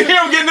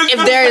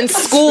if they're in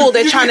school,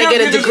 they're trying to get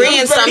a degree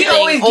in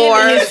something,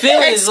 or his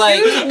feelings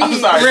like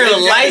real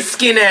light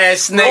skin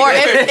ass nigga. Or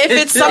if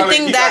it's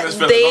something that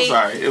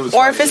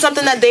if it's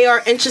something that they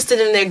are interested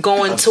in, they're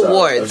going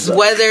towards,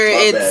 whether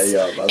it's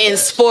in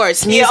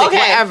sports, music,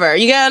 whatever.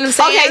 You get what I'm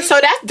saying? Okay, so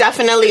that's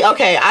definitely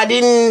okay. I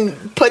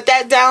didn't put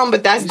that down,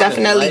 but that's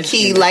definitely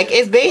key. Like,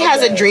 if Bae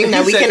has a dream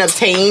that we can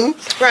obtain,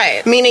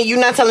 right? Meaning, you're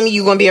not telling me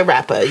you're gonna be a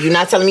rapper. You're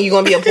not telling me you're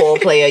gonna be a ball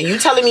player. You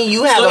telling me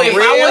you have a real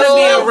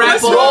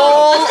goal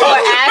or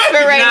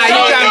aspiration. Nah,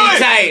 you got me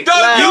tight.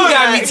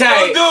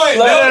 tight. Don't do it.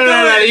 No, Don't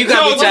no, do it. you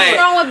gotta be Don't do tight. it.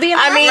 wrong with being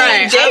I mean,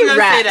 Right, I'm Jay gonna say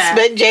raps, that.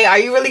 but Jay, are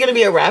you really gonna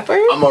be a rapper?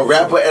 I'm a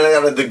rapper and I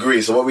got a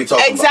degree. So what we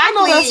talking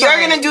Exactly. that's You're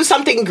right. gonna do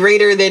something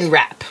greater than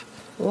rap.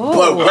 about?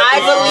 But I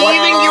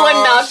believe in you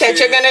enough that shit.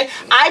 you're gonna.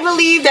 I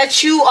believe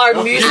that you are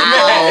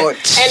musical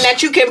and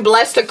that you can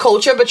bless the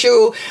culture, but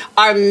you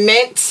are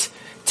meant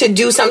to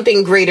do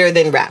something greater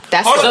than rap.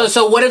 That's Hold it. on.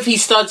 So what if he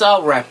starts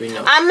out rapping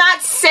though? I'm not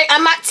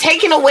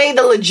taking away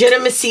the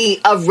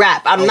legitimacy of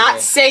rap. I'm not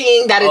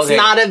saying that it's Okay.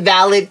 not a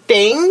valid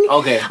thing.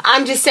 Okay.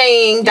 I'm just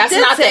saying that's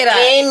did not the say that.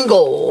 end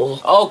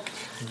goal. Oh,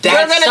 You're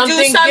that's gonna do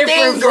something something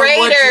different from what you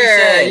greater.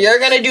 said. You're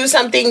gonna do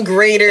something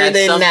greater That's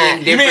than something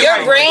that. different Your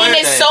from brain what you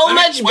is said. so Let me-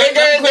 much wait, bigger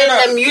let me clear than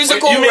that the up.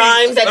 musical Wait, you mean-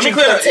 rhymes that let me you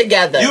clear put that.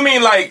 together. You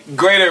mean like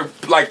greater,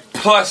 like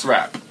plus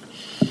rap,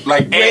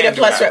 like Greater and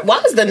plus rap. rap.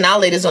 Why is the now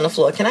ladies on the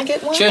floor? Can I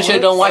get one? Sure,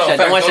 don't watch that.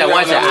 Don't watch that.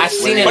 Watch that. I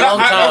seen it a But long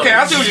time. okay,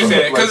 I see what you're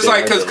saying. Because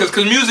like, because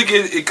music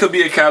it could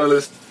be a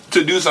catalyst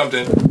to do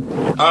something.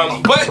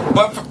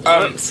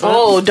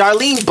 Oh,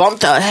 Darlene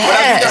bumped her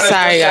head.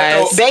 Sorry,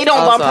 guys. They don't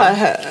Also. bump her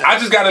head. I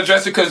just gotta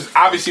address it because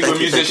obviously Thank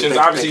we're you, thank you, musicians. thank you,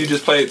 Obviously, thank you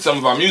just played some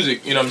of our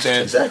music. You know what I'm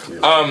saying? Exactly.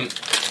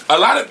 A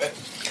lot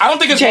of. I don't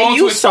think it's Jay, wrong to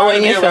you aspire to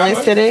sewing be your a feelings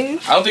rapper. today?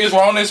 I don't think it's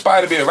wrong to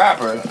aspire to be a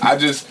rapper.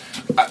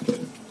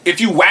 If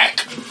you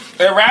whack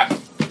at rap,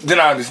 then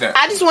I understand.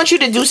 I just want you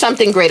to do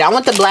something great. I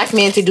want the black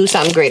man to do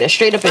something greater,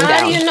 straight up and How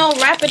down. do you know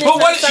rapping is But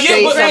not what? something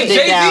Yeah, but Straight Jay-Z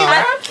something down.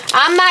 rap?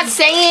 I'm not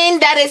saying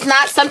that it's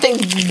not something.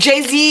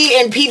 Jay-Z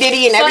and P.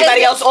 Diddy and So everybody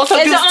is it- else also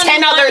is do it only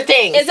 10 one- other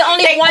things. is it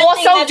only they one thing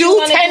also that you do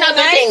wanna 10 do other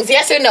tonight? things.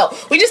 Yes or no?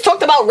 We just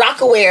talked about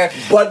Rockaware.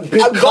 But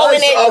because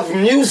going in- of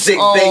music,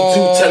 they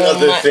do 10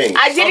 other things.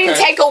 I didn't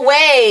Okay. take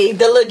away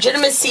the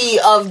legitimacy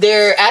of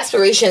their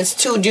aspirations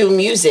to do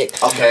music.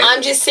 Okay.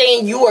 I'm just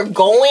saying you are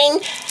going,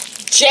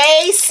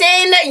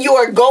 Jason, you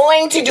are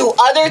going to do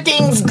other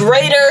things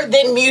greater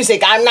than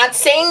music. I'm not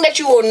saying that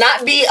you will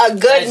not be a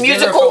good That's different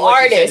musical from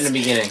what you said artist. in the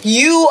beginning.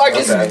 You are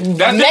just Okay. That's different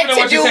meant than to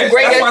what you do said.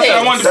 greater That's why I said I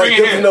things. wanted to That's bring it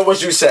different in. than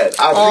what you said.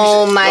 I appreciate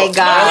Oh my no.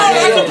 God.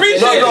 No, that's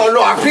appreciated.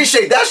 No, I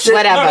appreciate that shit.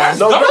 Whatever.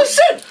 No, That's that's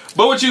shit.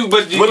 But what you?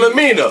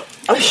 Wilhelmina.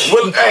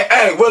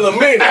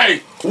 Wilhelmina.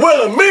 Hey.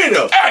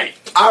 Wilhelmina. Hey.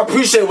 I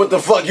appreciate what the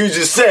fuck you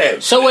just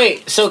said. So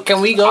wait. So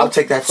can we go? I'll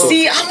take that too.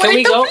 See, I'm Can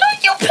we go?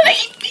 You play.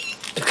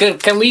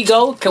 Can we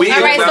go? Can we?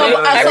 All right,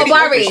 so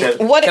Bari,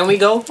 What? Can we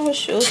go? Oh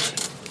shoot.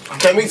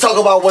 Can we talk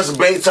about what's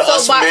bait to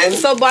us men?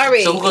 so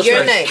Bari, So who goes you're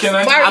first? next. Can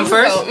I- Bari, I'm you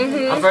first. go.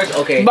 Mhm. I'm first.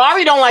 Okay.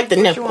 Bari don't like the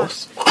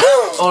nipples.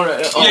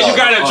 Yeah, you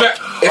gotta address.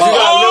 If you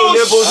got little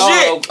nipples,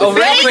 shit.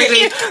 Real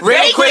quickly.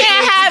 Real They quickly.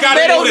 can't have gotta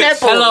little do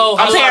this. nipples. Hello.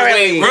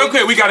 Apparently. Real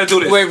quick, we gotta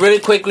do this. Wait, really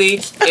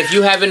quickly. If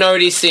you haven't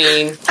already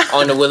seen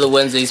on the Willow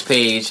Wednesdays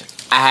page,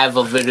 I have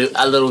a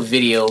little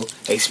video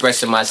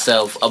expressing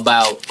myself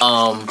about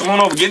Come on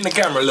over, get in the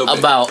camera a little bit.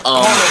 about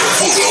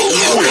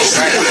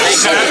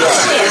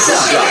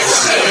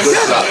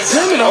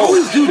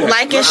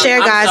Like and share,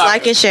 I'm guys. sorry.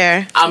 Like and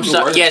share. I'm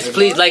sorry. Yes,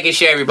 please like and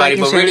share, everybody. Like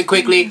and But share. really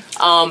quickly,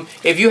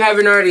 if you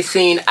haven't already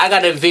seen, I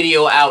got a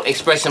video out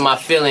expressing my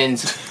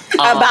feelings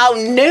About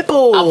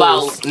nipples.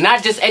 about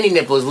not just any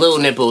nipples, little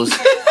nipples.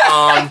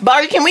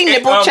 Bari, can we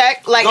nipple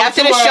check? Like go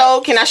after to, the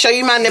show, can I show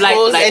you my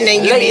nipples? And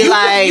then you be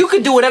like, you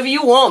could do whatever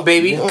you want,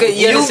 baby. you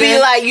be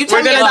like, you tell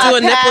We're me gonna about do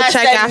a nipple past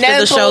check that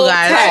after the show, nipple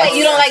guys. test. Wait,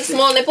 you don't like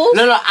small nipples?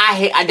 No,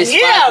 I despise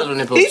Yeah, little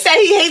nipples. he said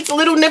he hates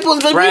little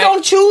nipples, but we Right.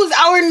 don't choose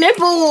our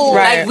nipples.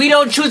 Right. Like we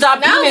don't choose our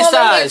Now I'm penis over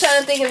here size. trying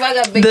to think if I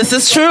got big. This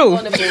is true.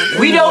 small nipples.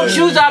 We don't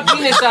choose our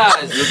penis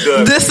size.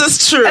 This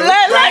is true.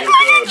 Like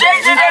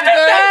Jason in the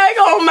bag.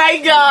 Oh my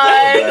god.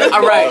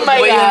 All right, Oh my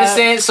but you God.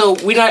 understand? So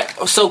we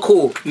not so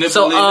cool.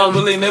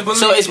 Nibbly.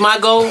 So it's my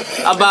goal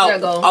your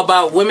goal?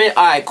 about women.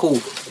 All right, cool.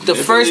 The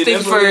first thing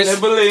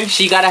first,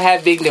 she gotta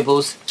have big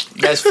nipples.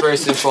 That's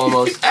first and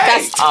foremost.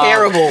 That's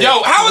terrible.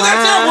 Yo, how is that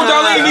terrible?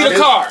 Darlene need a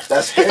car.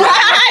 That's Y'all need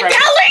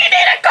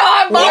a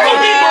car, He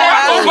gonna be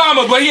Barack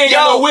Obama, but he ain't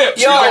got no whip.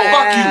 She's like,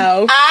 fuck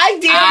you. I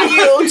dare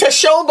you to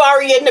show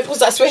Bari your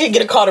nipples. I swear he'll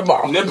get a car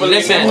tomorrow.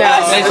 Listen,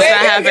 That's not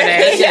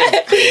happening.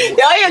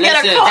 Y'all he'll get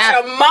a Listen.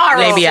 car tomorrow.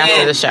 Maybe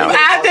after the show.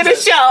 After the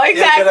show,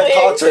 Get a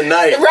call exactly.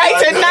 tonight. Right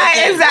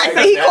tonight,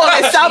 exactly. He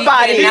calling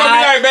somebody. He gonna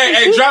be like, man,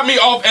 hey, drop me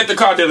off at the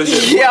car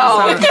dealership.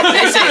 Yo,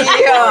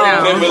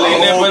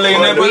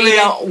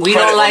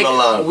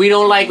 we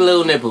don't like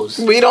little nipples.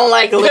 we don't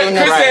like little Chris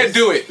nipples. said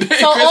do it.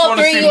 So all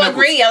three you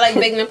agree? I like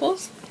big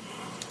nipples.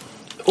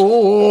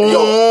 Ooh.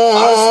 Yo,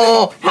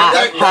 honestly,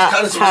 that's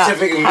kind of ha,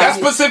 specific. That's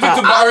specific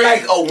to I Bari.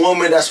 like a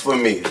woman that's for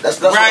me. That's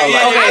what Right, I like.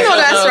 yeah. I know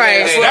that's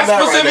right. That's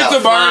specific to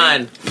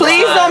Bari. Fine.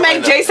 Please don't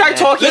make Jay start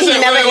talking. Listen, He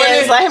never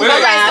is. Let him go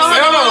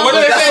last. No. What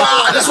did they say?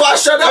 That's why I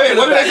shut up. Wait,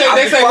 what did they say? I'll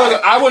They be say,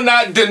 quiet. I will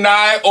not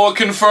deny or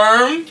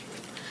confirm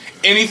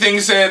anything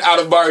said out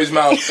of Bari's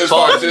mouth as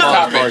far as this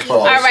topic.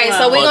 All right,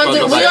 so we're gonna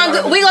do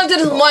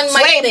this one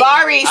mic Wait, thing.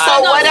 Bari. So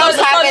what else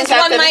happens this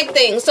one after? mic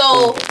thing.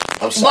 So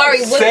I'm sorry.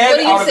 Bari, what Said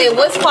do you out of say? his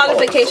What's mouth.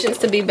 qualifications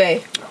to be bae?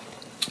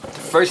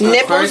 First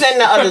Nipples and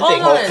the other Hold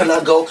thing. on. Can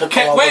I go? Wait, Hold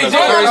on, Bari didn't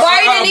Bari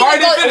even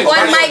didn't go finish.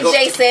 one Bari mic,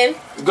 Jason.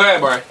 Go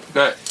ahead, Bari.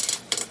 Go ahead.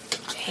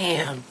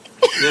 Damn.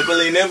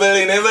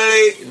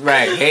 Nibbly.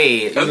 Right.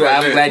 Hey, That's I'm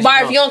right there. glad you Bar,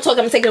 know. if you don't talk,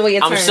 I'm taking away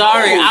your turn. I'm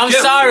sorry. I'm Get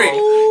him, sorry.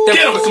 Simone. Get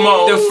him,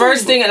 Simone. The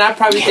first thing, and I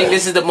probably think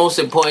this is the most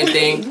important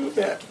thing,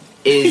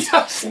 is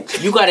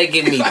you gotta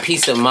give me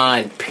peace of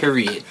mind.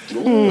 Period.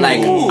 Like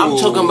I'm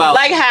talking about.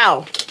 Like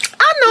how?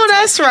 I know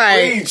that's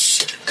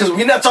right. Because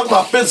we're not talking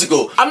about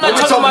physical. I'm not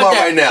What we talking about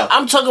that right now.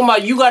 I'm talking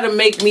about you gotta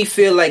make me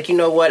feel like, you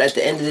know what, at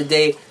the end of the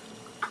day,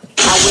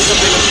 I wake up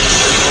in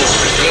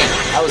the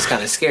damn, that was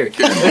kind of scary.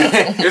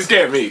 It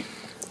scared me.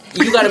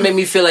 You gotta make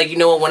me feel like, you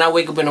know what, when I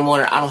wake up in the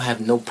morning, I don't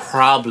have no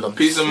problem.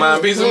 Peace of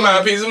mind, peace of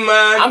mind, peace of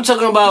mind. I'm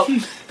talking about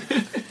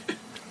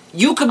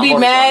you could be I'm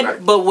mad, always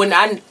right. but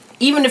when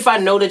even if I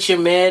know that you're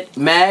mad,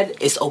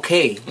 it's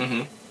okay.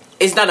 Mm-hmm.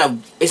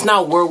 It's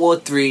not World War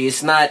III.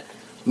 It's not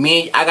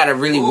me. I gotta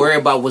really worry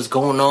about what's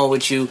going on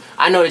with you.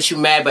 I know that you're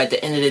mad, but at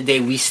the end of the day,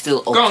 we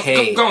still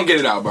okay. Go and get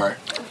it out, Bar.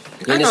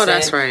 You I know understand?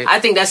 that's right. I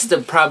think that's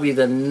probably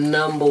the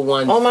number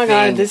one. Oh my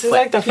God, thing this is for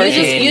like the first-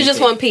 You just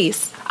anything. want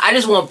peace. I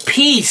just want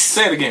peace.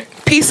 Say it again.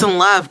 Peace and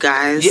love,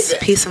 guys. Yeah.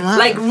 Peace and love.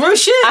 Like real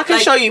shit. I can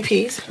like, show you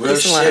peace. Real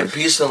Peace and shit, love.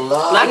 peace and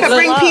love. Like, I can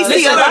bring peace to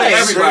listen, your like, life.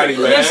 Everybody,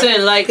 man.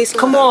 Listen, like, Peace and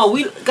come love. on,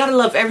 we gotta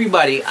love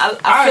everybody.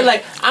 I feel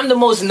like I'm the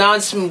most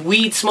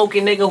non-weed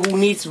smoking nigga who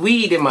needs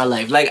weed in my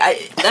life. Like,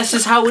 that's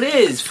just how it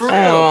is, for real.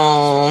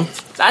 Oh.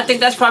 I think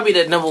that's probably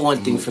the number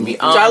one thing for me.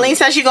 Darlene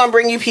says she's gonna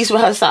bring you peace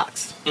with her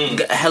socks.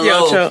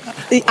 Hello.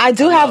 I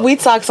do have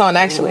weed socks on,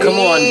 actually. Come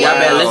on, y'all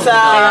better listen to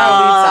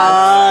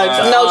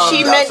Socks. No,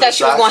 she meant that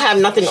she was gonna have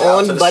nothing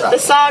on but the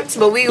socks,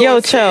 but we. Yo,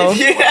 chill.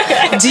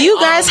 Do you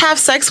guys have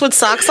sex with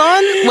socks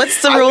on?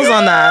 What's the rules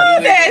on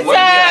that? That's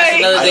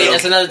right.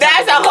 That's another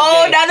That's a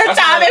whole nother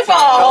topic for a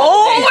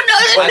whole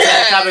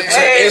nother To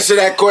answer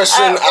that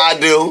question, I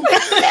do.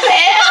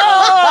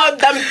 Hell,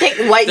 them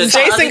thick white.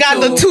 Jason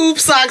got the tube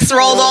socks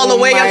rolled all the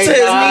way up to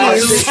his I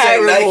knees. just say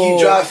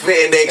Nike dry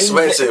fit and they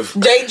expensive.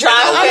 They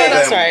drive. I wear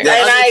That's them. right. Yeah.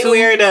 And I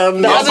wear them.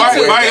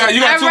 You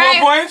got 2 more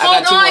points?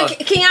 Hold two on. more.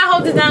 Can y'all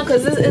hold it down?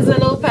 Because this is a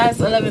little past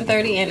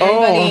 11:30 and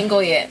everybody ain't go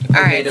yet.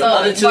 All right, the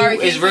other two Barry,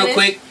 is can you real finish?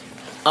 quick.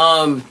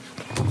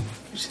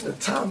 The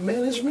time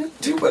management?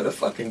 You better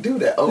fucking do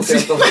that. Okay.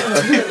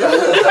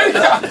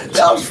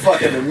 That was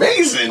fucking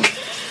amazing.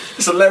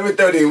 It's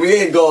 11:30. We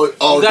ain't going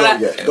all go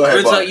yet. Go ahead,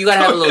 real talk, Bob. you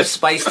gotta have a little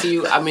spice to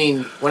you. I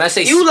mean, when I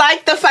say You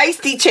like the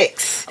feisty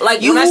chicks.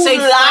 like You when I say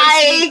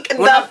like feisty,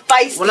 the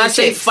feisty when I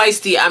say chicks.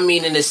 feisty, I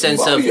mean in the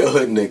sense Bobby of a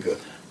hood nigga.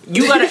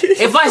 you gotta.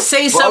 If I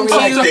say something to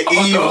Bobby you, like the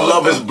Eve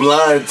Love Is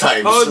Blind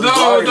type. Hold on,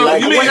 Sorry,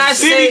 like, You mean when I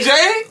say- CDJ?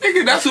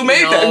 Nigga, that's who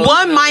made that.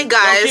 One mic,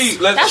 guys. Low-key,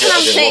 let's- That's what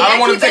I'm saying. I don't I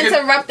wanna keep take it.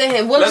 interrupting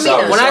him. What Let's do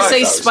not- mean? when I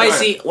say Sorry.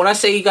 spicy, when I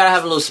say you gotta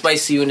have a little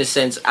spice to you in a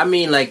sense, I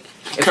mean like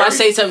if I Curry?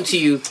 say something to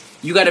you,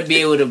 you gotta be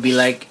able to be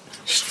like,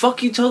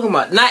 "Fuck you talking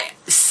about?" Not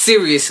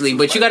seriously,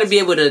 but you gotta be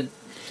able to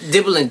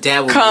dibble and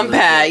dabble. with it a little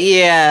Compact, bit.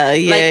 yeah.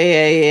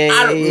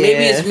 I don't,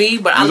 maybe it's me,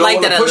 but I You don't like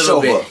want that a a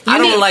little pushover. bit. I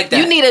don't like that.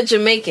 You need a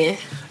Jamaican.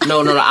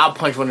 No, I'll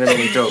punch one of them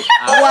in the throat. Is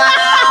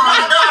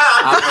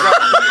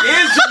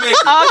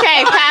Jamaican.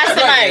 Okay, pass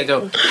the mic.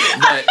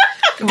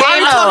 But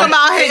Damo,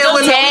 about hitting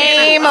with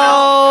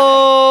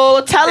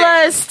Damo, tell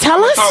us,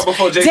 talk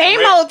before Jason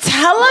Damo,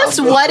 tell us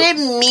what it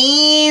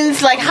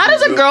means. Like, how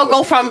does a girl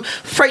go from,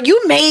 you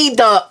made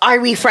the Are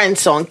We Friends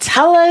song.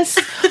 Tell us,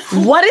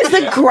 what is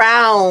the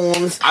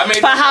grounds I made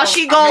for that how song-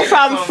 she I go made that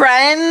from song.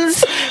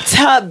 friends to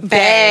I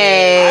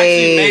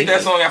actually made babe?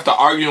 that song after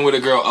arguing with a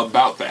girl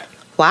about that.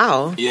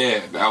 Wow.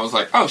 Yeah, I was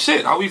like, oh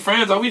shit, are we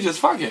friends? Are we just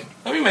fucking?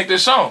 Let me make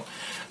this song.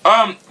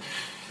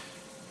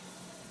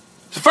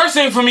 The first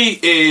thing for me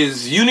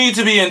is you need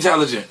to be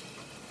intelligent.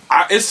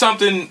 It's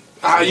something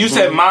you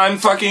said,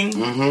 mind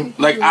fucking.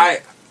 Like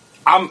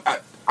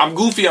I'm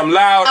goofy. I'm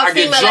loud. I get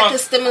female that drunk. can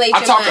stimulate I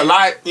your talk a mind.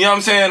 lot. You know what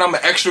I'm saying? I'm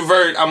an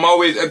extrovert. I'm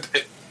always.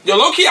 Yo,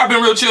 low key, I've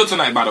been real chill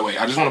tonight. By the way,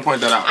 I just want to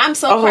point that out. I'm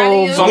so proud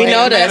of you. So I'm we getting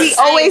know better. that. He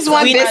always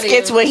want We know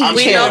biscuits you. when he I'm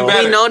chill. getting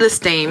better. We know this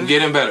I'm thing.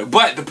 getting better.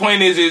 But the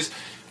point is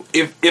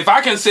if I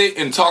can sit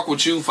and talk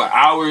with you for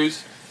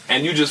hours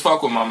and you just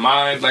fuck with my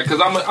mind, like, cause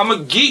I'm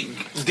a geek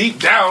deep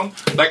down.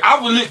 Like I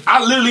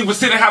literally would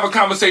sit and have a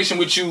conversation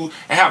with you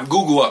and have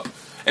Google up.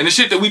 And the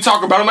shit that we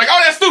talk about, I'm like,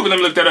 oh, that's stupid. Let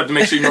me look that up to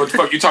make sure you know what the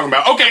fuck you're talking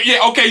about. Okay,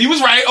 yeah, okay, you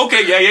was right.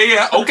 Okay,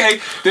 yeah, okay.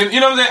 Then,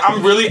 you know what I'm saying?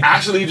 I'm really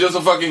actually just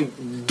a fucking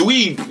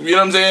dweeb, you know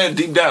what I'm saying?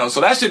 Deep down.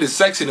 So that shit is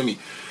sexy to me.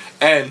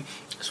 And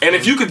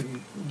if you could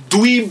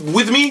dweeb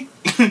with me,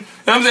 you know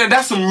what I'm saying?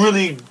 That's some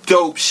really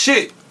dope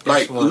shit.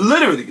 Like,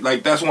 literally.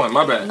 Like, that's one.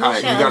 My bad. All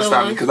right, you gotta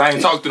stop me because I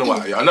ain't talked in a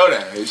while. Y'all know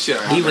that. Shit,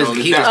 he was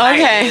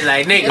Okay.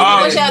 like nigga.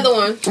 What's your other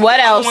one? What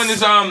else? One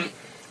is,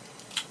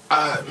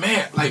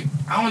 man, like,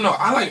 I don't know.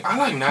 I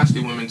like nasty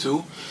women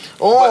too.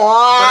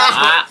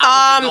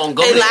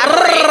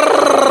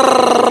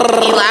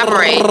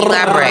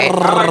 Elaborate.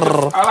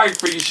 I like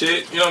free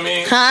shit. You know what I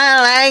mean?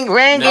 I like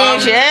ranking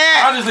shit.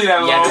 I'll just leave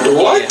that alone.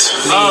 What?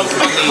 A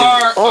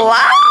car.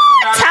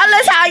 Tell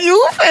us how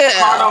you Car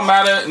feel. don't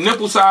matter.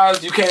 Nipple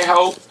size, you can't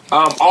help.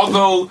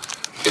 Although,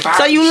 if I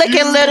So had you to licking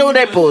choose- little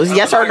nipples,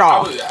 yes or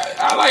no?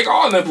 I like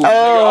all nipples.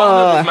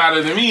 All nipples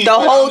matter to me. The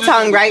but whole I'm just-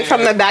 tongue, right?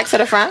 From the back to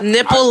the front?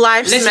 Nipple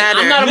lives Listen, matter.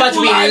 I'm not about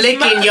to be Nipple lives licking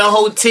matter. your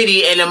whole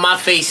titty and then my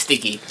face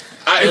sticky.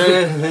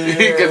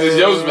 Because it's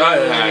yours.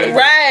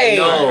 Right.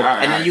 No,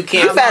 and then you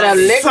can't. You better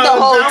lick the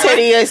whole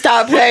titty and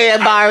stop playing,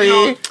 Barry.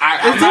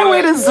 Is there a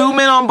way to zoom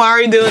in on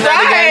Barry doing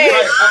that again?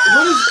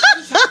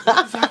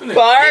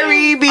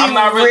 Barry be I'm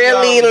not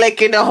really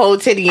licking the whole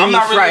titty I'm and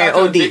not he really frying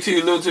like OD. big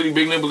titty, little titty,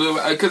 big nipple,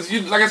 because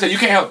like I said, you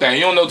can't help that.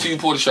 You don't know till you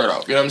pull the shirt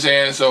off. You know what I'm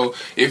saying? So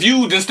if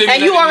you just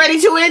And you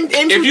already too in too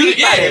if you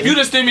deep. if you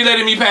just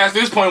stimulated me past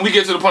this point, we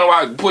get to the point where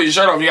I pull your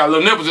shirt off, and you got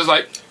little nipples. It's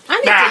like I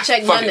need to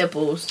check my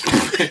nipples.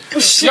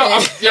 you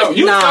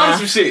started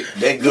some shit.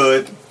 They're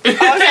good.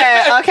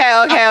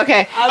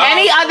 Okay.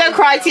 Any other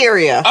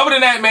criteria? Other than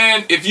that,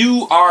 man, if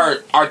you are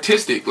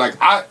artistic, like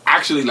I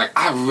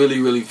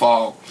really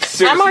fall.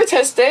 Seriously. I'm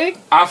artistic.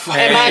 Am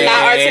Am I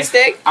not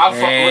artistic?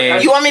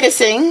 You want me to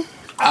sing?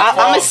 I'm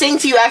gonna sing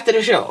to you after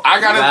the show. I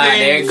got a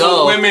thing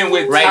for women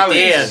with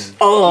talent.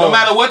 Oh. No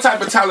matter what type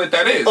of talent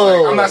that is.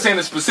 Like, I'm not saying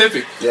it's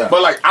specific. Yeah.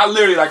 But like I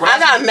literally like when I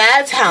got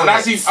mad talent. When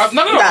I see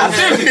no,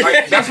 seriously,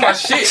 like that's my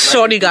shit. Like,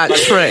 Shorty got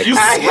tricked.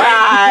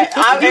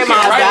 I'm in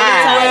my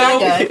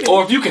bag.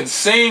 Or if you can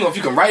sing, or if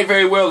you can write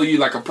very well, or you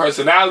like a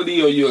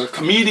personality, or you're a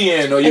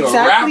comedian, or you're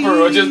Exactly. a rapper,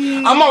 or just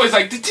I'm always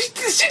like, did she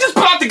just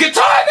pull out the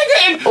guitar, nigga?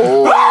 And,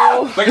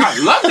 like I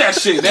love that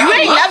shit. You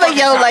ain't never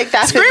yelled like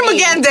that. Scream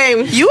again,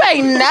 Dame. You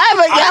ain't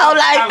never yelled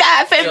like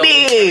that for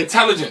me.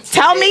 Intelligence.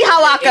 Tell me how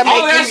I can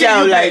make you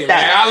yell like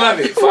that. I love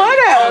it. What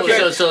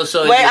else? So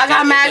Wait, I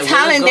got mad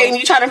talent, Dame.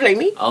 You trying to play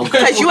me?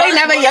 Because you ain't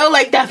never yelled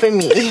like that for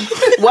me.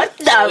 What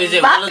the fuck?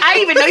 I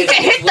didn't even know you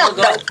can hit the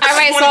note. All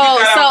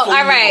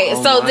right,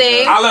 so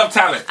Dave. I love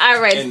talent. All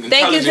right,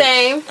 thank you,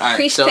 Dame.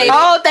 Appreciate it.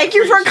 Oh, thank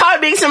you for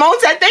coming. Simone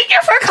said thank you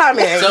for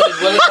coming.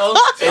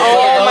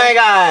 Oh my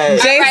God.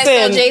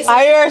 Jason,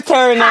 your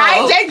turn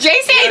now.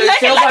 Jason,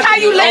 look how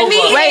you let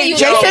me. Wait,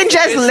 Jason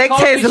just licked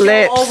his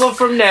lips. Over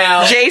from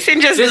now.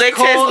 Jason just licked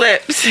his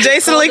lips.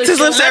 Jason licked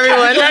his lips,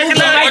 everyone.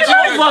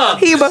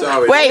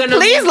 Wait,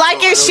 please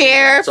like and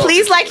share.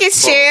 Please like and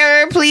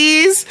share,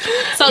 please.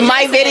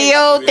 My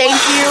video, thank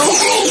you.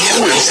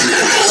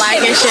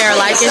 Like and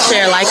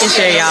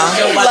share, y'all.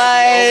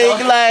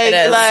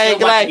 Like.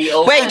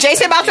 Wait,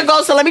 Jason about to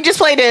go, so let me just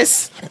play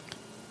this.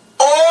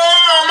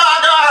 Oh my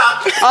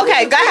God.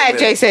 Okay, go ahead,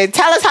 Jason.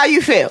 Tell us how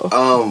you feel.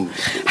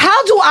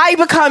 How do I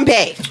become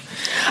bae?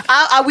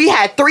 We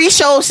had 3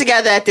 shows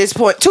together at this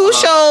point. 2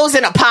 shows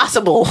and a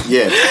possible.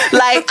 Yeah.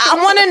 Like, I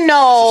want to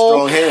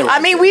know. Hand I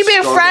mean, we've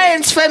been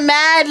friends for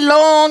mad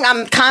long.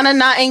 I'm kind of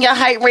not in your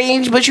height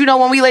range, but you know,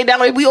 when we lay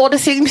down, we all the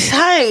same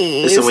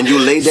size. Listen, when you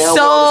lay down,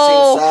 so we're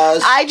all the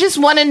same size. I just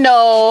want to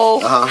know,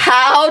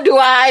 how do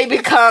I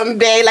become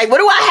bae? Like, what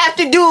do I have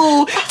to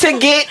do to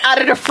get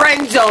out of the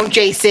friend zone,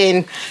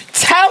 Jason?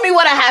 Tell me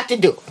what I have to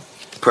do.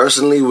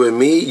 Personally, with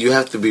me, you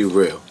have to be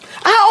real.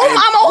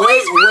 I'm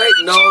always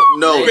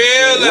no.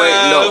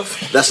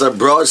 That's a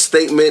broad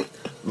statement,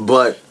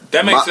 but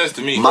that makes sense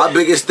to me. My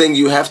biggest thing,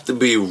 you have to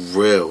be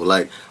real.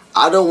 Like,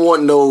 I don't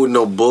want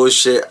no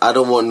bullshit. I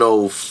don't want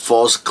no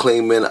false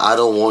claiming. I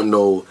don't want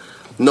no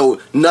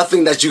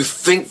nothing that you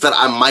think that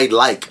I might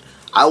like.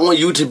 I want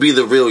you to be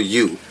the real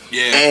you.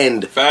 Yeah.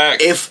 And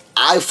if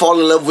I fall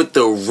in love with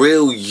the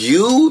real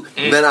you,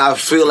 then I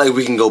feel like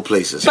we can go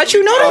places. But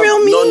you know the real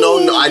me.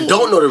 No, I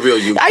don't know the real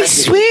you. I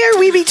swear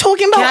we be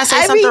talking about Can I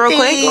say something real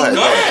quick? Go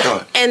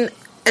ahead.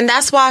 And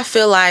that's why I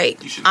feel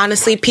like,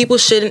 honestly, people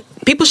shouldn't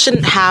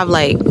have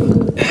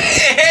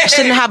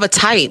shouldn't have a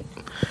type.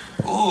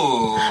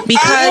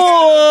 Because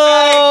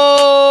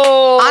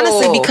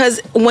honestly,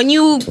 because when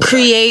you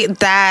create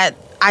that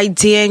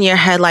idea in your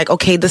head, like,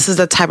 okay, this is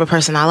the type of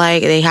person I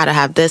like, they gotta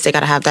have this, they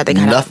gotta have that, they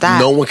gotta have that.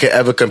 No one can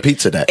ever compete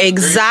to that.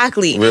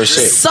 Exactly. Real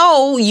shit.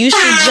 So you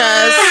should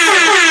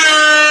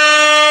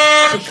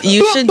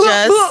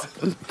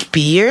just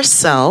be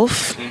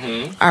yourself.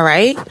 All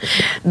right.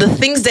 The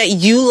things that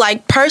you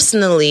like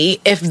personally,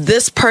 if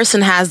this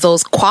person has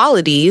those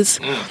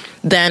qualities,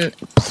 then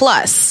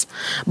plus.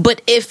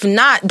 But if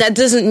not, that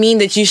doesn't mean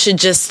that you should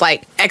just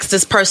like X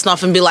this person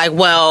off and be like,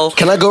 well.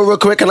 Can I go real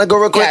quick?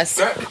 Yes.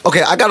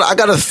 Okay, I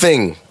got a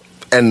thing,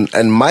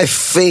 and my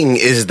thing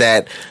is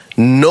that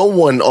no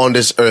one on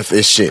this earth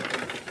is shit.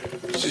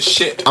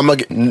 Shit.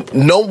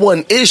 No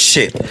one is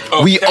shit.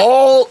 Okay. We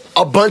all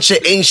a bunch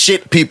of ain't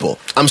shit people.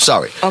 I'm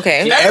sorry.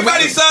 Okay.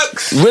 Everybody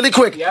sucks. Really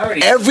quick.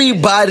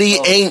 Everybody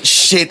ain't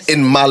shit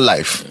in my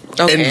life.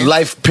 Okay. In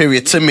life,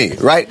 period. To me,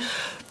 right?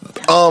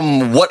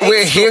 What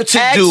we're here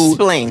to do.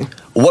 Explain.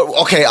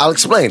 Okay, I'll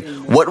explain.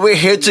 What we're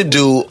here to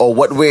do, or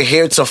what we're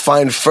here to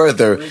find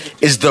further,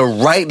 is the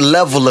right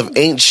level of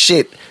ain't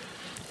shit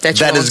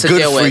that is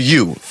good for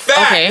you.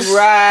 Okay.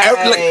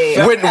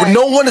 Right.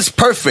 No one is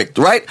perfect,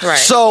 right?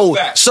 So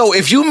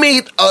if you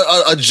meet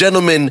a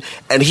gentleman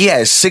and he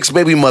has 6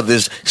 baby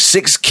mothers,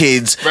 6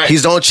 kids,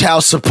 he's on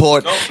child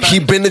support, he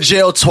been to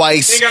jail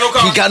twice,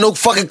 he got no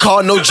fucking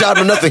car, no job,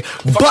 or nothing.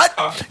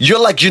 But you're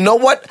like, you know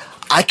what?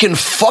 I can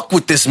fuck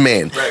with this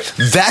man.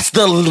 That's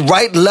the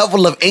right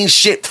level of ain't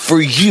shit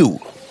for you.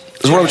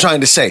 Is what I'm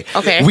trying to say.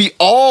 Okay. We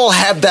all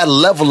have that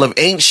level of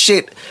ain't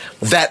shit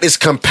that is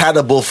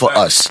compatible for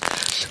us.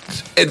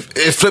 It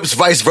flips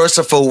vice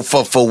versa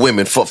for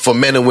women, for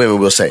men and women,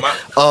 we'll say.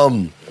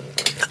 I'm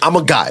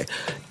a guy.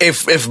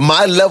 If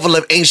my level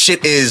of ain't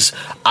shit is,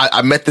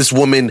 I met this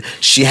woman,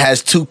 she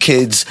has 2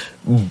 kids,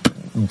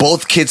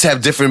 both kids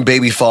have different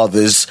baby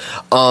fathers,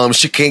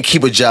 she can't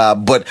keep a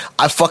job, but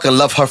I fucking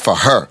love her for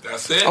her.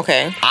 That's it.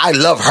 Okay. I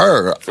love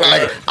her.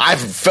 Right. Like, I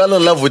fell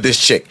in love with this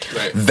chick.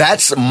 Right.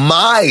 That's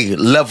my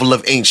level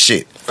of ain't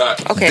shit.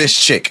 Right. Okay. This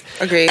chick.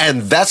 Agreed.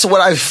 And that's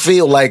what I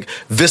feel like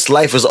this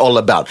life is all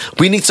about.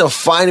 We need to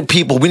find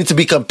people, we need to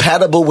be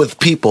compatible with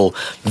people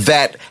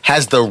that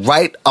has the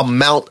right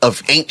amount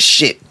of ain't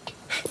shit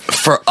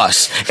for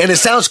us. And it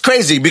sounds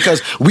crazy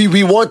because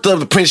we want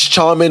the Prince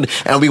Charming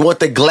and we want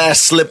the glass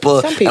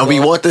slipper and we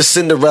want the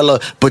Cinderella,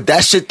 but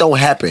that shit don't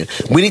happen.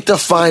 We need to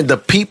find the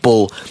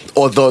people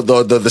or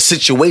the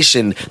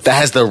situation that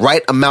has the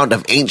right amount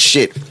of ain't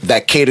shit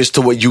that caters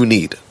to what you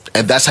need.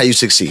 And that's how you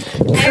succeed.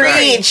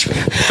 Preach.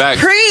 Facts.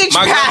 Preach,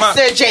 My grandma-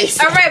 Pastor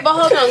Jason. All right, but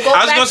hold on. Go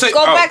I was gonna say-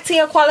 oh. back to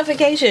your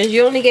qualifications.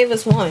 You only gave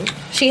us one.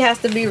 She has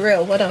to be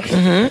real. What else?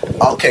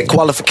 Okay,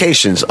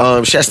 qualifications.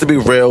 She has to be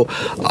real.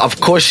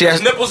 Of course, she has.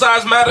 Does nipple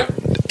size matter?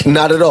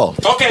 Not at all.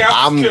 Okay,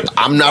 I'm not.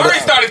 already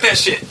started that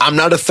shit. I'm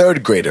not a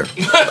 3rd grader.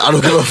 I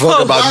don't give a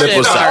fuck about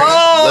nipple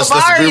size.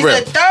 Let's be real.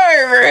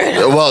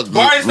 Third. Well,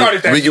 Barney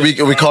started that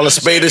we call a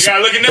spade a You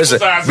gotta look at nipple listen,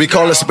 size. we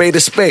call a spade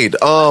a spade.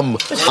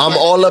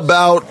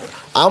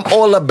 I'm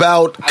all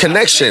about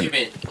connection.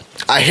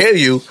 I hear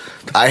you,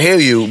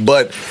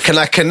 but can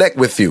I connect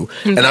with you?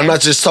 And I'm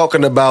not just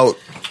talking about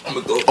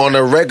on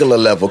a regular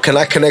level. Can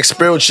I connect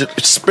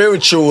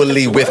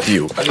spiritually with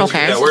you?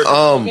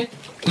 Okay.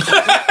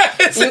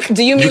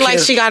 Do you mean like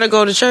can't- she got to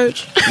go to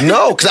church?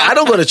 No, because I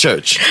don't go to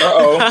church.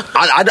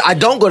 I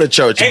don't go to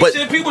church. But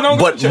Ancient people don't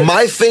go to church.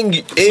 my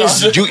thing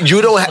is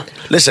you don't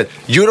listen.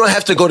 You don't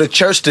have to go to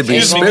church to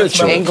be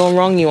spiritual. Ain't gonna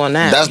wrong you on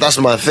that. That's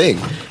my thing.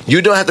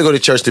 You don't have to go to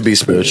church to be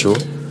spiritual.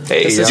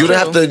 Hey, You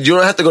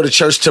don't have to go to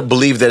church to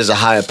believe there's a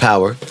higher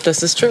power.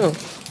 This is true.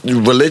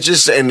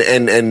 Religious and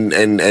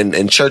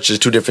church is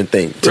 2 different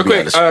things. Real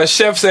quick,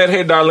 Chef said,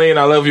 "Hey, Darlene,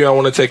 I love you. I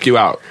want to take you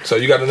out." So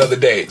you got another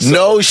date. So,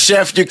 no,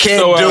 Chef, you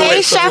can't do Hey,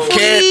 it. Chef You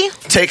can't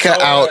take her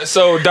out.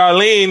 So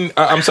Darlene,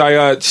 I'm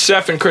sorry,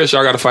 Chef and Chris,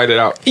 y'all got to fight it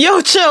out.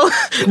 Yo, chill.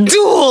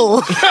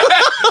 Duel. You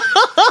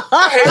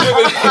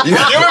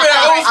remember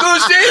that old school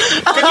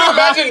shit? Could you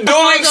imagine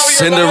dueling over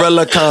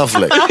Cinderella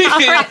conflict.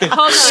 Hold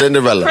on.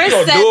 Cinderella. Chris You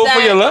gonna said do it for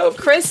your that. love?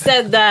 Chris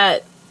said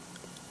that.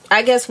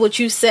 I guess what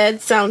you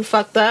said sound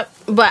fucked up,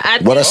 but I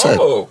think What I said?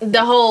 Oh.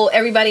 the whole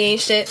everybody ain't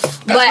shit.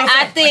 But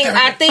I think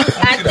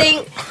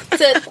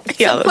to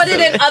put it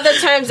in other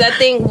terms, I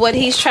think what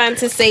he's trying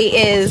to say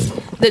is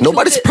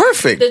Nobody's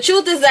perfect. The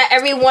truth is that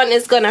everyone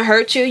is gonna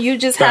hurt you. You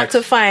just have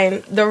to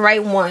find the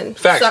right one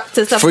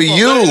to suffer For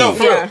you. No,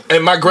 for real.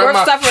 And my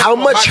grandma, how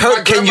much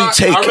hurt can you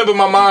take? I remember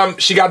my mom,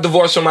 she got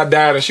divorced from my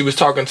dad and she was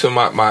talking to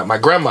my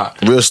grandma.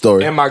 Real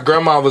story. And my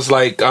grandma was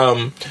like,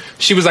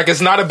 she was like,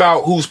 it's not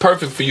about who's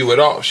perfect for you at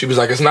all. She was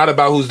like, it's not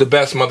about who's the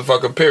best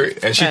motherfucker, period.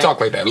 And she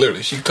talked like that,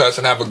 literally. She cuss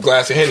and have a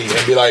glass of Henny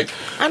and be like,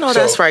 I know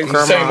that's right, I'm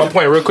grandma. saying my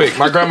point real quick.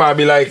 My grandma would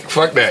be like,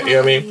 fuck that, you know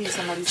what I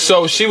mean?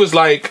 So she was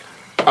like,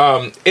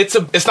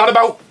 it's not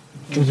about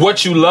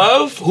what you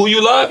love, who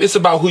you love, it's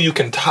about who you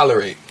can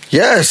tolerate.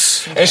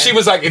 Yes. And she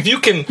was like, if you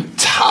can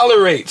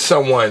tolerate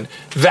someone,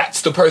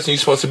 that's the person you're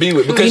supposed to be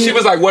with. Because she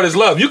was like, what is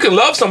love? You can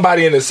love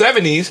somebody in the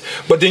 70s,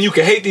 but then you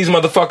can hate these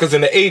motherfuckers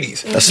in the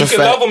 80s. That's you a can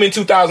fact. love them in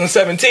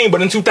 2017,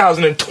 but in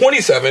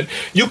 2027,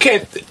 you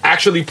can't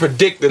actually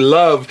predict that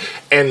love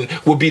and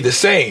will be the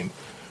same.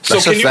 So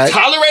That's a can you fact.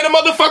 tolerate a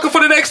motherfucker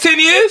for the next 10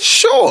 years?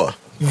 Sure.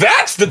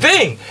 That's the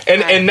thing.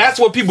 And that's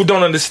what people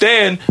don't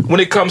understand when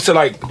it comes to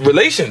like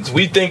relations.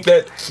 We think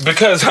that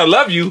because I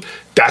love you,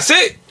 that's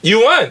it.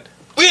 You won.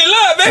 We in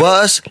love, baby.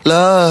 What's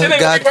love Shit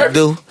ain't got gonna to be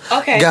do?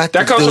 Okay. Got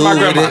That to comes do from my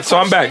with grandma. it. So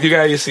I'm back. You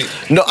got your seat.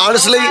 No,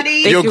 honestly,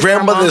 your you,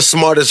 grandmother Grandma. is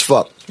smart as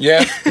fuck.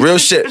 Yeah. Real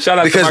shit. Shout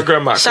out to my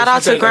grandma. Shout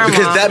out to grandma.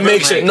 Because that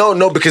makes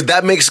because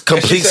that makes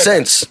complete said-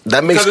 sense.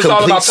 That makes Because it's all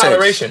complete about sense.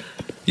 toleration.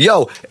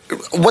 Yo,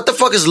 what the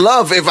fuck is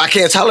love if I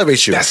can't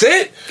tolerate you? That's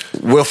it.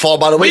 We'll fall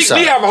by the We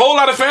wayside. have a whole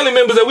lot of family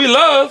members that we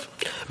love,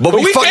 But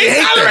we fucking can't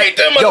hate tolerate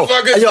them Yo,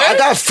 motherfuckers. yo, man. I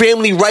got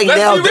family right Let's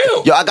now. be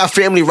real. Yo, I got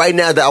family right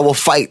now that I will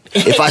fight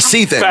if I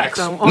see them. Facts.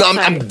 No,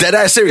 I'm dead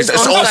ass serious.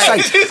 It's on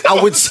site.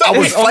 I would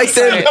fight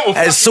them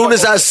as soon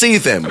as I see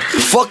them.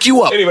 Fuck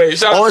you up. Anyway,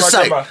 shout out on to my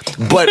site.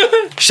 grandma.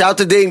 But shout out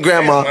to Dane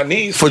Grandma My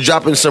knees. for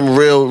dropping some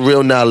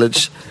real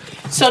knowledge.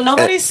 So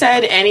nobody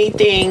said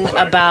anything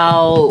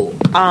about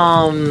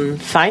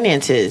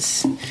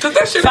finances.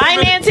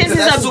 Finances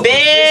is a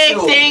big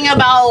thing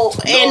about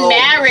in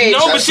marriage.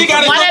 No, but she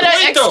got one of the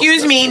point, though.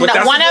 excuse me, But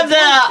that's one the of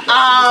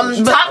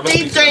the top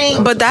 3 things.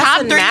 But that's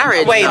top in 3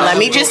 marriage, Wait, though. let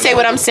me just say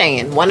what I'm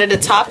saying. One of the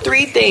top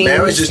 3 things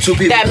Marriage is 2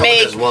 people that coming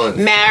make as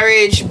one.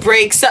 marriage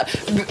breaks up.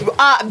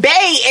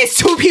 Bay is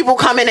 2 people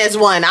coming as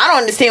one. I don't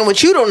understand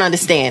what you don't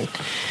understand.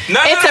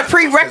 It's a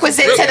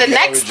prerequisite to the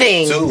next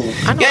thing.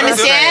 You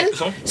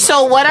understand?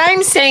 So what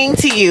I'm saying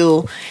to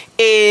you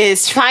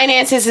is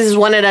finances is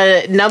one of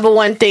the number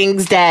one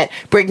things that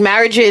break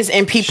marriages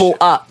and people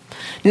up.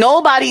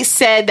 Nobody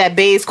said that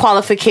Bay's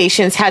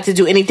qualifications had to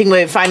do anything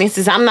with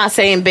finances. I'm not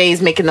saying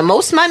Bay's making the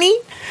most money.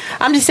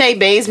 I'm just saying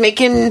Bay's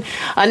making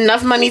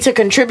enough money to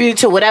contribute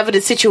to whatever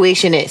the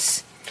situation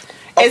is.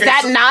 Okay, is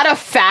that not a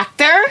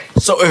factor?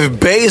 So if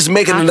Bay is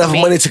making enough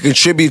money to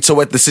contribute to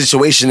what the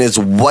situation is,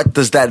 what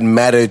does that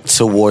matter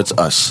towards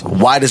us?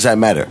 Why does that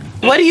matter?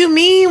 What do you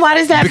mean? Why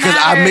does that matter? Because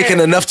I'm making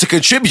enough to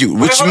contribute,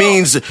 which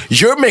means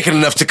you're making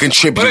enough to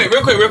contribute. Wait,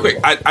 real quick.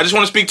 I just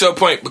want to speak to a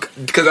point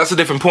because that's a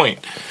different point.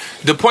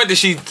 The point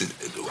that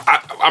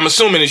I'm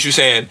assuming is you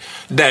saying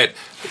that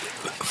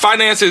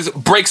finances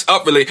breaks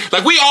up really.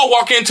 Like we all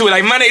walk into it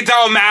like money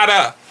don't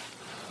matter,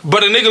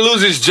 but a nigga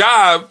loses his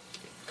job.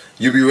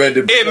 You be ready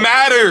to... It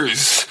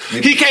matters.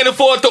 He can't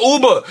afford the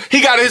Uber.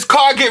 He got his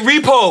car get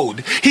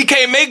repoed. He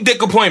can't make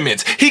dick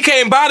appointments. He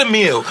can't buy the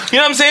meal. You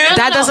know what I'm saying?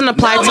 That doesn't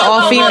apply to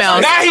all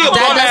females. Now he a bum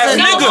ass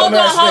nigga.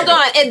 Hold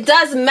on. It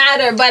does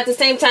matter, but at the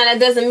same time, that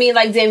doesn't mean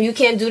like, damn, you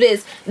can't do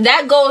this.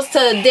 That goes to,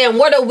 damn,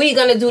 what are we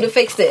gonna do to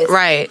fix this?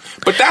 Right.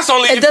 But that's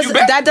only if you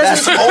that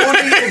doesn't. That's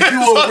only if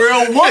you a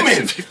real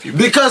woman.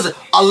 Because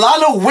a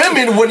lot of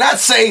women would not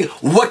say,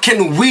 "What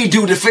can we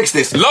do to fix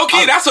this?" Low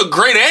key, that's a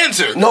great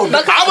answer. No,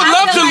 I would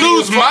love to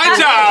lose my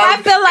job.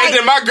 I feel like, and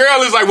then my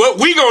girl is like, "What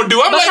we gonna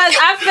do?" I'm because like,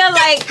 I feel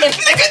like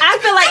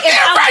if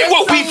I'm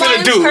what we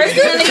finna do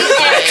personally,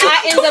 and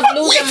I end up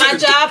losing my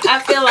job, I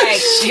feel like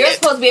you're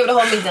supposed to be able to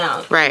hold me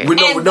down, right?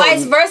 And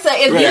vice versa.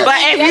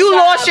 If you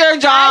lost your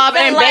job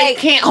and Bay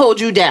can't hold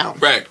you down,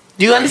 right?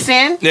 Do you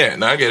understand? Yeah,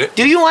 no, I get it.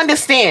 Do you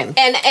understand?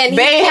 And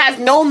Bay has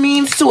no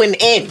means to an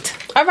end.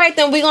 All right,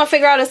 then we're gonna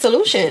figure out a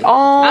solution.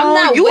 Oh, I'm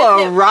not you with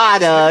a him.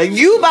 Rada.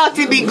 You about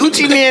to be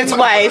Gucci Man's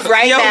wife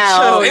right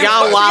now.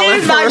 Y'all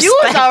wildin' for You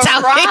was a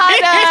respect.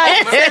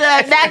 Rada to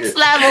the next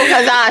level,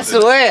 because I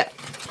swear.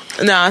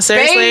 No,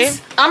 seriously.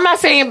 Bay's, I'm not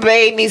saying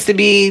Bay needs to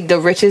be the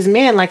richest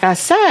man, like I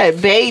said.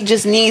 Bay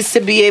just needs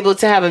to be able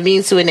to have a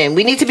means to an end.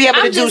 We need to be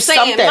able to do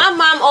something. My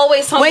mom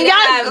always told when me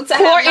y'all to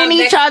courting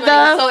each other.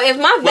 Money. So if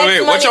my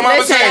wait, what your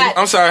mama saying?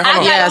 I'm sorry. Hold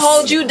on. I gotta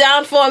hold you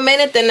down for a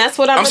minute. Then that's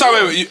what I'm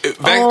sorry.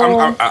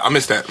 I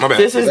missed that. My bad.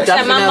 This is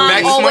definitely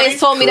my mom always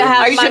told me to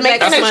have my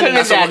Bex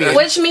money,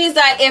 which means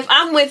that if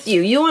I'm with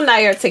you, you and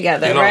I are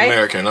together, you know, right?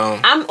 American.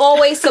 I'm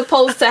always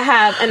supposed to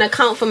have an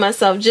account for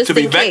myself just to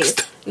be in case.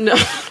 vexed. No,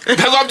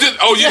 I'm just.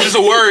 Oh, you just a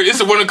word.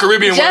 It's one of the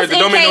Caribbean words that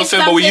don't make no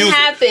sense, but we use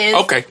it.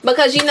 Okay,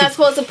 because you're not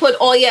supposed to put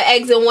all your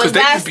eggs in one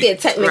basket,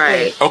 technically.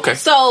 Right. Okay.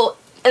 So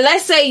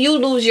let's say you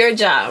lose your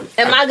job.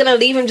 Am I gonna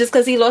leave him just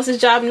because he lost his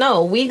job?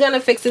 No, we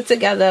gonna fix it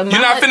together.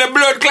 You're not finna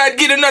blood clot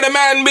get another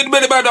man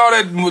about all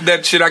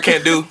that shit I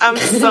can't do. I'm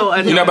so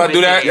annoyed. You're not about to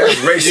do that? That's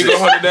racist. You gonna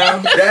hold it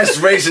down? That's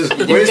racist.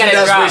 That's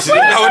racist. She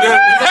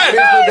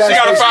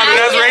gotta find it.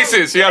 That's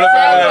racist. You gotta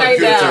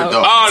find it out.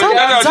 No.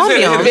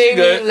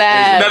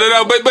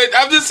 But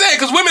I'm just saying,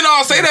 because women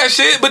all say that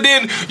shit, but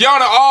then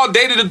y'all all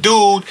dated a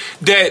dude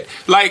that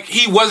like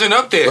he wasn't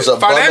up there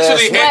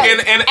financially,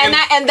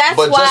 and that's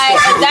why.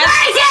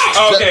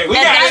 Okay, and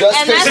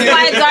that's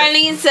why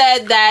Darlene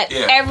said that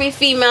every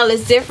female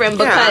is different,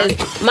 because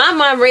my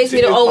mom raised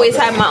me to always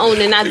have my own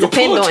and not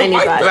depend on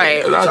anybody.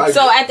 Right.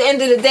 So at the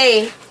end of the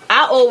day,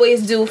 I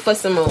always do for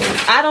Simone.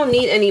 I don't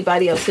need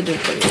anybody else to do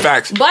for me.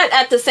 Facts. But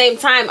at the same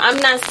time, I'm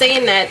not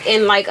saying that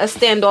in like a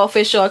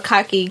standoffish or a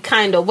cocky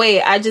kind of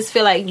way. I just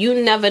feel like you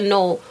never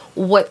know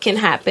what can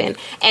happen.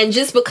 And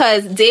just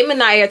because Dame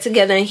and I are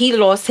together and he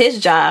lost his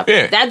job,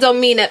 that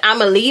don't mean that I'm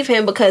gonna leave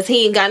him because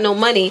he ain't got no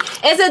money.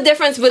 It's a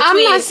difference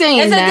between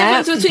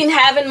difference between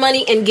having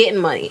money and getting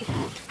money.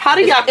 How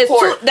do y'all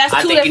court?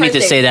 I think you need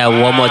to say that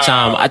one more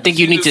time. I think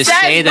you need to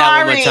say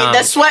that one more time. The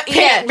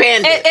sweatpants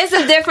bandit. It's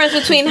a difference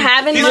between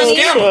having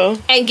money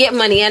and get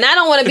money. And I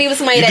don't want to be with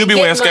somebody that do be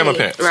wearing gets money. scammer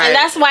pants. Right. And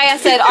that's why I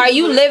said, are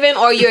you living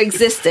or you're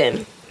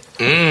existing?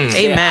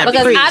 Amen.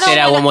 Because I don't say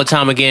that one more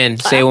time again.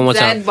 Say it one more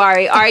time.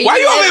 Barry, are you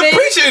Why you over living here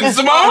preaching,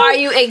 Simone? or are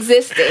you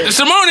existing?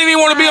 Simone didn't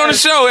even want to be on the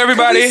show,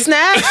 everybody.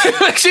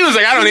 She was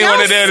like, I don't even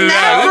want to do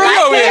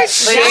that.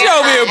 She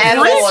over here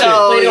preaching.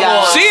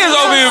 She is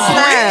over here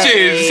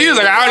preaching. She was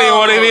like, I don't even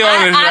want to be on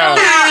the show.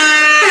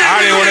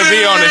 I don't even want to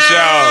be on the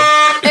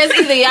show. It's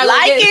either y'all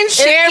like and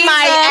share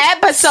my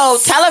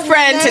episode. Tell a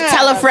friend to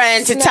tell a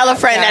friend to tell a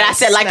friend that I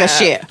said like a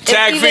share.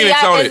 Tag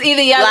Phoenix on it. It's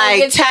either y'all gonna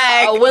get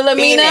y'all a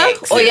Wilhelmina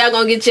or y'all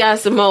gonna get y'all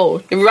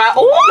Simone. Right.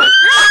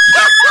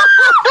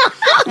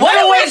 What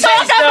are we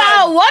talking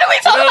about? What are we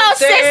talking about?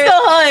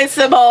 Sisterhood,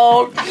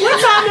 Simone. What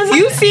time is it?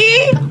 You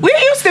see? We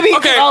used to be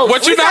okay, close.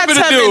 what you not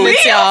finna do?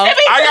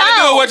 I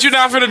gotta do what you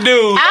not finna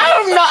do. I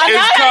don't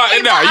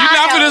know. You're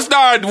not finna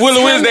start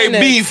Willow Wednesday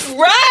beef.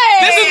 Right.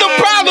 This is the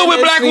problem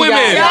with black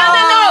women.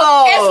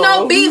 No. It's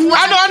no beef.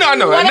 I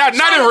know.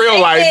 Not in real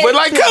life, but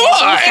like, come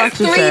on. It's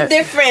three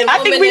different. I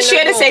think we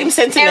share the same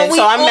sentiment,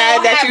 so I'm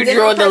mad that you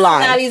drew the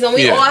line. And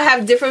we all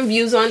have different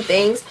views on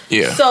things.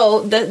 Yeah.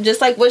 So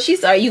just like what she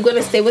said, are you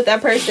gonna stay with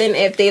that person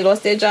if they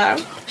lost their job?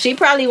 She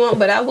probably won't,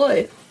 but I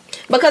would.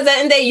 Because at the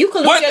end of the day, you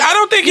could lose I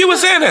don't think you were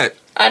saying that.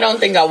 I don't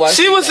think I was.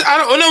 She was. I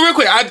don't know. Real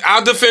quick,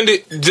 I'll defend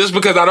it just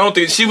because I don't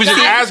think she was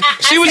just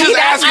asking. She was just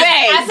asking.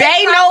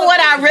 They know what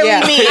I really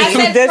mean. I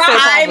said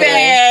probably.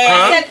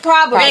 I said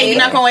probably. Babe, you're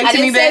not going to me,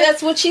 I didn't say babe?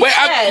 that's what she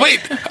said.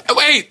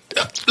 Wait.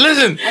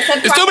 Listen,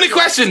 there's too many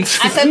questions.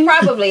 I said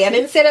probably. I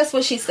didn't say that's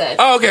what she said.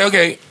 Oh,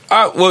 okay.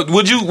 Well,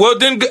 would you? Well,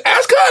 then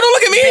ask her. Don't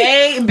look at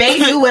me. Babe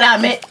knew what I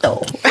meant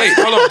though. Wait,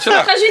 hold on, chill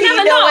out. Because you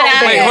never know.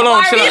 Wait, hold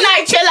on, chill out.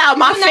 Like, chill out.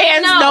 My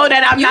fans know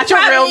that I'm not your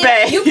real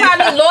babe. You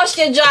probably lost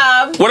your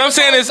job. What I'm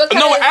saying is,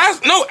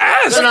 ask.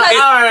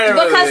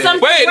 Because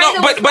something.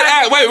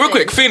 Wait, real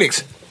quick,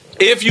 Phoenix.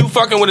 If you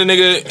fucking with a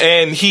nigga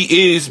and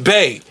he is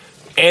bae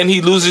and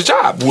he loses his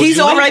job, he's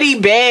already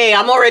bae.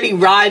 I'm already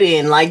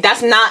riding. Like,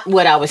 that's not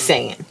what I was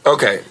saying.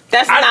 Okay,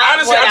 that's not.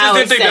 Honestly, what I just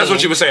didn't think saying. that's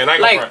what you were saying.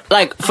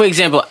 Like for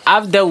example,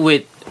 I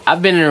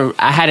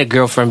had a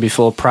girlfriend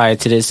before prior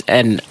to this,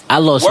 and I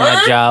lost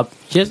my job.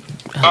 Just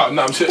I'm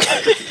just.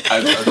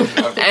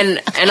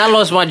 and I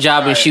lost my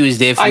job, and she was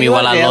there for me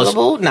while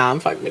available? I lost. Nah, I'm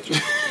fucking with you.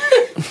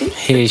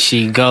 Here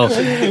she go.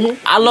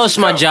 I lost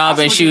my job,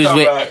 and she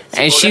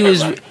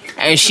was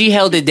and she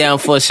held it down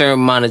for a certain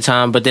amount of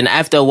time. But then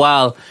after a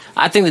while,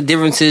 I think the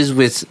differences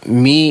with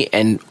me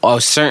and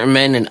or certain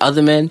men and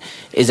other men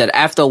is that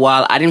after a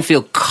while, I didn't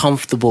feel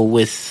comfortable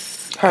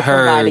with her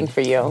providing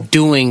for you,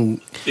 doing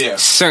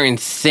certain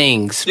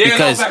things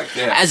because no,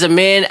 as a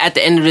man, at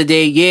the end of the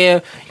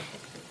day,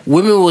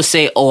 women will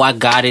say, "Oh, I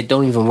got it.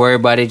 Don't even worry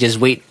about it. Just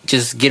wait.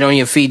 Just get on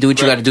your feet. Do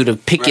what you got to do to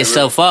pick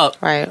yourself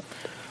up." Right.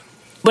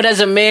 But as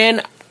a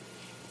man,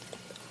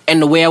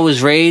 and the way I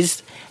was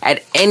raised,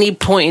 at any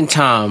point in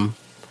time,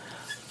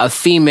 a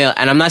female,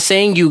 and I'm not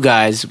saying you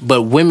guys,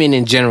 but women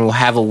in general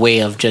have a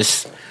way of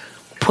just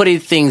putting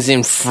things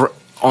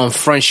on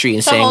Front Street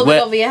and saying, hold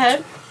it over your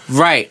head.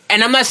 Right,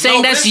 and I'm not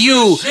saying that's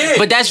you,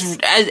 but that's,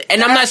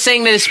 and I'm not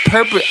saying that it's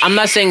I'm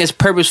not saying it's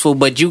purposeful,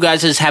 but you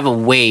guys just have a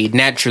way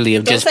naturally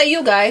of Don't just. say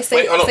you guys.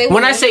 Say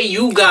when I say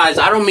you guys,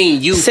 I don't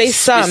mean you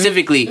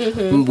specifically.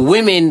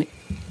 Women,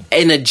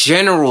 in a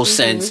general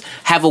sense,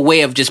 have a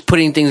way of just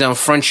putting things on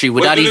Front Street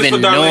without even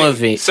knowing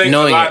it.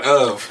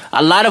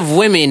 A lot of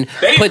women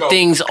put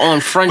things on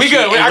Front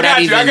Street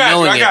without even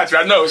knowing it.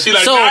 I know. She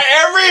like, not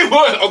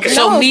everyone. Okay.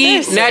 So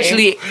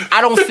naturally,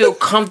 I don't feel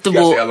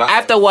comfortable.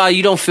 After a while,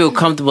 you don't feel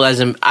comfortable as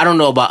a. I don't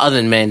know about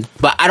other men,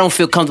 but I don't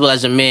feel comfortable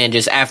as a man.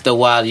 Just after a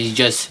while, you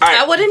just.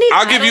 I wouldn't even.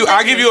 I'll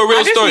give you a real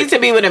I just story. need to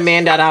be with a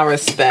man that I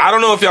respect. I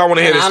don't know if y'all want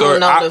to hear this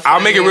story. I'll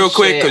make it real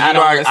quick because you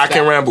know I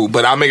can ramble,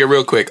 but I'll make it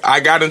real quick.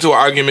 I got into an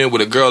argument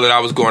with a girl that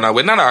I was going out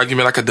with, not an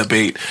argument, like a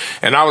debate,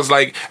 and I was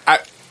like, I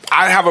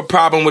have a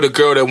problem with a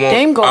girl that won't.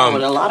 Game going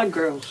with a lot of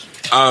girls.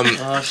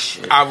 Oh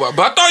shit! But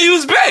I thought you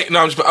was bae. No,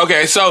 I'm just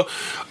okay. So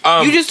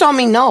you just told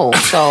me no,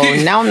 so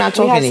now I'm not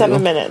talking to you.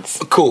 7 minutes.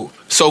 Cool.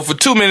 So for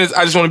 2 minutes,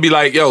 I just want to be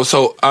like, yo.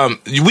 So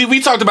we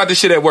talked about this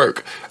shit at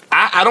work.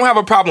 I don't have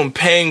a problem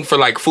paying for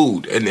like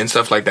food and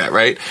stuff like that,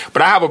 right?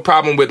 But I have a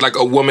problem with like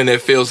a woman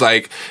that feels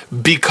like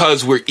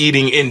because we're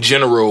eating in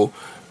general,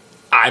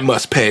 I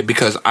must pay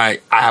because I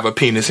have a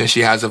penis and she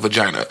has a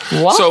vagina.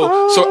 What?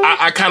 So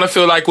I kind of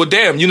feel like, well,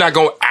 damn, you're not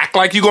gonna act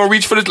like you're gonna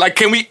reach for this. Like,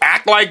 can we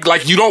act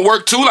like you don't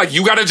work too? Like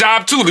you got a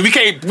job too. We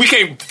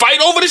can't fight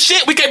over this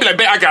shit. We can't be like,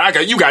 babe, I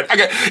got, you got.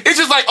 It's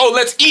just like, oh,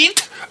 let's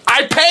eat.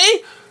 I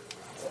pay.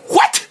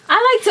 What?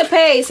 I like to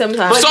pay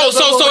sometimes.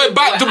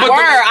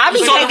 I be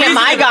taking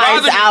my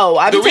guys out.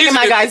 I be taking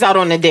my guys out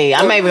on the date.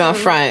 I'm not even on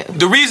front.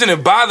 The reason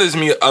it bothers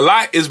me a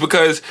lot is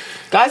because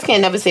guys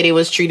can't never say they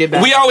was treated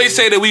bad. We always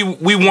say that we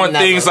want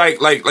things like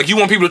you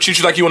want people to treat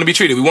you like you want to be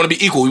treated. We want to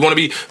be equal. We want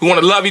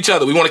to love each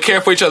other. We want to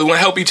care for each other. We want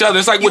to help each other.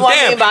 It's like, well,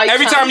 damn,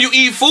 every time you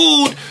eat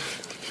food,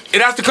 it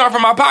has to come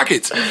from my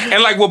pockets.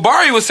 And like what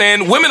Bari was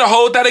saying, women will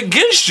hold that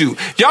against you.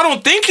 Y'all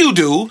don't think you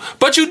do,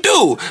 but you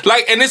do.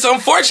 Like, and it's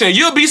unfortunate.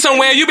 You'll be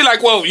somewhere, you'll be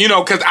like, well, you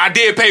know, because I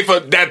did pay for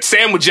that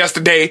sandwich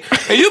yesterday.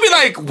 And you'll be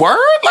like, word?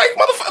 Like,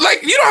 motherfucker,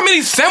 like, you know how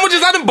many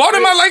sandwiches I done bought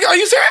in my life? Are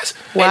you serious?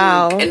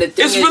 Wow. And it's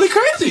really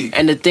crazy.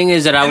 And the thing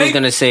is that I was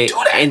going to say,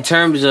 in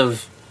terms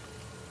of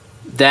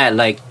that,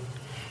 like,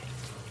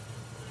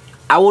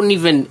 I wouldn't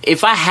even,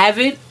 if I have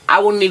it, I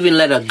wouldn't even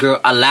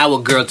allow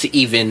a girl to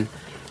even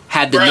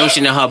have the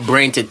notion in her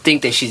brain to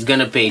think that she's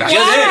gonna pay.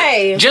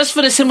 Just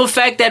for the simple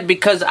fact that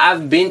because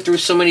I've been through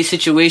so many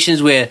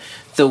situations where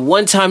the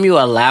one time you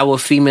allow a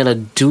female to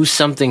do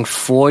something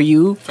for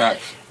you,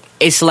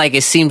 it's like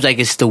it seems like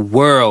it's the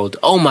world.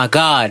 Oh my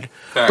God.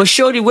 But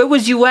Shorty, where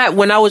was you at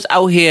when I was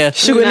out here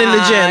shooting in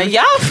the gym?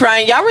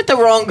 Y'all with the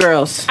wrong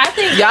girls. I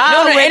think y'all.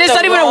 No, and it's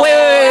not even a wait.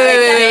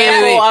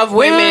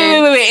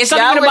 It's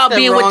not even about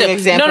being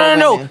with them.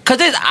 No. Because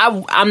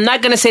I'm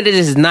not gonna say that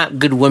there's not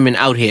good women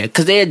out here.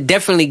 Because there are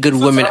definitely good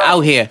women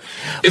out here.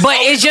 But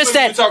it's just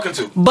that.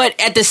 But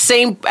at the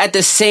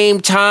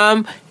same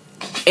time,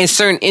 in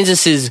certain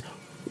instances,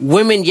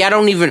 women, y'all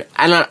don't even.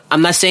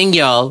 I'm not saying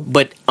y'all,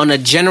 but on a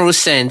general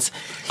sense,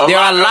 there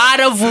are a lot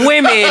of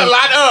women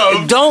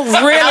don't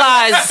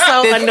realize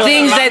the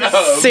things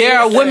that there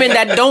are women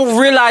that don't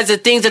realize the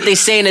things that they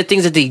say and the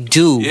things that they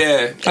do.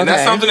 Yeah, and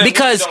that's something that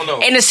because we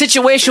don't know. in a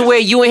situation where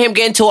you and him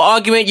get into an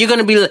argument, you're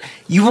gonna be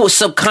you will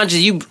subconscious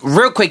you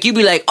real quick you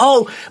be like,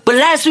 oh, but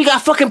last week I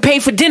fucking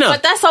paid for dinner.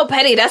 But that's so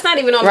petty. That's not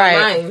even on my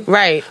mind.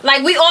 Right.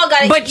 Like we all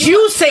got. But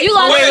you say you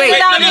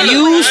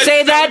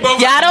say that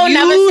y'all don't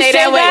never say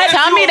that. Wait,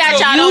 tell me that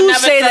y'all don't never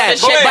say that.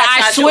 But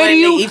I swear to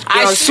you,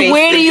 I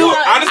swear to you,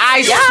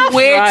 I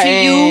swear to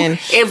you,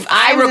 if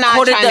I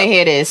recorded to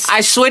hear this,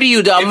 I swear to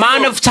you, the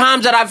amount of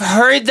times that I've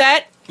heard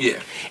that,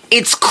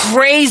 it's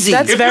crazy.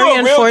 That's very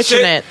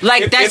unfortunate.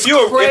 If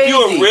you're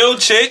a real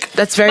chick,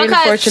 that's very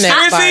unfortunate.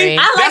 Seriously,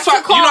 I like that's to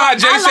why call, you know how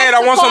Jay said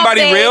I want call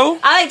somebody babe. real.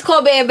 I like to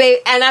call babe,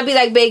 and I'd be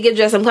like, babe, get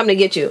dressed. I'm coming to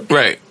get you.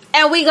 Right.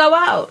 And we go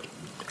out.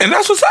 And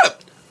that's what's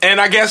up. And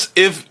I guess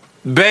if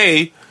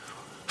Bae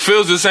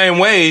feels the same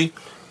way,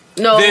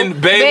 then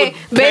Bae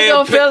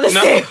don't feel the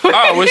same way.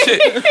 Oh, well,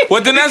 shit.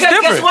 Well, then that's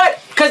different. Guess what?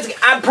 Because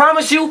I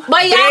promise you,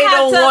 but y'all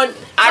have to.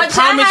 I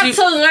promise y'all have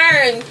to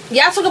learn.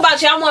 Y'all talk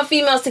about y'all want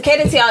females to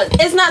cater to y'all.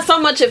 It's not so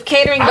much of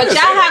catering, but y'all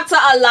have to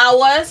allow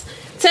us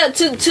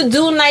to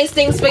do nice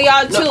things for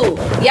y'all too.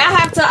 Y'all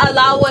have to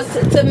allow us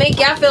to make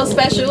y'all feel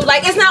special.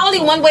 Like, it's not only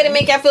one way to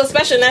make y'all feel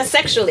special, and that's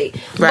sexually.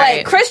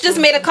 Right. But Chris just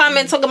made a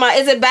comment talking about,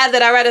 is it bad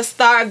that I rather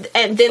starve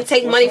and then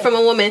take money from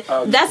a woman?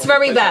 That's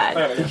very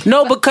bad.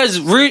 No,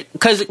 because wait,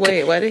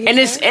 what did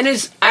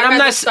he I'm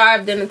not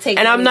starved than to take.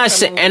 And I'm not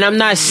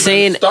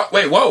saying.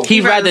 Wait, whoa.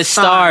 He'd rather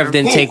starve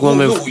than take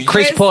women.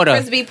 Chris Porter.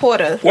 Chris B.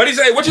 Porter. What did he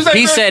say? What you say?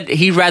 He Chris? said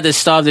he'd rather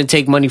starve than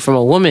take money from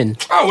a woman.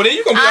 Oh, well then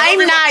you gonna be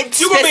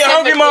you gonna be a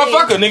hungry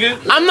motherfucker,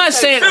 nigga. I'm not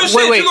saying.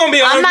 Wait.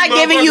 I'm not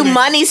giving you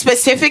money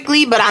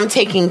specifically, but I'm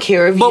taking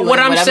care of you. But what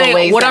I'm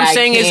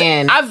saying is,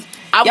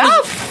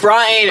 y'all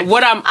fronting.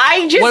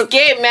 I just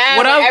get mad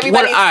when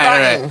everybody's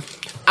fronting.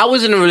 I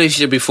was in a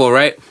relationship before,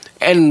 right?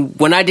 And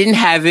when I didn't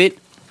have it,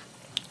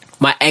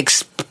 my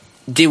ex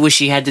did what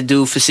she had to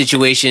do for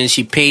situations.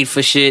 She paid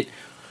for shit.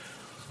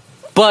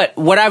 But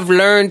what I've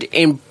learned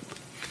in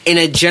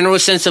a general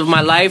sense of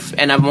my life,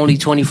 and I'm only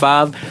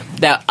 25,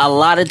 that a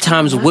lot of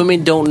times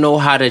women don't know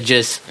how to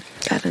just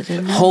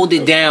hold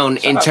it down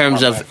in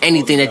terms of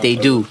anything that they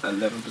do.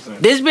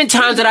 There's been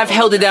times that I've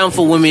held it down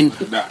for women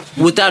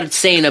without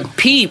saying a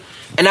peep,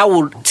 and I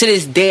will, to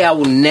this day, I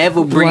will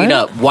never bring it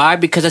up. Why?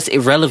 Because that's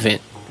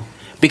irrelevant.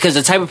 Because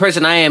the type of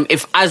person I am,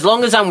 as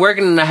long as I'm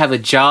working and I have a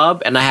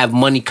job and I have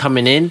money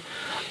coming in,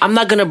 I'm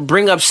not gonna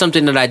bring up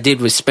something that I did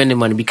with spending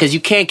money, because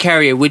you can't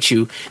carry it with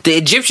you. The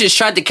Egyptians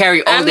tried to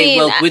carry all their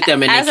wealth with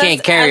them, and they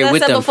can't carry it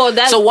with them.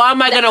 So why am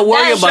I gonna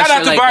worry about shout out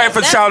shit to like Brian that?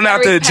 for shouting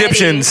out the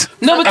Egyptians.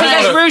 No, because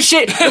that's real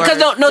shit. Because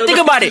no, think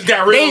about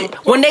it.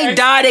 When they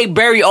die, they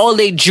bury all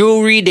their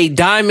jewelry, their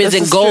diamonds,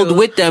 and gold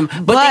with them,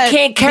 but they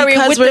can't carry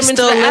it with them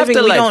into the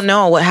afterlife. We don't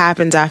know what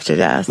happens after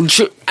death.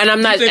 And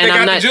I'm not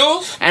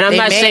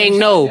saying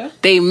no.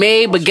 They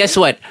may, but guess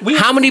what?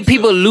 How many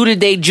people looted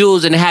their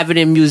jewels and have it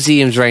in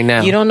museums right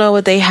now? You don't know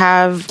what they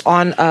have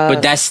on.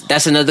 But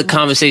that's another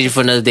conversation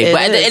for another day.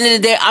 But at the end of the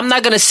day, I'm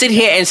not gonna sit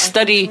here and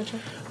study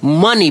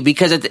money,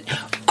 because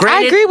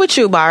I agree with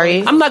you,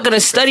 Bari. I'm not gonna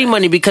study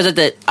money, because at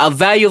the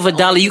value of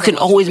 $1, you can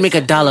always make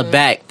 $1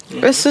 back.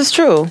 This is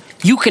true.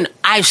 You can.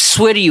 I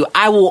swear to you,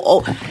 I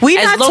will. We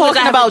not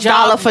talking about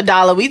dollar for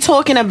dollar. We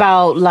talking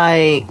about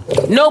like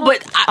no,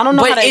 but I don't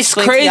know. But how to it's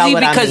explain to crazy y'all what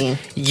because I mean.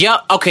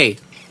 y'all. Okay,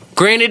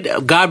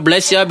 granted, God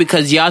bless y'all,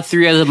 because y'all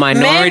three as a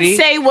minority. Men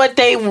say what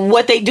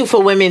they do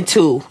for women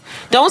too.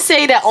 Don't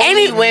say that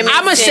only women.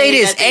 I'm gonna say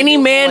this: any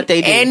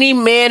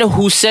man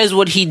who says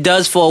what he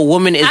does for a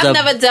woman is I've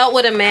never dealt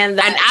with a man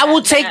that. And I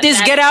will take this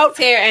get out.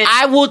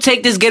 I will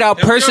take this get out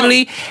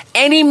personally.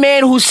 Any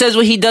man who says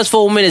what he does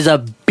for a woman is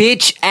a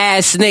bitch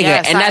ass nigga,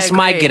 Yes, and that's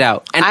my get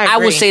out. And I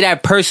will agree. say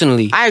that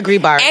personally. I agree,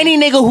 Bari. Any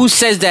nigga who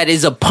says that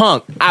is a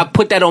punk. I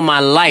put that on my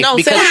life. No,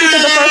 because say what you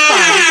said the first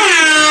time.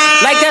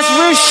 like that's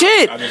real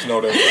shit. I just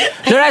know that.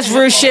 No, that's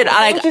real shit.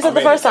 I What you said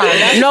the first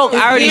time. no,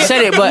 I already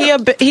said it, but he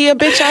a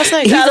bitch ass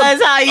nigga. Tell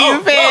us how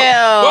you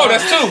feel. Whoa,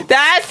 that's two.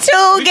 That's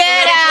two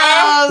get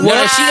outs.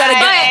 well, she gotta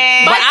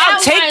get. But I'll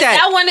take that.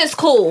 That one is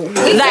cool.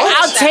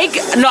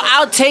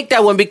 I'll take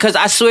that one, because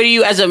I swear to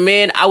you, as a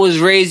man, I was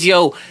raised,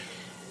 you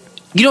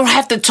don't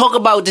have to talk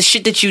about the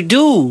shit that you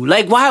do.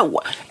 Like, why?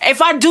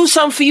 If I do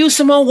something for you,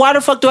 Simone, why the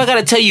fuck do I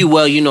gotta tell you?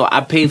 Well,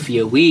 I paid for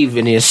your weave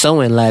and your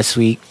sewing last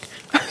week.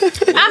 I'm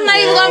not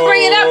even gonna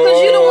bring it up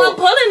because you the one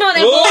pulling on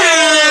it.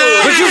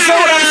 But you feel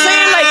what I'm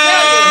saying? Like,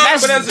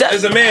 but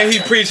as a man, he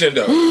preaching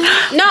though.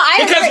 No,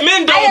 because agree.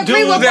 men don't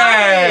do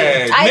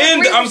that.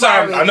 I'm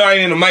sorry, Bari. I know I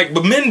ain't in the mic,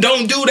 but men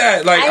don't do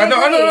that. Like I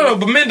know,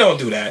 but men don't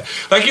do that.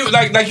 Like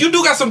you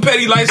do got some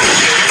petty license.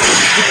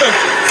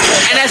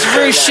 And that's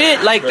real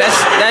shit. Like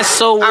that's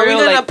so real. Are we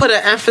gonna like, put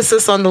an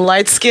emphasis on the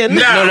light skin?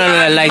 No,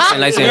 light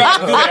skin.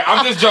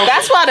 I'm just joking.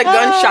 That's why the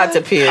gunshots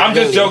appear. I'm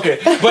just joking.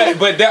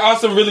 But there are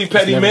some really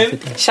petty men.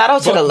 Shout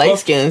out to the light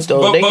skins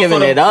though. They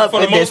giving it up up for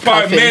with the this most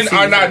part, cuffing men are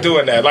season. not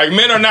doing that. Like,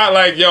 men are not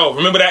like, yo,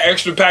 remember that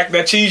extra pack,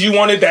 that cheese you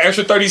wanted, that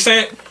extra 30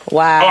 cents?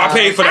 Wow. Oh, I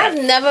paid for that.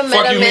 I've never Fuck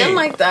met a you man mean?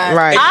 like that.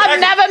 Right. I've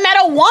never met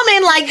a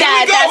woman like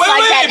that. Here we go. That's Wait,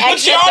 like wait, that but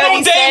extra y'all 30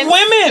 don't date cents.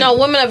 women. No,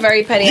 women are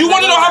very petty. You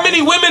want to know how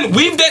many women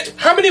we've dated?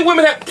 How many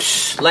women have?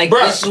 Like,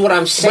 Bruh. this is what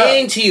I'm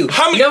saying to you.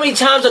 How many- You know how many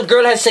times a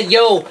girl has said,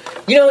 yo,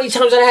 you know how many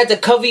times I had to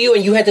cover you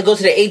and you had to go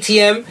to the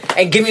ATM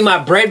and give me my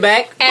bread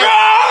back? And,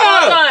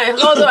 Bruh.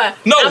 hold on.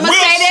 No, I'm real gonna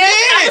say this.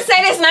 shit. I'm gonna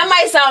say this, and that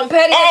might sound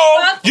petty Oh,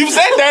 as fuck. you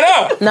set that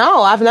up.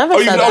 No, I've never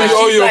said that.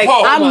 You're like,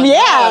 Paul.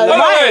 Yeah,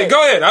 Wait, go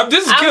ahead.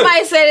 This is I good.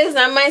 might say this, and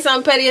that might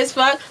sound petty as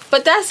fuck,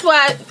 but that's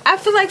why I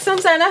feel like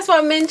sometimes that's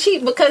why men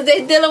cheat, because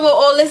they're dealing with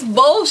all this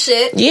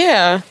bullshit.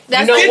 Yeah.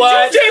 That's You know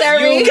what?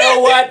 unnecessary. You know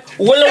what?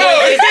 Willow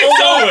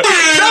It's over.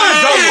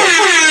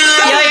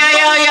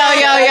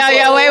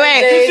 Yo, wait.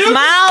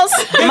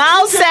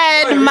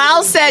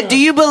 Miles said, do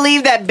you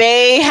believe that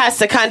Bae has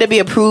to kind of be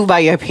approved by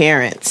your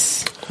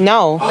parents?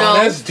 No. Oh,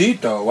 that's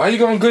deep though. Why you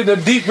going good? The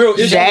deep real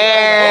issue.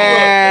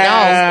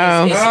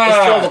 Damn. It's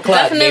 12 o'clock,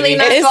 Definitely baby.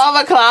 not. It's 12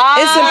 o'clock.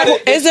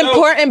 It's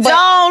important, but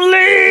Don't it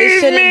leave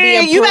shouldn't be me.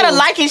 approved. You better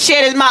like and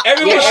share this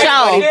Everyone- your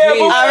show.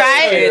 everybody- All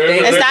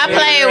right? And stop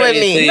playing with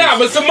me. Nah,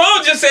 but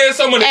Simone just said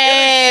some of the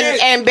illest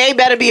shit. And Bae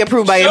better be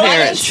approved by your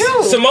parents.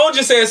 True. Simone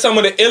just said some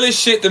of the illest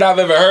shit that I've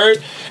ever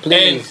heard.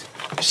 Please.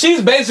 And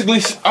she's basically.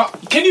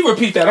 Can you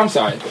repeat that? I'm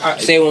sorry.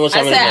 Say it one more I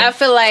time. said I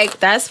feel like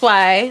that's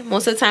why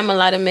most of the time a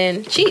lot of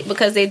men cheat,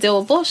 because they deal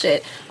with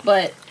bullshit.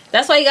 But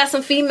that's why you got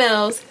some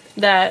females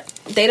that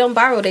they don't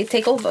borrow, they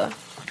take over.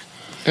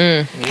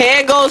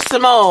 Here goes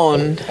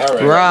Simone. All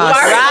right.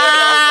 Right.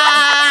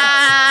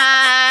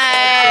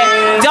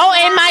 Don't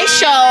end my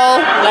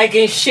show. Like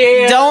and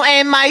share. Don't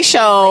end my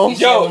show.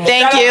 Yo,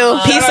 Thank shout you.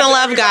 out- peace shout and out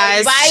love, to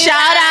guys.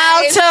 Shout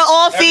out to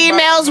all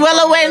females.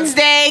 Willow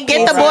Wednesday.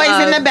 Get the boys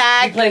in the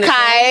back. playing the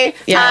Kai.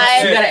 Yes.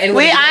 Kai. You gotta end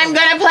with a I'm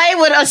gonna play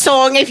with a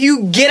song if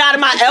you get out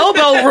of my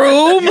elbow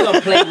room. You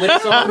gonna play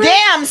with something?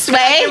 Damn,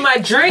 Sway. my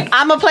drink.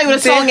 I'm gonna play with a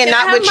song and Can I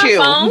not have with my you.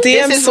 phone?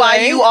 This Damn, is why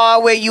Sway. you are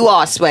where you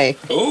are, Sway.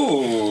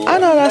 Ooh. I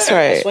know that's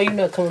right. That's why you're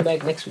not coming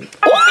back next week.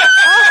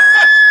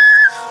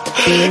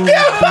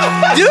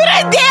 Do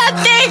that damn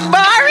thing,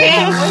 Bari.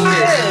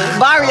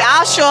 Bari,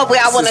 I'll show up where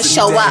I want to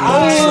show up.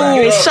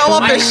 Show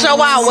up and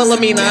show out,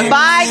 Wilhelmina.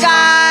 Bye,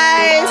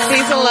 guys.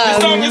 Peace and This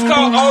love. song is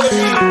called All of Me.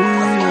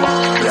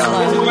 This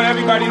is what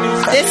everybody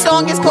needs. This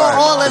song is called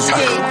All of Me.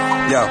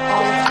 Yo,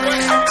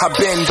 I've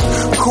been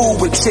cool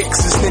with chicks,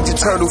 it's Ninja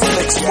Turtle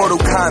flicks,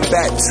 Mortal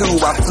Kombat 2,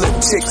 I flip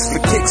chicks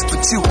for kicks, but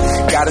you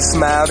got a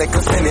smile that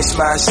can finish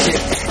my shit,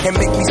 and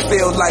make me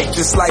feel like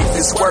this life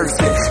is worth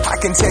it. I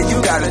can tell you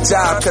got a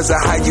job cause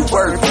of how you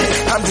work it.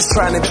 I'm just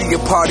trying to be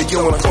a part of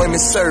your employment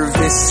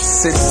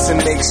services,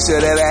 and make sure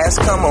that ass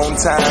come on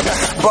time.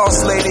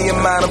 Boss lady of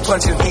mine, I'm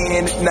punching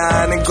in at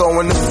 9 and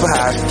going to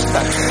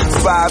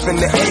 5. 5 in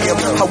the AM,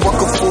 I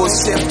work a full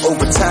shift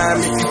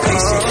overtime. If you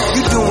patient,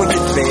 you doing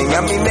your thing.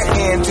 I mean, that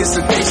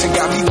anticipation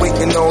got me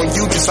waiting on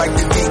you just like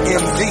the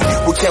DMV.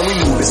 Well, can we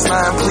move this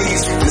line,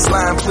 please? This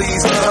line,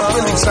 please. I'm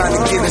really trying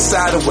to get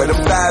inside of where the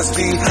thighs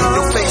be.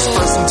 Your face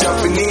first, I'm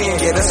jumping in.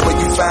 Yeah, that's where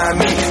you find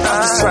me. I'm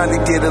just trying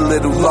to get a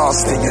little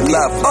lost in your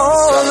love.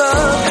 All of